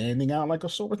standing out like a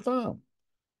sore thumb.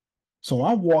 So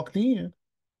I walked in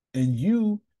and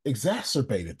you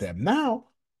exacerbated that. Now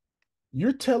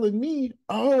you're telling me,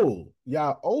 oh,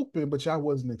 y'all open, but y'all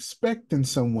wasn't expecting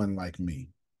someone like me.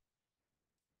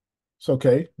 It's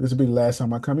okay. This will be the last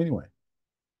time I come anyway.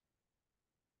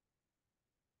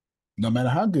 No matter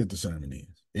how good the sermon is.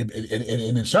 And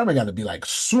the sermon got to be like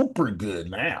super good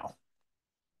now.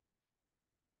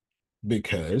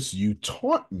 Because you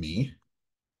taught me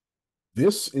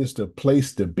this is the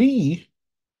place to be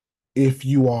if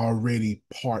you are already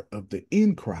part of the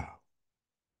in crowd.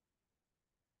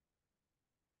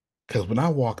 Because when I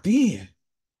walked in,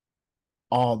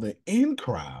 all the in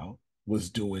crowd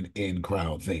was doing in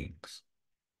crowd things.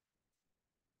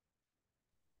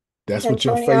 That's what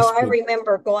your Antonio, I Facebook.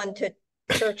 remember going to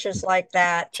churches like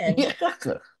that. And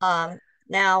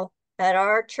now at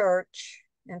our church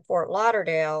in Fort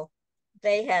Lauderdale,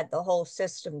 they had the whole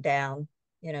system down,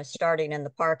 starting in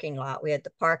the parking lot. We had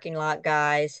the parking lot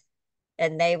guys,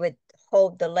 and they would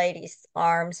hold the ladies'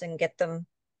 arms and get them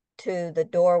to the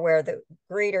door where the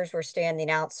greeters were standing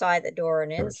outside the door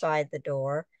and inside the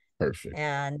door. Perfect.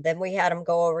 And then we had them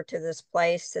go over to this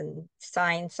place and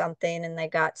sign something, and they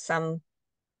got some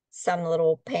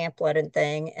little pamphlet and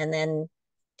thing, and then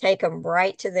take them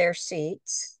right to their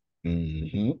seats.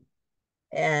 Mm-hmm.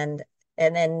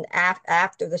 And then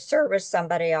after the service,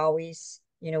 somebody always,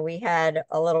 we had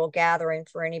a little gathering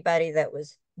for anybody that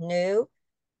was new.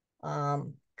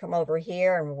 Come over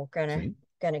here, and we're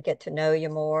gonna get to know you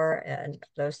more, and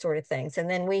those sort of things. And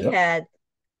then we had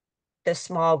the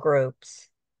small groups,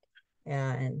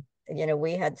 and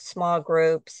we had small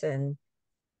groups, and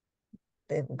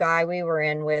the guy we were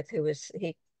in with,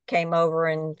 he came over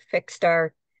and fixed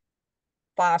our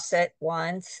faucet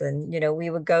once, and we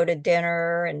would go to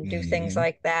dinner and do things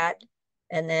like that.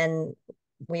 And then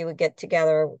we would get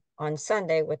together on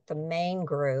Sunday with the main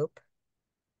group,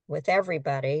 with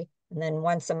everybody. And then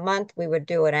once a month we would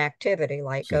do an activity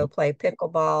like go play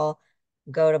pickleball,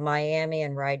 go to Miami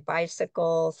and ride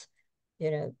bicycles,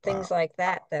 things like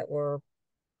that were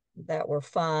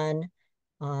fun.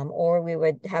 Or we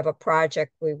would have a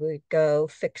project. We would go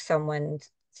fix someone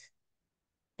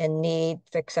in need,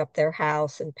 fix up their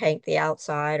house and paint the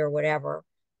outside or whatever.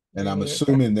 And I'm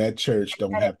assuming that church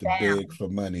don't have to beg for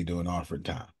money during offering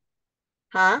time.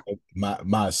 Huh?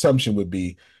 My assumption would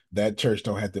be that church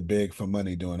don't have to beg for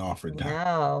money during offering time.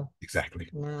 No. Exactly.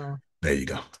 No. There you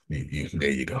go. There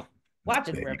you go. Watch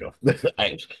it, there you go.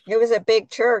 It was a big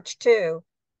church too,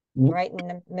 right in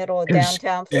the middle of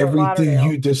downtown Fort Everything Lauderdale.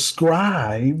 you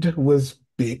described was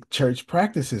big church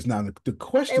practices. Now the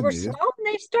question They were is, small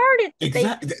when they started.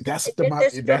 exactly.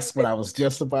 That's what I was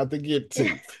just about to get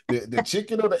to. The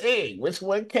chicken or the egg, which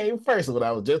one came first? What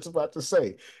I was just about to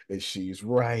say. And she's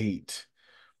right.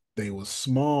 They were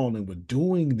small and were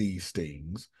doing these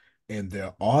things, and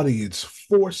their audience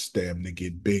forced them to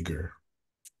get bigger.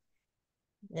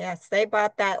 Yes, they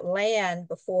bought that land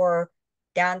before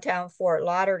downtown Fort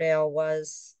Lauderdale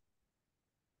was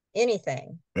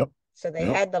anything. Yep. So they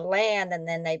had the land, and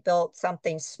then they built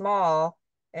something small,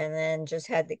 and then just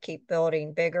had to keep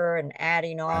building bigger and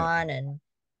adding on and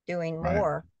doing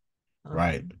more.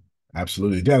 Right.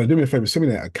 Absolutely. Dana, do me a favor. Send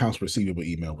me that accounts receivable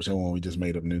email, whichever one we just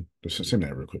made up new. Just send me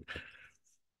that real quick.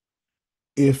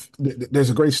 There's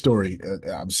a great story.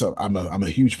 I'm a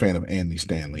huge fan of Andy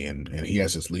Stanley, and he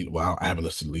has this lead. Well, I haven't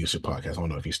listened to leadership podcast. I don't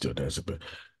know if he still does it, but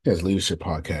he has a leadership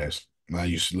podcast. I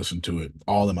used to listen to it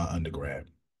all in my undergrad.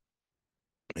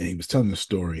 And he was telling a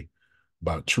story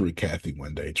about Truett Cathy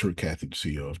one day. Truett Cathy, the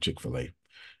CEO of Chick-fil-A.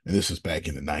 And this is back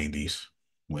in the 90s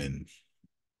when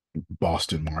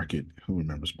Boston Market, who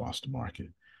remembers Boston Market?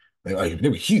 They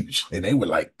were huge, and they were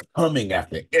like coming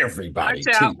after everybody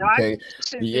Watch out, too. Okay,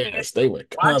 yes, they were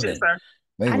watch it, coming. sir.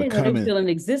 They I were didn't know they were coming. still in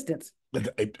existence.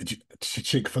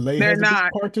 Chick-fil-A They're has a big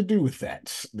not. part to do with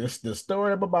that. The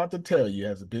story I'm about to tell you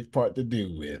has a big part to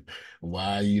do with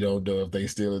why you don't know if they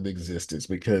still in existence.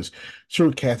 Because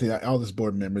True Kathy, all these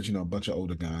board members, a bunch of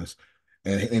older guys,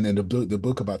 and the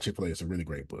book about Chick-fil-A is a really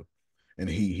great book. And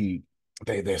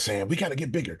they're saying we got to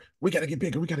get bigger, we got to get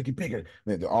bigger, we got to get bigger.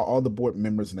 All the board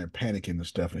members and they're panicking and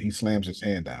stuff, and he slams his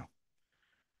hand down,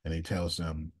 and he tells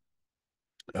them,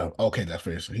 "Okay, that's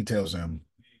fair." So he tells them,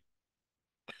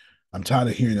 I'm tired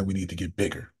of hearing that we need to get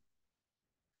bigger.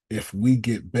 If we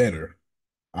get better,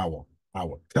 our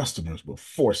customers will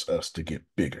force us to get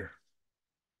bigger.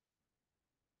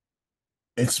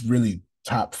 It's really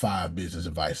top 5 business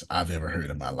advice I've ever heard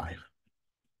in my life.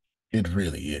 It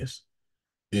really is.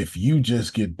 If you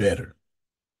just get better,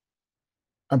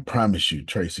 I promise you,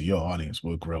 Tracy, your audience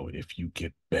will grow if you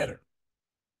get better.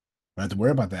 Don't have to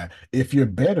worry about that. If you're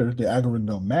better, the algorithm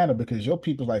don't matter because your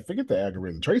people like forget the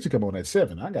algorithm. Tracy come on at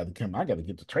 7. I got to come. I got to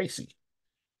get to Tracy.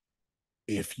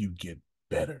 If you get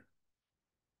better,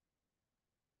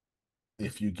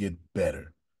 if you get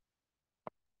better.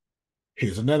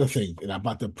 Here's another thing, and I'm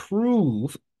about to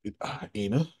prove,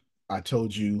 Ina. I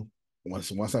told you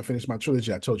once I finish my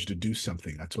trilogy, I told you to do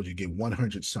something. I told you to get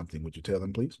 100 something. Would you tell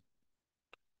them, please?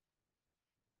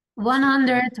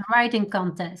 100 writing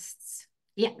contests.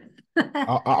 Yeah.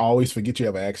 I always forget you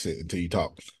have an accent until you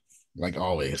talk. Like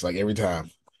always, like every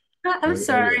time. I'm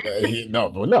sorry. No,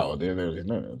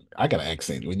 no. I got an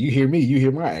accent. When you hear me, you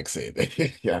hear my accent.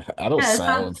 Yeah, I don't Yes,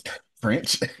 sound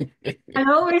French. I'm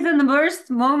always in the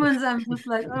worst moments. I'm just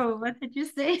like, oh, what did you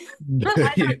say? Yeah,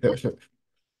 no, Sir,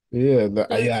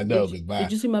 yeah, I know. Goodbye.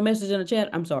 did you see my message in the chat?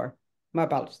 I'm sorry. My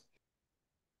apologies.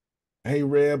 Hey,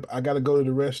 Reb, I gotta go to the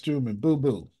restroom and boo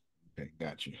boo. Okay,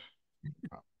 got you.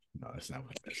 Oh, no, that's not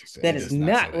what it said. That It is does not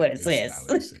say not that. what it It's says. not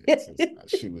what it says. It's not,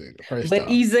 she would, first But off,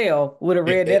 Ezel would have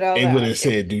read that out it would loud. have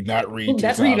said, "Do not read Not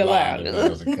this read out loud." aloud. If that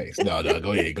was the case, no, no,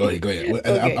 go ahead, go ahead, go ahead. Well,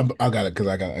 Okay. I got it because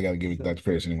I got to give it to Dr.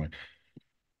 Ferris anyway.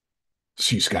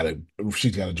 She's got to,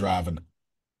 she's got to drive and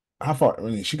how far? I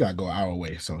mean, she got to go an hour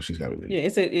away, so she's got to leave. Yeah,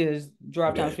 it is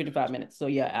drive time Yeah. 55 minutes. So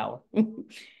yeah, hour.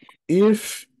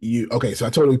 If you okay, so I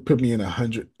told her put me in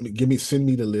 100. Send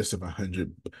me the list of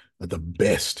 100 of the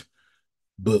best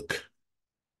book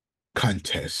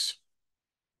contests.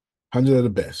 100 of the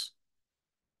best.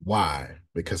 Why?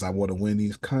 Because I want to win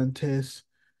these contests,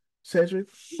 Cedric?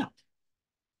 No.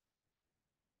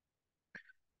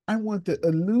 I want the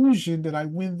illusion that I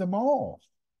win them all.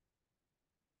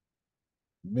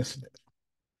 Missing it.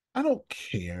 I don't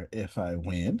care if I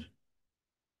win.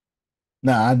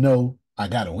 Now I know I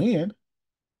gotta win,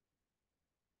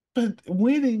 but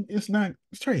winning is not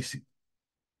Tracy.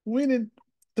 Winning,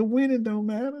 the winning don't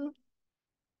matter.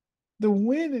 The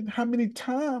winning, how many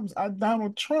times I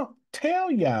Donald Trump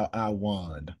tell y'all I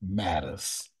won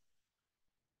matters.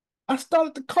 I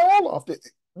started to call off it.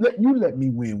 Let me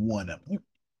win one of them.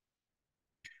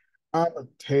 I'ma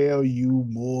tell you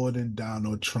more than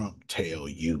Donald Trump tell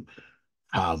you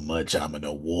how much I'm an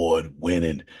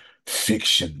award-winning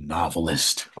fiction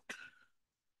novelist.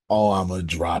 Oh, I'm gonna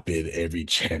drop it every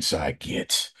chance I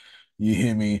get. You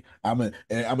hear me? I'm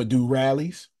gonna do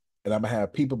rallies and I'm gonna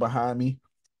have people behind me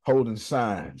holding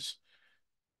signs.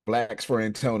 Blacks for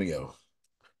Antonio.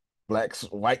 Blacks,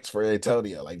 whites for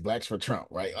Antonio, like blacks for Trump,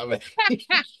 right? I mean,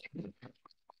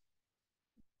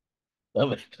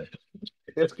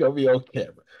 it's gonna be on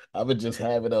camera. I'm gonna just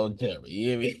have it on camera. You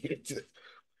hear me?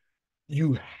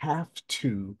 You have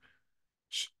to.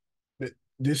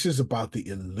 This is about the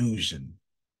illusion.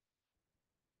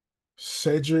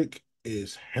 Cedric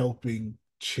is helping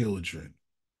children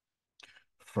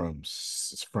from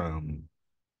from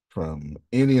from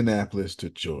Indianapolis to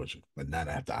Georgia, but not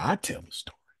after I tell the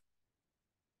story.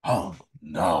 Oh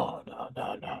no, no,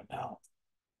 no, no, no.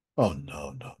 Oh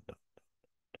no, no, no.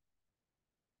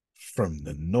 From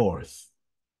the north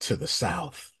to the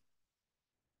south,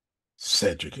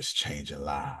 Cedric is changing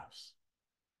lives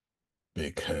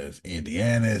because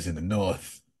Indiana is in the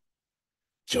north,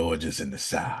 Georgia's in the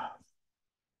south.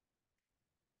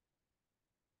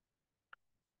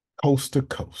 Coast to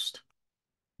coast.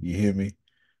 You hear me?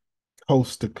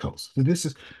 Coast to coast. So this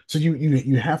is so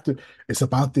you have to. It's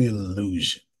about the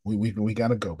illusion. We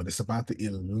gotta go, but it's about the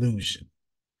illusion.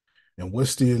 And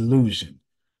what's the illusion?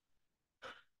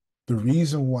 The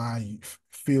reason why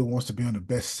Phil wants to be on the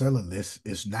bestseller list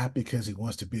is not because he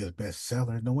wants to be a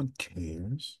bestseller. No one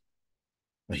cares.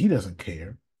 He doesn't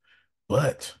care.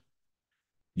 But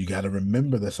you got to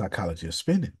remember the psychology of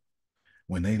spending.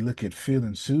 When they look at Phil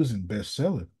and Susan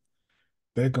bestseller,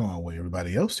 they're going, well,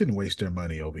 everybody else didn't waste their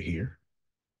money over here.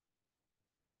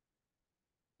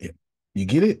 Yeah. You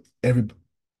get it? Every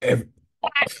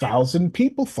 1,000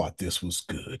 people thought this was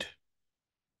good.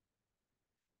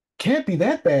 Can't be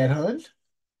that bad, hun.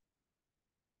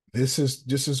 This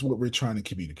is what we're trying to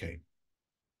communicate.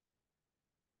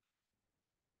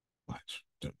 Watch.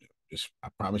 I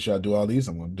promise you I'll do all these.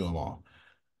 I'm going to do them all.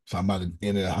 So I'm about to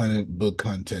end a 100 book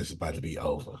contest is about to be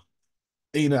over.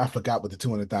 I forgot what the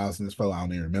 200,000 is for. I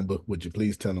don't even remember. Would you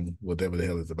please tell them whatever the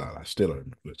hell it's about? I still don't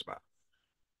remember what it's about.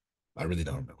 I really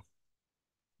don't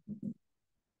know.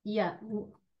 Yeah.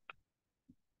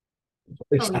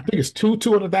 I think it's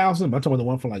 200,000. I'm talking about the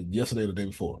one from like yesterday or the day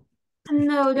before.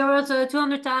 No, there was a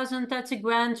 200,000. That's a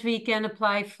grant we can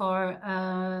apply for.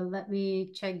 Let me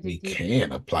check the We details.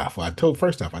 can apply for. I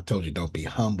told you don't be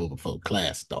humble before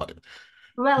class started.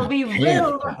 Well, we can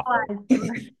will apply. apply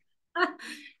for.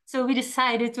 So we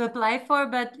decided to apply for,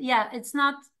 but yeah, it's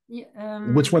not Yeah,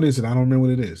 Which one is it? I don't remember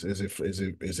what it is. Is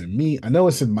it me? I know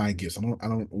it's in my gifts. I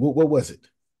don't what was it?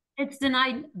 it's the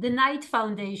Night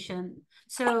Foundation.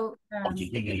 So Oh,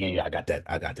 yeah. I got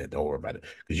that. Don't worry about it.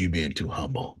 Because you being too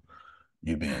humble.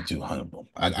 You're being too humble.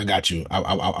 I got you. I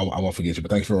won't forget you,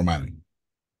 but thanks for reminding me.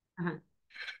 uh-huh.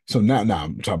 So now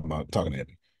I'm talking to him.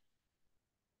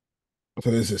 So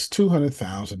there's this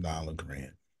 $200,000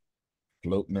 grant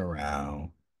floating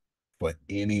around for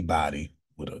anybody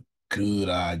with a good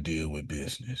idea with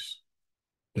business.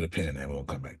 Put a pin in that. We'll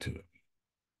come back to it.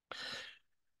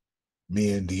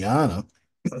 Me and Deanna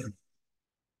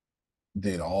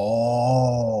did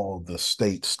all the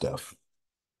state stuff,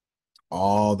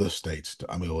 all the states.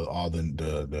 I mean, all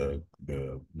the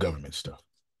government stuff.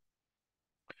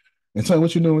 And tell me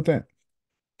what you're doing with that.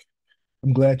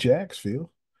 I'm glad you asked, Phil,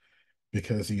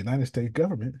 because the United States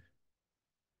government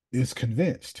is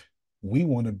convinced we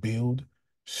want to build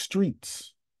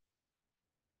streets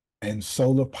and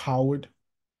solar powered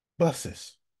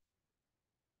buses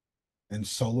and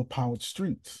solar powered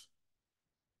streets.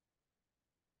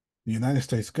 The United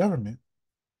States government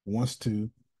wants to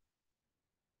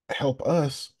help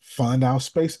us fund our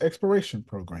space exploration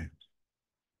program.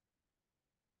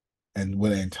 And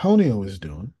what Antonio is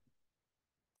doing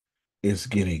is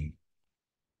getting,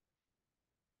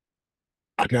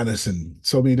 I got us in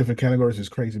so many different categories. It's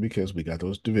crazy because we got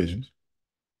those divisions,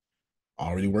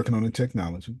 already working on the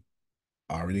technology,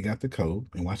 already got the code.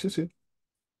 And watch this here.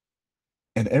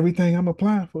 And everything I'm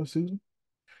applying for, Susan,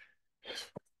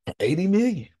 80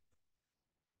 million.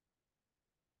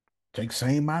 Take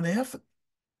same amount of effort.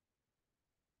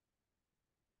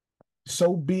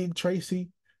 So big, Tracy,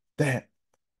 that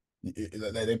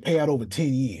they pay out over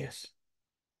 10 years.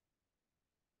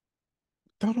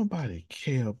 Don't nobody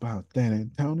care about that,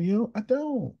 Antonio. I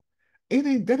don't. It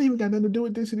ain't that even got nothing to do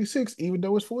with Density 6, even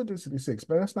though it's for Density 6,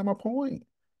 but that's not my point.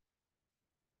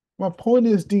 My point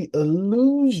is the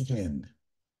illusion.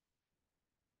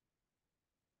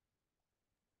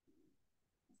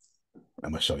 I'm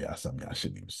gonna show y'all something y'all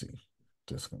shouldn't even see.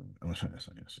 I'm gonna show you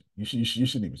something. You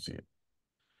shouldn't even see it.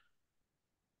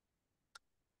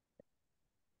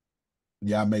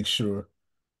 Y'all make sure.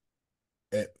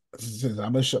 Since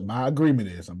I'm gonna show my agreement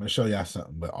is I'm gonna show y'all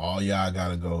something, but all y'all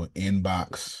gotta go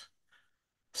inbox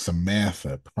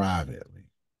Samantha privately.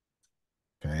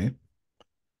 Okay.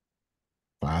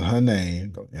 Find her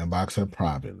name, go inbox her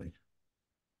privately.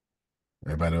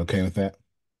 Everybody okay with that?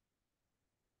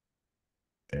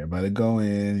 Everybody go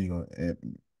in, you're gonna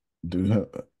do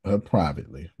her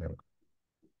privately.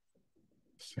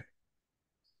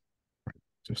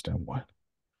 Just that one.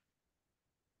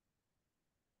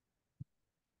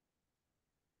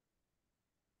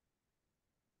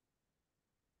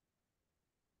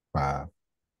 5,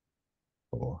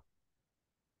 4,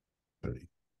 3.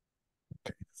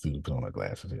 Okay. Susan put on her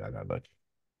glasses. Yeah, I got lucky.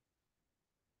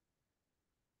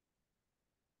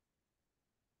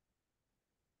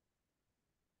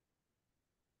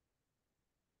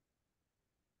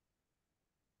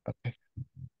 Okay.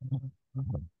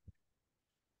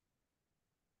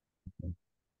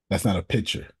 That's not a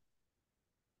picture.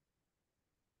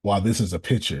 While this is a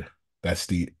picture, that's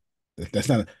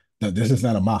not no, this is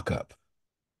not a mock-up.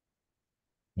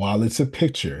 While it's a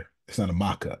picture, it's not a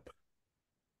mock-up.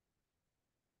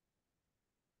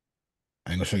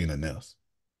 I ain't gonna show you nothing else.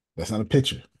 That's not a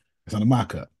picture. It's not a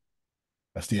mock-up.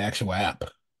 That's the actual app.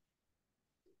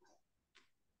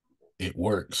 It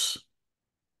works.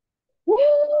 Woo!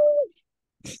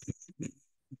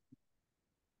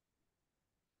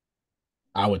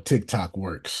 Our TikTok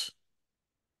works.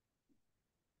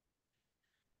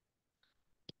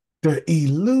 The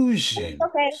illusion.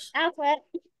 Okay, I'll sweat.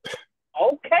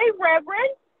 Okay, Reverend.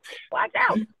 Watch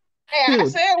out. Hey, I Phil,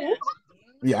 said what?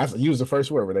 yeah, I used the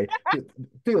first word, Renee.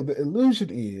 Phil, the illusion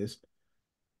is,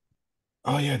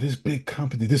 oh yeah, this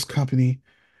company,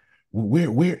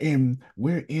 we're in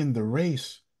the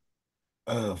race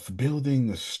of building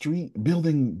a street,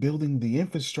 building the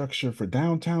infrastructure for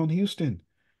downtown Houston.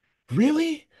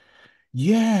 Really?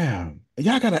 Yeah.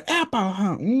 Y'all got an app out,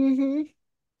 huh? Mm-hmm.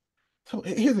 So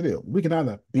here's the deal. We can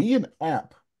either be an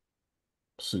app,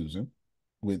 Susan,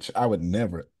 which I would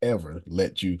never, ever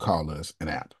let you call us an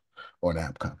app or an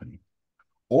app company.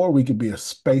 Or we could be a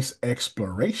space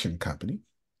exploration company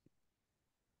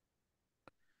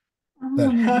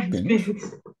that happened,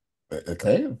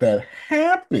 okay, that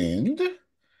happened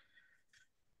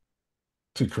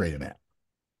to create an app.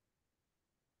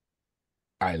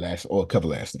 All right, a couple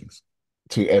last things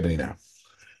to Ebony now.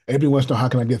 Ebony wants to know how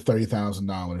can I get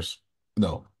 $30,000?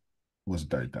 No, it wasn't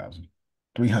 30,000,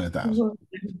 300,000.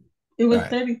 It was All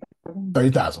right, 30,000.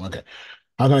 30,000. Okay,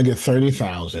 how can I get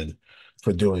 30,000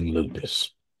 for doing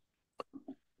lupus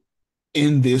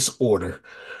in this order.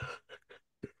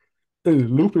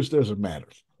 Lupus doesn't matter.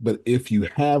 But if you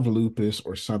have lupus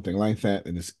or something like that,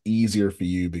 then it's easier for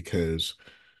you because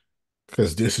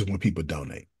this is when people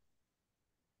donate.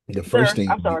 The first Sir,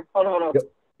 thing I'm sorry. Hold on, hold on. Yep.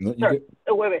 No, you Sir, get.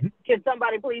 wait a minute. Can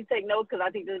somebody please take notes? Because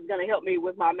I think this is going to help me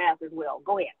with my math as well.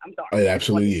 Go ahead. I'm sorry. It I just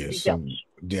wanted absolutely to be is. So selfish.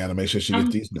 Deanna, make sure she gets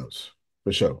these notes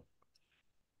for sure.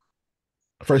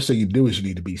 First thing you do is you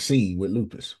need to be seen with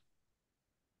lupus.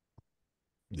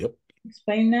 Yep.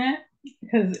 Explain that,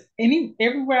 because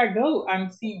everywhere I go,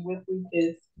 I'm seen with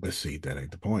lupus. But see, that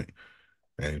ain't the point.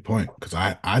 That ain't the point. Because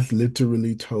I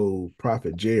literally told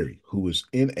Prophet Jerry, who was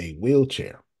in a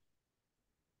wheelchair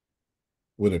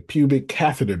with a pubic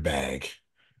catheter bag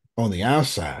on the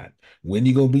outside, when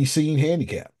you gonna be seen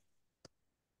handicapped?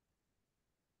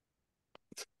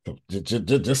 So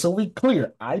just so we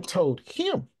clear, I told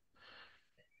him,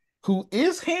 who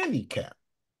is handicapped,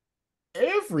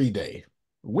 every day,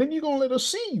 when you gonna let us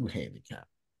see you handicapped?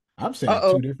 I'm saying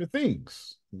Uh-oh. two different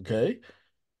things. Okay.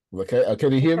 Okay.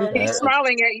 Can you hear me? He's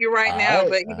smiling at you right now,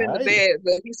 but he's in the bed,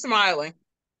 but he's smiling.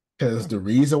 Because the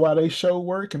reason why they show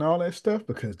work and all that stuff,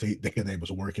 because they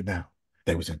was working out.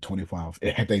 They was in 25.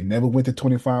 Had they never went to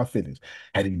 25 fitness,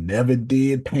 had he never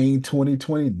did Pain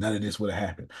 2020, none of this would have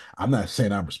happened. I'm not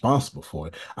saying I'm responsible for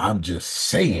it. I'm just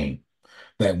saying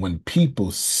that when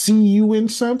people see you in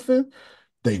something,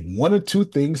 they one or two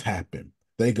things happen.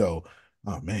 They go,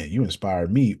 "Oh man, you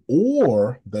inspired me,"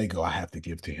 or they go, "I have to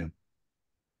give to him."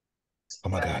 Oh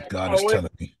my God, God is telling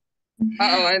me.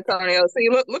 Uh-oh, Antonio. See,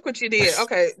 look what you did.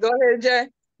 Okay, go ahead, Jay.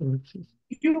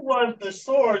 You was the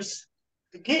source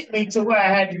to get me to where I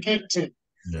had to get to.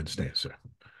 You understand, sir?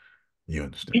 You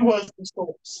understand? He was the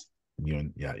source. Yeah,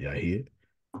 hear?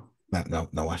 Now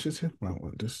watch this here.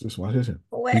 Just watch this here.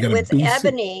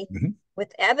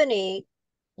 With Ebony,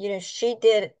 she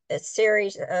did a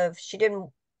series of,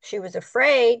 she was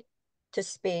afraid to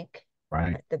speak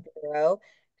at the bureau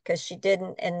because she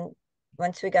didn't. And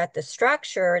once we got the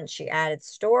structure and she added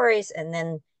stories, and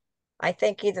then I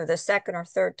think either the second or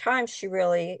third time she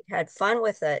really had fun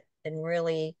with it and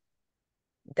really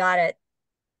got it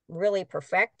really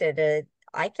perfected.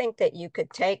 I think that you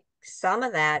could take some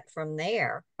of that from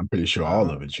there. I'm pretty sure all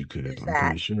of it you could. I'm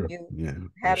pretty sure. Yeah.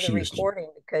 Have the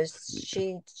recording because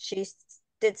she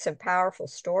did some powerful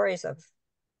stories of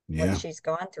what she's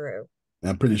gone through.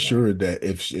 I'm pretty sure that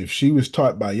if she was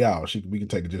taught by y'all, we can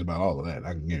take just about all of that.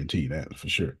 I can guarantee that for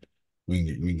sure. We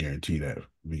can guarantee that.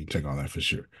 We can take all that for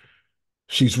sure.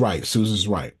 She's right. Susan's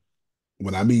right.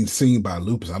 When I mean seen by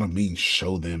lupus, I don't mean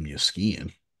show them your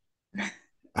skin.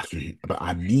 But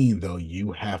I mean, though,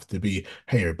 you have to be,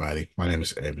 hey, everybody, my name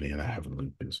is Ebony and I have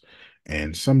lupus.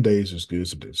 And some days it's good,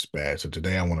 some days it's bad. So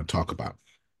today I want to talk about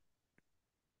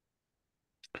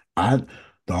the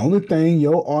only thing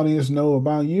your audience know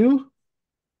about you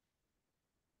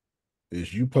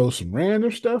is you post some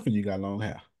random stuff and you got long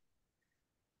hair.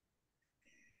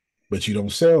 But you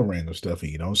don't sell random stuff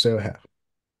and you don't sell hair.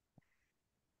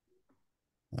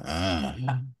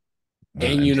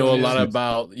 And you know a lot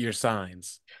about your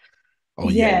signs. Oh,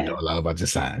 yeah, you know a lot about your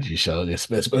signs. You show,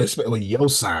 especially when your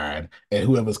sign and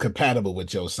whoever's compatible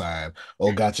with your sign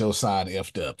or got your sign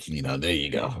effed up. There you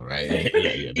go. Right.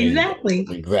 Yeah. Exactly.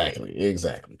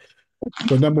 Exactly.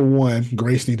 So number one,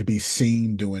 Grace need to be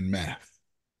seen doing math.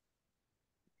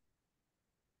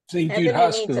 Ebony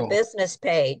needs a business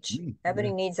page.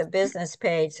 Ebony needs a business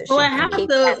page so she I can have keep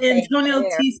the that page Antonio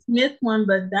there. T. Smith one,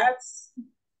 but that's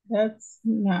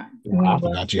not. I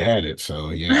forgot you had it.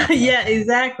 So yeah. Yeah,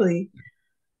 exactly.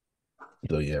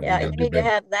 So yeah, you need to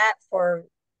have that for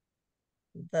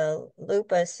the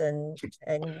lupus, and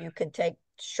you can take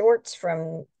shorts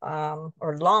from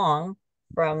or long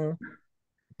from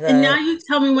the. And now you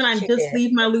tell me when I just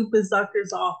leave my lupus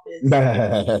doctor's office.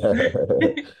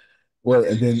 Well,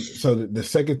 and then so the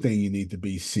second thing you need to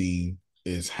be seen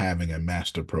is having a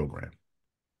master program.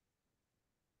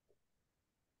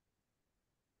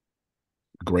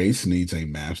 Grace needs a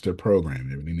master program.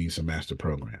 Everybody needs a master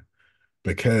program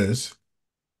because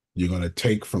you're going to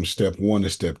take from step 1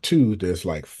 to step 2. There's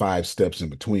like 5 steps in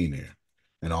between there.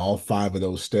 And all 5 of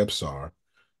those steps are,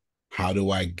 how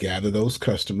do I gather those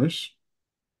customers?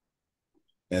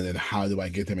 And then how do I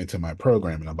get them into my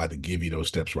program? And I'm about to give you those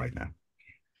steps right now.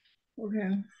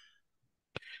 Okay.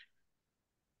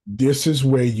 This is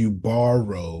where you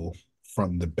borrow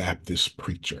from the Baptist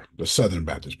preacher, the Southern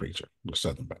Baptist preacher,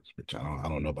 I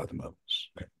don't know about the others,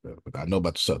 okay, but I know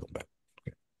about the Southern Baptist.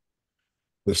 Okay.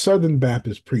 The Southern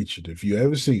Baptist preacher, if you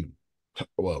ever seen him,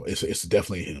 well, it's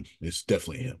definitely him. It's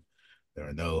definitely him. There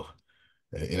are no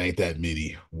It ain't that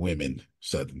many women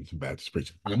Southern Baptist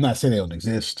preachers. I'm not saying they don't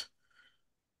exist.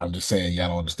 I'm just saying y'all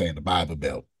don't understand the Bible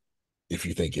Belt. If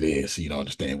you think it is, you don't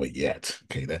understand what yet.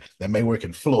 Okay, that may work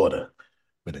in Florida,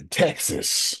 but in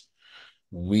Texas,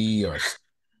 we are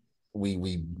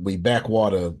we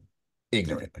backwater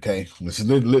ignorant. Okay, this is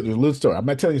a little story. I'm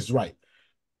not telling you it's right,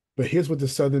 but here's what the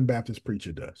Southern Baptist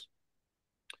preacher does.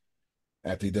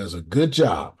 After he does a good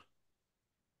job,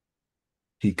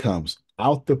 he comes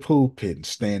out the pulpit and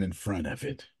stand in front of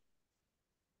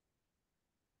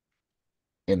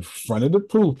the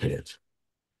pulpit,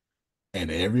 and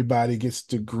everybody gets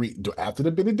to greet after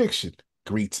the benediction,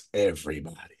 greets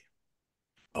everybody.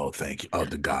 Oh, thank you. Oh,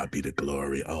 to God be the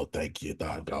glory. Oh, thank you,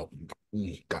 God. God,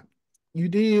 God. You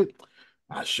did.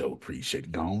 I sure appreciate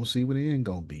it. Go on, see what it ain't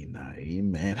gonna be now.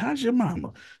 Amen. How's your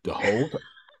mama? The whole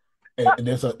and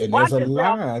there's Watch a yourself.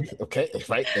 line, okay,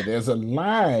 right? And there's a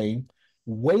line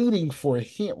waiting for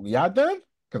him. Y'all done?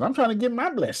 Because I'm trying to get my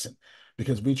blessing.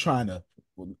 Because we trying to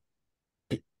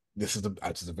this is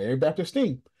a very Baptist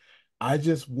thing. I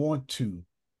just want to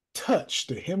touch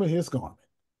the hem of his garment.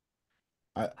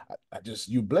 I just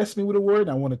you bless me with a word,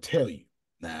 and I want to tell you.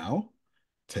 Now,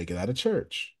 take it out of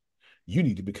church. You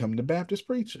need to become the Baptist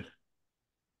preacher.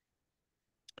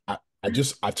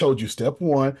 I told you step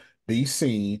one, be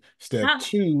seen. Step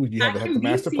two, you have I to have can the be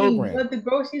master seen program. at the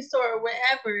grocery store or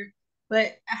whatever,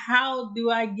 but how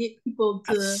do I get people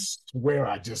I to?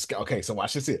 swear okay, so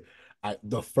watch this here.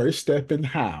 The first step in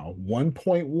how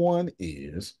 1.1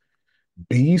 is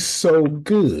be so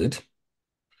good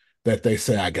that they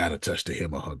say, I gotta touch the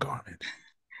hem of her garment.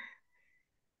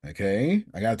 Okay,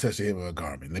 I gotta touch the hem of her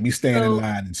garment. Let me stand in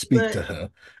line and speak to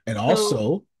her, and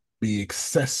also be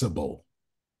accessible.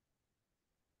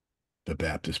 The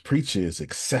Baptist preacher is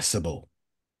accessible.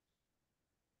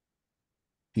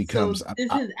 He comes.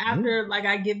 This is after like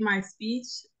I give my speech.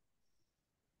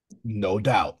 No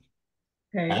doubt.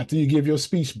 Okay. After you give your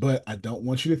speech, but I don't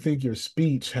want you to think your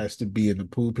speech has to be in the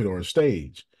pulpit or a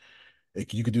stage.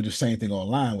 You could do the same thing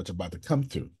online, which I'm about to come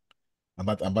to. I'm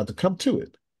about to come to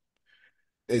it.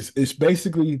 It's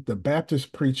basically the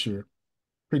Baptist preacher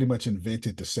pretty much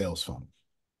invented the sales funnel.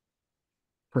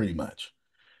 Pretty much.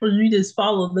 Or you just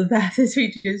follow the Baptist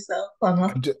preacher yourself. I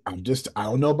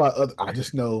don't know about other. I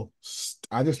just know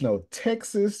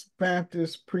Texas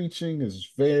Baptist preaching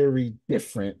is very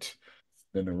different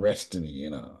than the rest of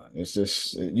it's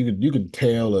just you can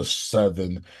tell a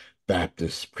Southern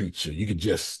Baptist preacher. You can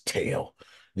just tell,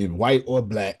 white or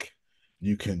black,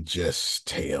 you can just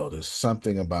tell. There's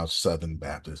something about Southern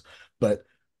Baptist, but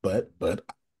but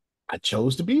I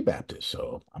chose to be Baptist,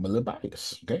 so I'm a little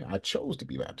biased. Okay, I chose to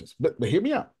be Baptist, but hear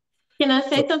me out. Can I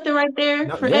say So, something right there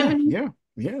no, for Ebony?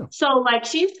 yeah. So like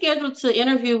she's scheduled to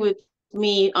interview with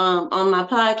me on my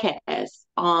podcast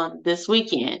on this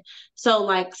weekend. So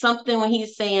like something when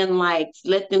he's saying like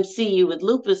let them see you with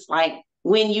lupus, like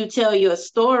when you tell your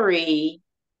story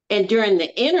and during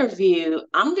the interview,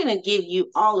 I'm gonna give you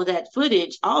all of that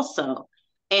footage also.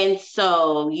 And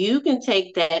so you can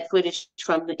take that footage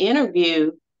from the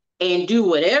interview and do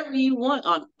whatever you want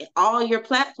on all your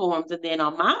platforms. And then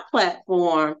on my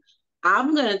platform,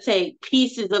 I'm going to take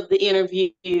pieces of the interview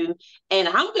and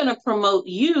I'm going to promote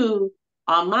you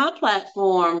on my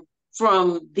platform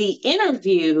from the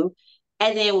interview.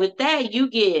 And then with that,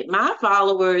 you get my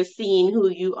followers seeing who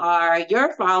you are,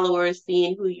 your followers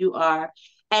seeing who you are.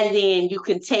 And then you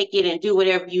can take it and do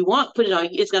whatever you want. Put it on,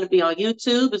 it's going to be on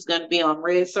YouTube. It's going to be on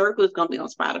Red Circle. It's going to be on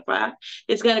Spotify.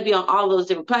 It's going to be on all those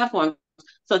different platforms.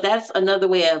 So that's another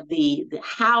way of the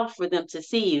how for them to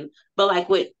see you. But like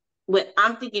what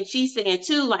I'm thinking she's saying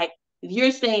too, like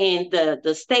you're saying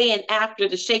the staying after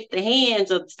to shake the hands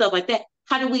or stuff like that.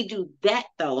 How do we do that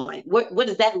though? Like what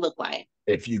does that look like?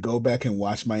 If you go back and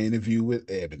watch my interview with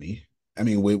Ebony, I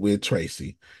mean with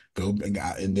Tracy,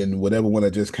 and then whatever one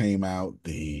that just came out,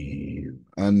 the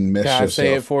unmess Can I say it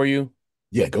yourself. for you?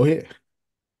 Yeah, go ahead.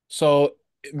 So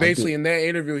basically, in that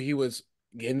interview, he was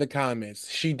in the comments.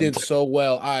 She did so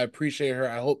well. I appreciate her.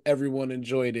 I hope everyone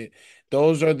enjoyed it.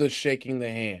 Those are the shaking the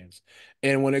hands.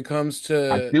 And when it comes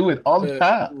I do it all the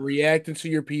time. reacting to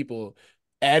your people,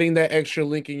 adding that extra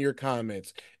link in your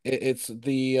comments, it's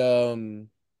the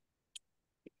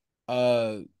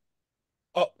uh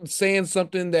saying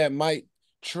something that might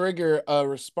trigger a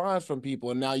response from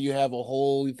people, and now you have a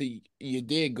whole thing you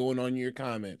did going on in your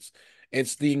comments.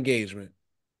 It's the engagement.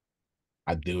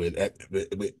 I do it.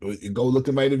 Go look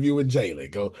at my interview with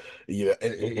Jaylee. Go,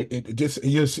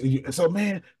 so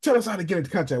man, tell us how to get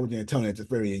into contact with you, Antonio. At the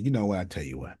very end, you know what? I tell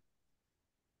you what,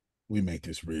 we make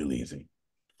this real easy.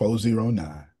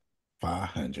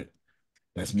 409-500.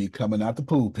 That's me coming out the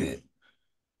pulpit.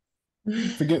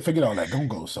 Forget all that. Don't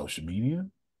go social media.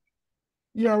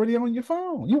 You're already on your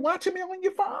phone. You're watching me on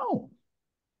your phone.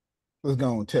 Let's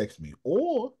go and text me.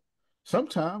 Or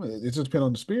sometimes it just depends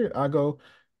on the spirit. I go,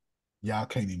 y'all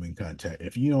can't even contact.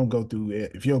 If you don't go through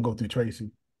it, if you don't go through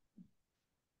Tracy,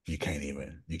 you can't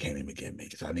even get me.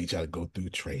 Because I need y'all to go through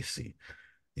Tracy.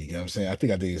 You know what I'm saying? I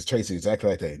think I did Tracy exactly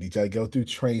like that. I need y'all to go through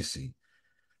Tracy.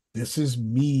 This is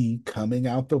me coming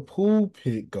out the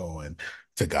pulpit going,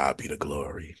 to God be the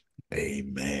glory.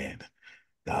 Amen.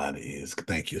 God is.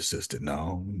 Thank you, sister.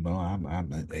 No,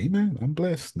 amen. I'm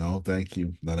blessed. No, thank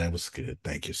you. No, that was good.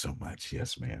 Thank you so much.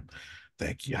 Yes, ma'am.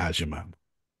 Thank you. How's your mom?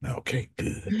 Okay,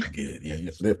 good. Yeah,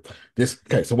 yes.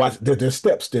 Okay, so watch. There's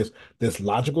steps. There's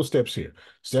logical steps here.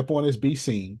 Step one is be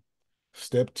seen.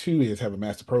 Step two is have a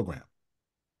master program.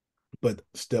 But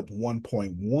step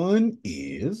 1.1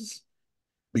 is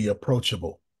be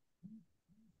approachable.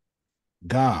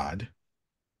 God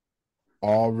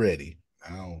already,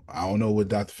 I don't know what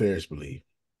Dr. Ferris believes,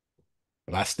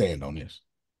 but I stand on this.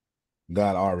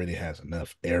 God already has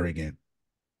enough arrogant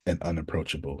and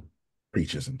unapproachable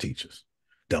preachers and teachers.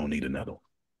 Don't need another one.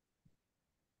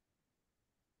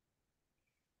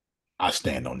 I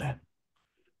stand on that.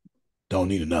 Don't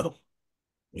need another one.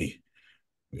 We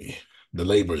the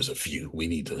laborers are few. We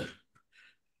need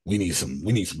some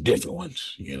different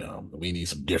ones, We need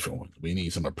some different ones. We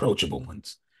need some approachable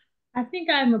ones. I think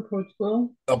I'm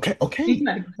approachable. Okay.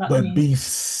 But be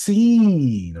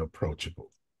seen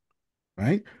approachable,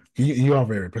 right? You are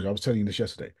very approachable. I was telling you this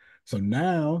yesterday. So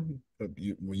now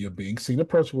you're being seen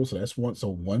approachable. So that's one.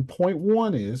 So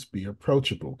 1.1 is be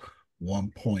approachable.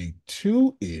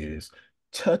 1.2 is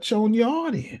touch on your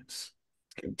audience.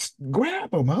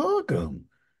 Grab them, hug them,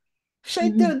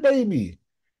 shake that baby,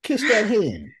 kiss that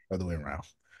hand. Other way around.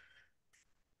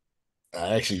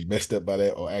 I actually messed up by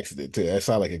that on accident too. That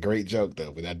sounded like a great joke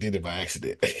though, but I did it by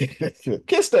accident.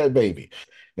 Kiss that baby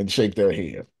and shake their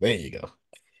hand. There you go.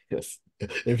 Yes.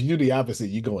 If you do the opposite,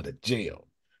 you go into jail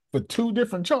for two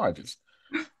different charges.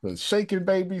 The shaking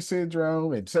baby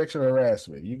syndrome and sexual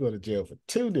harassment. You go to jail for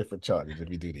two different charges if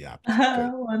you do the opposite.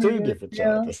 Okay? Two different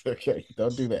charges. Okay.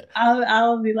 Don't do that.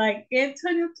 I'll be like,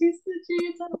 Antonio, please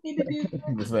you told me to do that.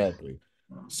 Exactly.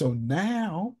 So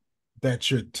now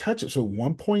that you're touching, so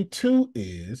 1.2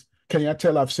 is, can you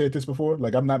tell I've said this before?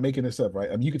 Like I'm not making this up, right?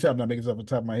 I mean, you can tell I'm not making this up on the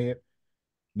top of my head.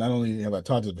 Not only have I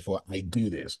taught this before, I do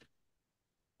this.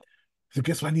 So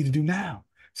guess what I need to do now?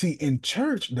 See, in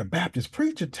church, the Baptist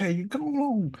preacher tell you, go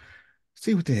on,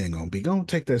 see what they ain't gonna be. Go on,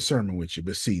 take that sermon with you.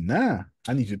 But see, now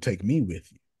I need you to take me with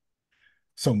you.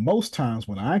 So most times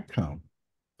when I come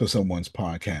to someone's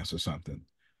podcast or something,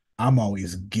 I'm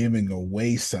always giving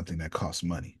away something that costs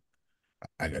money.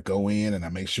 I go in and I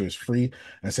make sure it's free.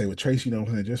 I say, well, Tracy,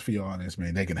 just for your audience,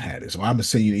 man, they can have this. So I'm gonna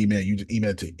send you an email. You just email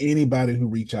it to anybody who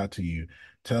reach out to you.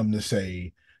 Tell them to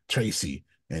say Tracy,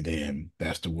 and then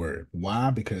that's the word. Why?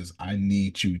 Because I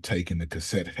need you taking the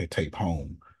cassette tape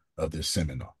home of this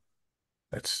seminar.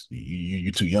 That's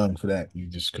you're too young for that. You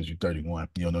just because you're 31,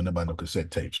 you don't know nothing about no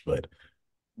cassette tapes. But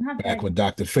back when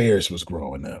Dr. Ferris was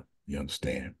growing up, you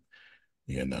understand.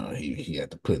 He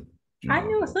had to put. I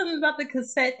knew something about the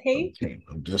cassette tape.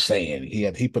 I'm just saying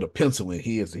he put a pencil in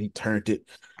his and he turned it.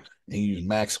 And he used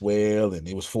Maxwell, and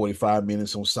it was 45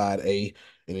 minutes on side A,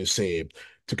 and it said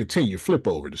to continue, flip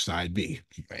over to side B.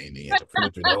 And he had to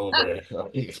flip it over.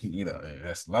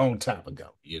 That's a long time ago.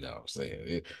 You know what I'm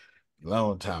saying?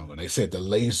 Long time ago. They said the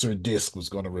laser disc was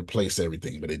going to replace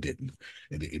everything, but it didn't.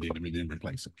 It didn't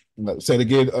replace it. Say it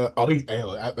again.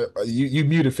 You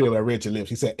muted Phil. I read your lips.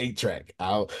 He said 8-track.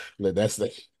 That's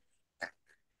the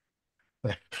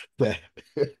that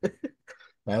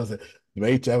that was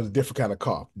that was a different kind of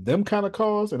car. Them kind of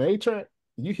cars, an 8-track,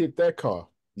 you hit that car,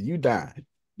 you died.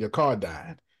 Your car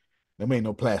died. Them ain't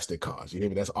no plastic cars. You hear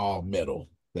me? That's all metal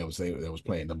that was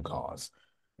playing them cars.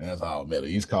 That's all metal.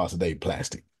 These cars today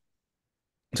plastic.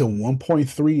 So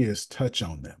 1.3 is touch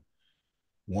on them.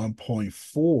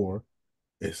 1.4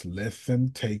 is let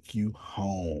them take you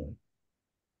home.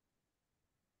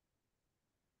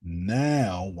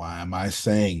 Now, why am I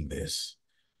saying this?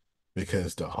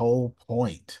 Because the whole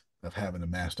point of having a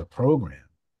master program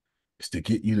is to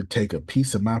get you to take a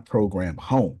piece of my program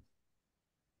home.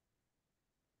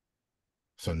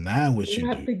 So now what you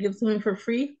have to give something for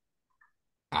free?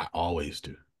 I always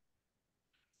do.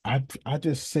 I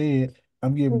just said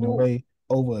I'm giving away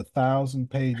over 1,000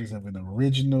 pages of an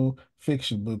original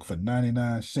fiction book for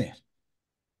 99 cents.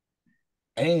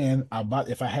 And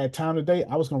if I had time today,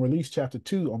 I was going to release chapter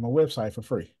 2 on my website for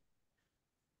free.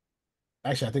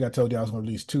 Actually, I think I told you I was going to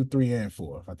release 2, 3, and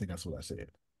 4. I think that's what I said.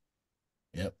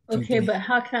 Yep. Okay, but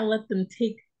how can I let them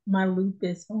take my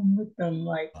lupus home with them.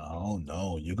 Like, oh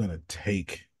no, you're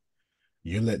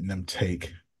letting them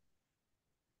take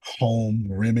home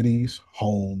remedies,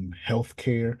 home health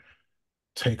care,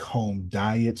 take home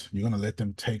diets. You're going to let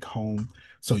them take home.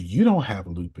 So you don't have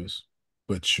lupus,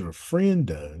 but your friend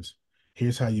does.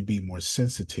 Here's how you be more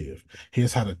sensitive.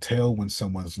 Here's how to tell when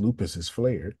someone's lupus is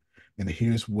flared. And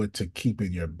here's what to keep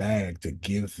in your bag to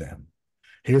give them.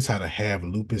 Here's how to have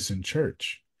lupus in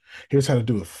church. Here's how to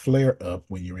do a flare up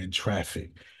when you're in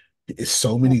traffic. It's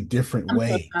so many different I'm so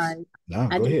ways. sorry. No,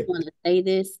 I go just ahead. want to say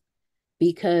this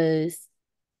because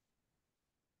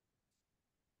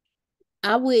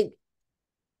I would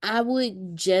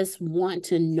just want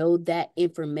to know that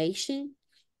information,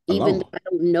 even Alone. though I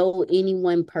don't know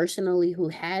anyone personally who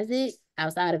has it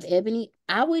outside of Ebony.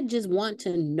 I would just want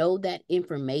to know that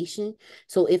information.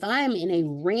 So if I am in a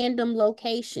random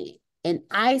location and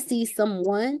I see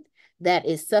someone that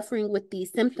is suffering with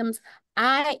these symptoms,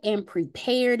 I am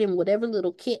prepared in whatever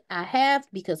little kit I have,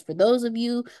 because for those of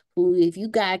you who, if you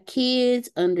got kids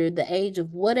under the age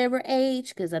of whatever age,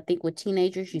 because I think with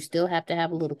teenagers, you still have to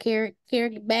have a little carry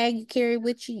bag you carry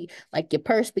with you, like your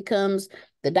purse becomes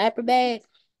the diaper bag.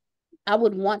 I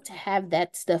would want to have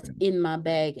that stuff in my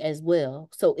bag as well.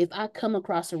 So if I come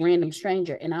across a random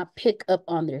stranger and I pick up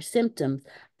on their symptoms,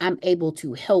 I'm able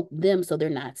to help them so they're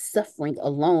not suffering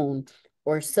alone,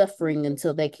 or suffering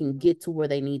until they can get to where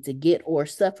they need to get, or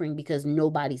suffering because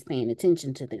nobody's paying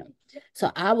attention to them.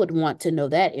 So I would want to know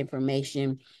that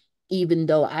information, even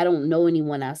though I don't know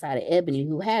anyone outside of Ebony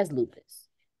who has lupus.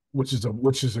 Which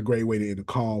is a great way to end the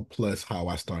call, plus how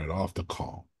I started off the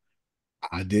call.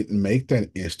 I didn't make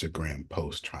that Instagram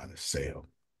post trying to sell.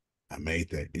 I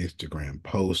made that Instagram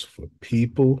post for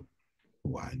people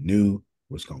who I knew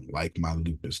was going to like my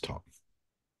lupus talk.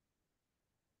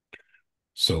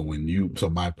 So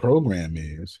my program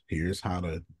is, here's how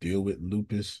to deal with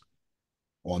lupus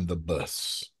on the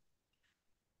bus,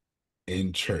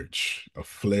 in church, a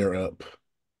flare up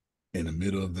in the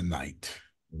middle of the night,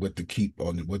 what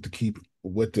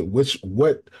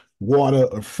water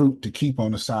or fruit to keep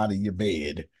on the side of your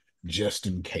bed just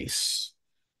in case.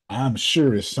 I'm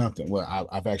sure it's something. Well,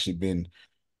 I've actually been.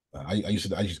 I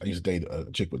used to date a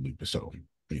chick with lupus, so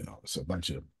it's a bunch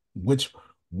of which.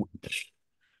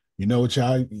 What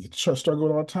y'all struggle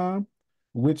with all the time?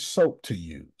 Which soap to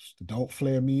use? Don't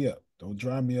flare me up. Don't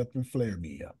dry me up and flare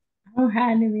me up. I don't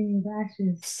have any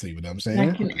rashes. See what I'm I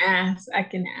saying? can ask. I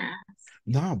can ask.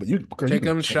 No, but you Take can them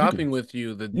chat. You shopping can with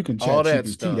you. you can All chat that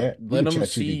GPT stuff. that. You Let can them chat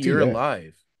see GPT your that.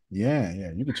 life. Yeah.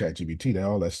 You can chat GPT that,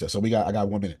 all that stuff. So I got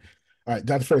 1 minute. All right,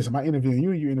 Dr. Fraser, am I interviewing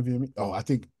you or you interviewing me? Oh, I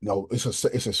think no,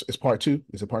 it's part two.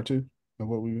 Is it part two of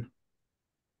what we is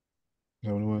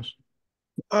that what it was?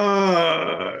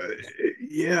 Uh,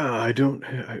 yeah,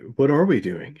 what are we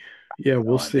doing? Yeah,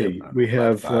 we'll Oh, I did. see. We I'm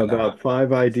about to have find out. about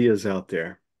 5 ideas out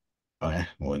there. Okay,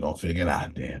 we're gonna figure it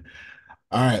out then.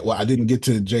 All right. Well, I didn't get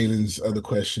to Jalen's other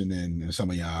question, and some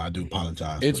of y'all, I do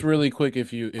apologize, It's but really quick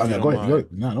if oh you no, don't go ahead. Go mind. ahead.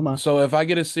 No, don't mind. So if I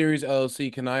get a series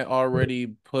LLC, can I already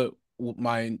put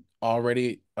my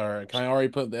already or can I already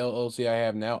put the LLC I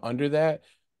have now under that?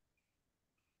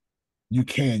 You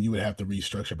can. You would have to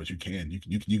restructure, but you can.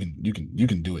 You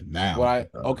can do it What now. I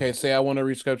okay, say I want to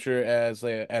restructure as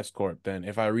a S corp. Then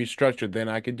if I restructure, then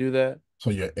I could do that. So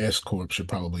your S corp should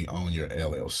probably own your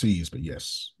LLCs, but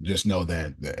yes, just know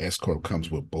that the S corp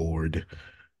comes with board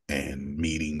and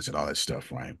meetings and all that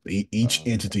stuff, right? Each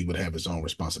entity would have its own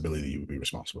responsibility you would be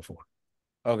responsible for.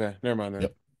 Okay, never mind then.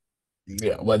 Yep.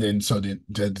 Yeah. Well,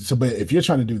 but if you're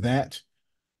trying to do that,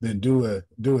 then do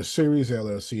a series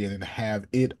LLC and then have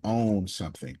it own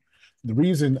something. The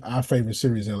reason I favor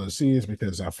series LLC is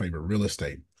because I favor real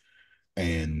estate.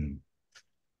 And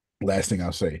last thing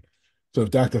I'll say, so if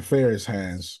Dr. Ferris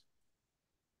has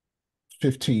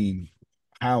 15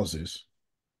 houses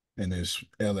in his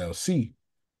LLC,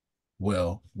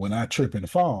 well, when I trip and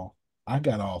fall, I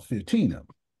got all 15 of them.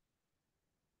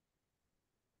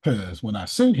 Because when I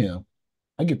sue him,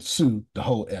 I get to sue the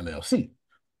whole LLC.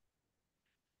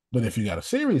 But if you got a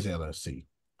series LLC,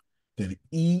 then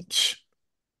each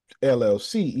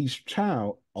LLC, each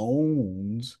child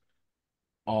owns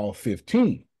all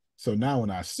 15. So now when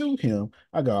I sue him,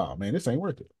 I go, oh man, this ain't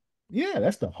worth it. Yeah,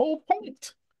 that's the whole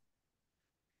point.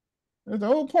 That's the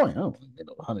whole point. I don't get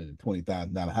no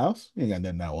 $120,000 house. You ain't got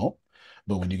nothing I want.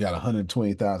 But when you got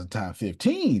 120,000 times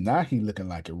 15, now he looking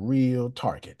like a real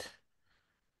target.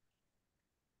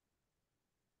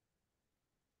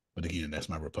 But again, that's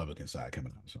my Republican side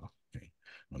coming out. So okay.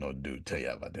 I don't know what dude tell you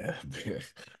about that.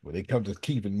 When it comes to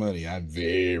keeping money, I'm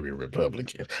very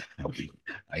Republican.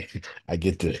 I, I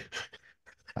get to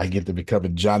I get to become a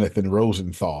Jonathan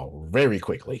Rosenthal very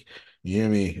quickly. You hear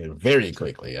me? Very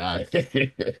quickly. I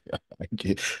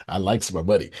like some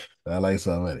money. I like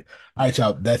some money. All right,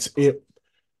 y'all. That's it.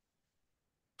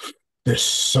 There's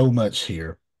so much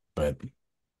here, but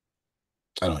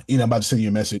I don't know. I'm about to send you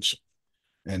a message,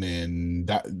 and then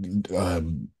that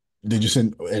did you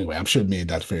send anyway? I'm sure me and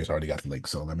Dr. Ferris already got the link,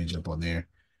 so let me jump on there,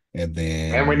 and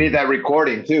And we need then that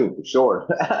recording too, for sure.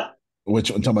 which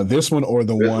I'm talking about this one or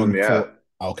the This one yeah. for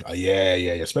okay,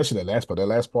 yeah, especially that last part. That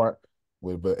last part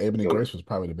with Ebony Grace was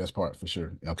probably the best part for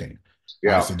sure. Okay,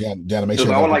 all right, so Dana, make Because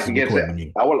sure I would everybody like gets to the get recording to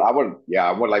me. I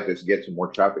would like to get some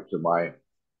more traffic to my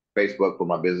Facebook for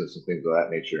my business and things of that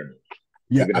nature.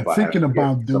 Yeah, Even I'm if I have thinking to get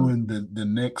about some, doing the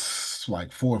next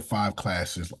like 4 or 5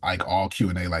 classes, like all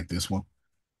Q&A like this one.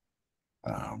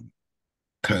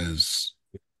 Because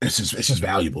it's just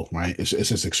valuable, right? It's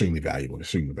just extremely valuable.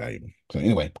 So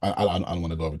anyway, I don't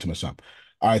want to go over too much time.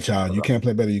 All right, y'all. You can't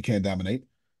play better. You can't dominate.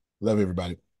 Love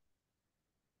everybody.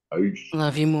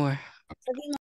 Love you more.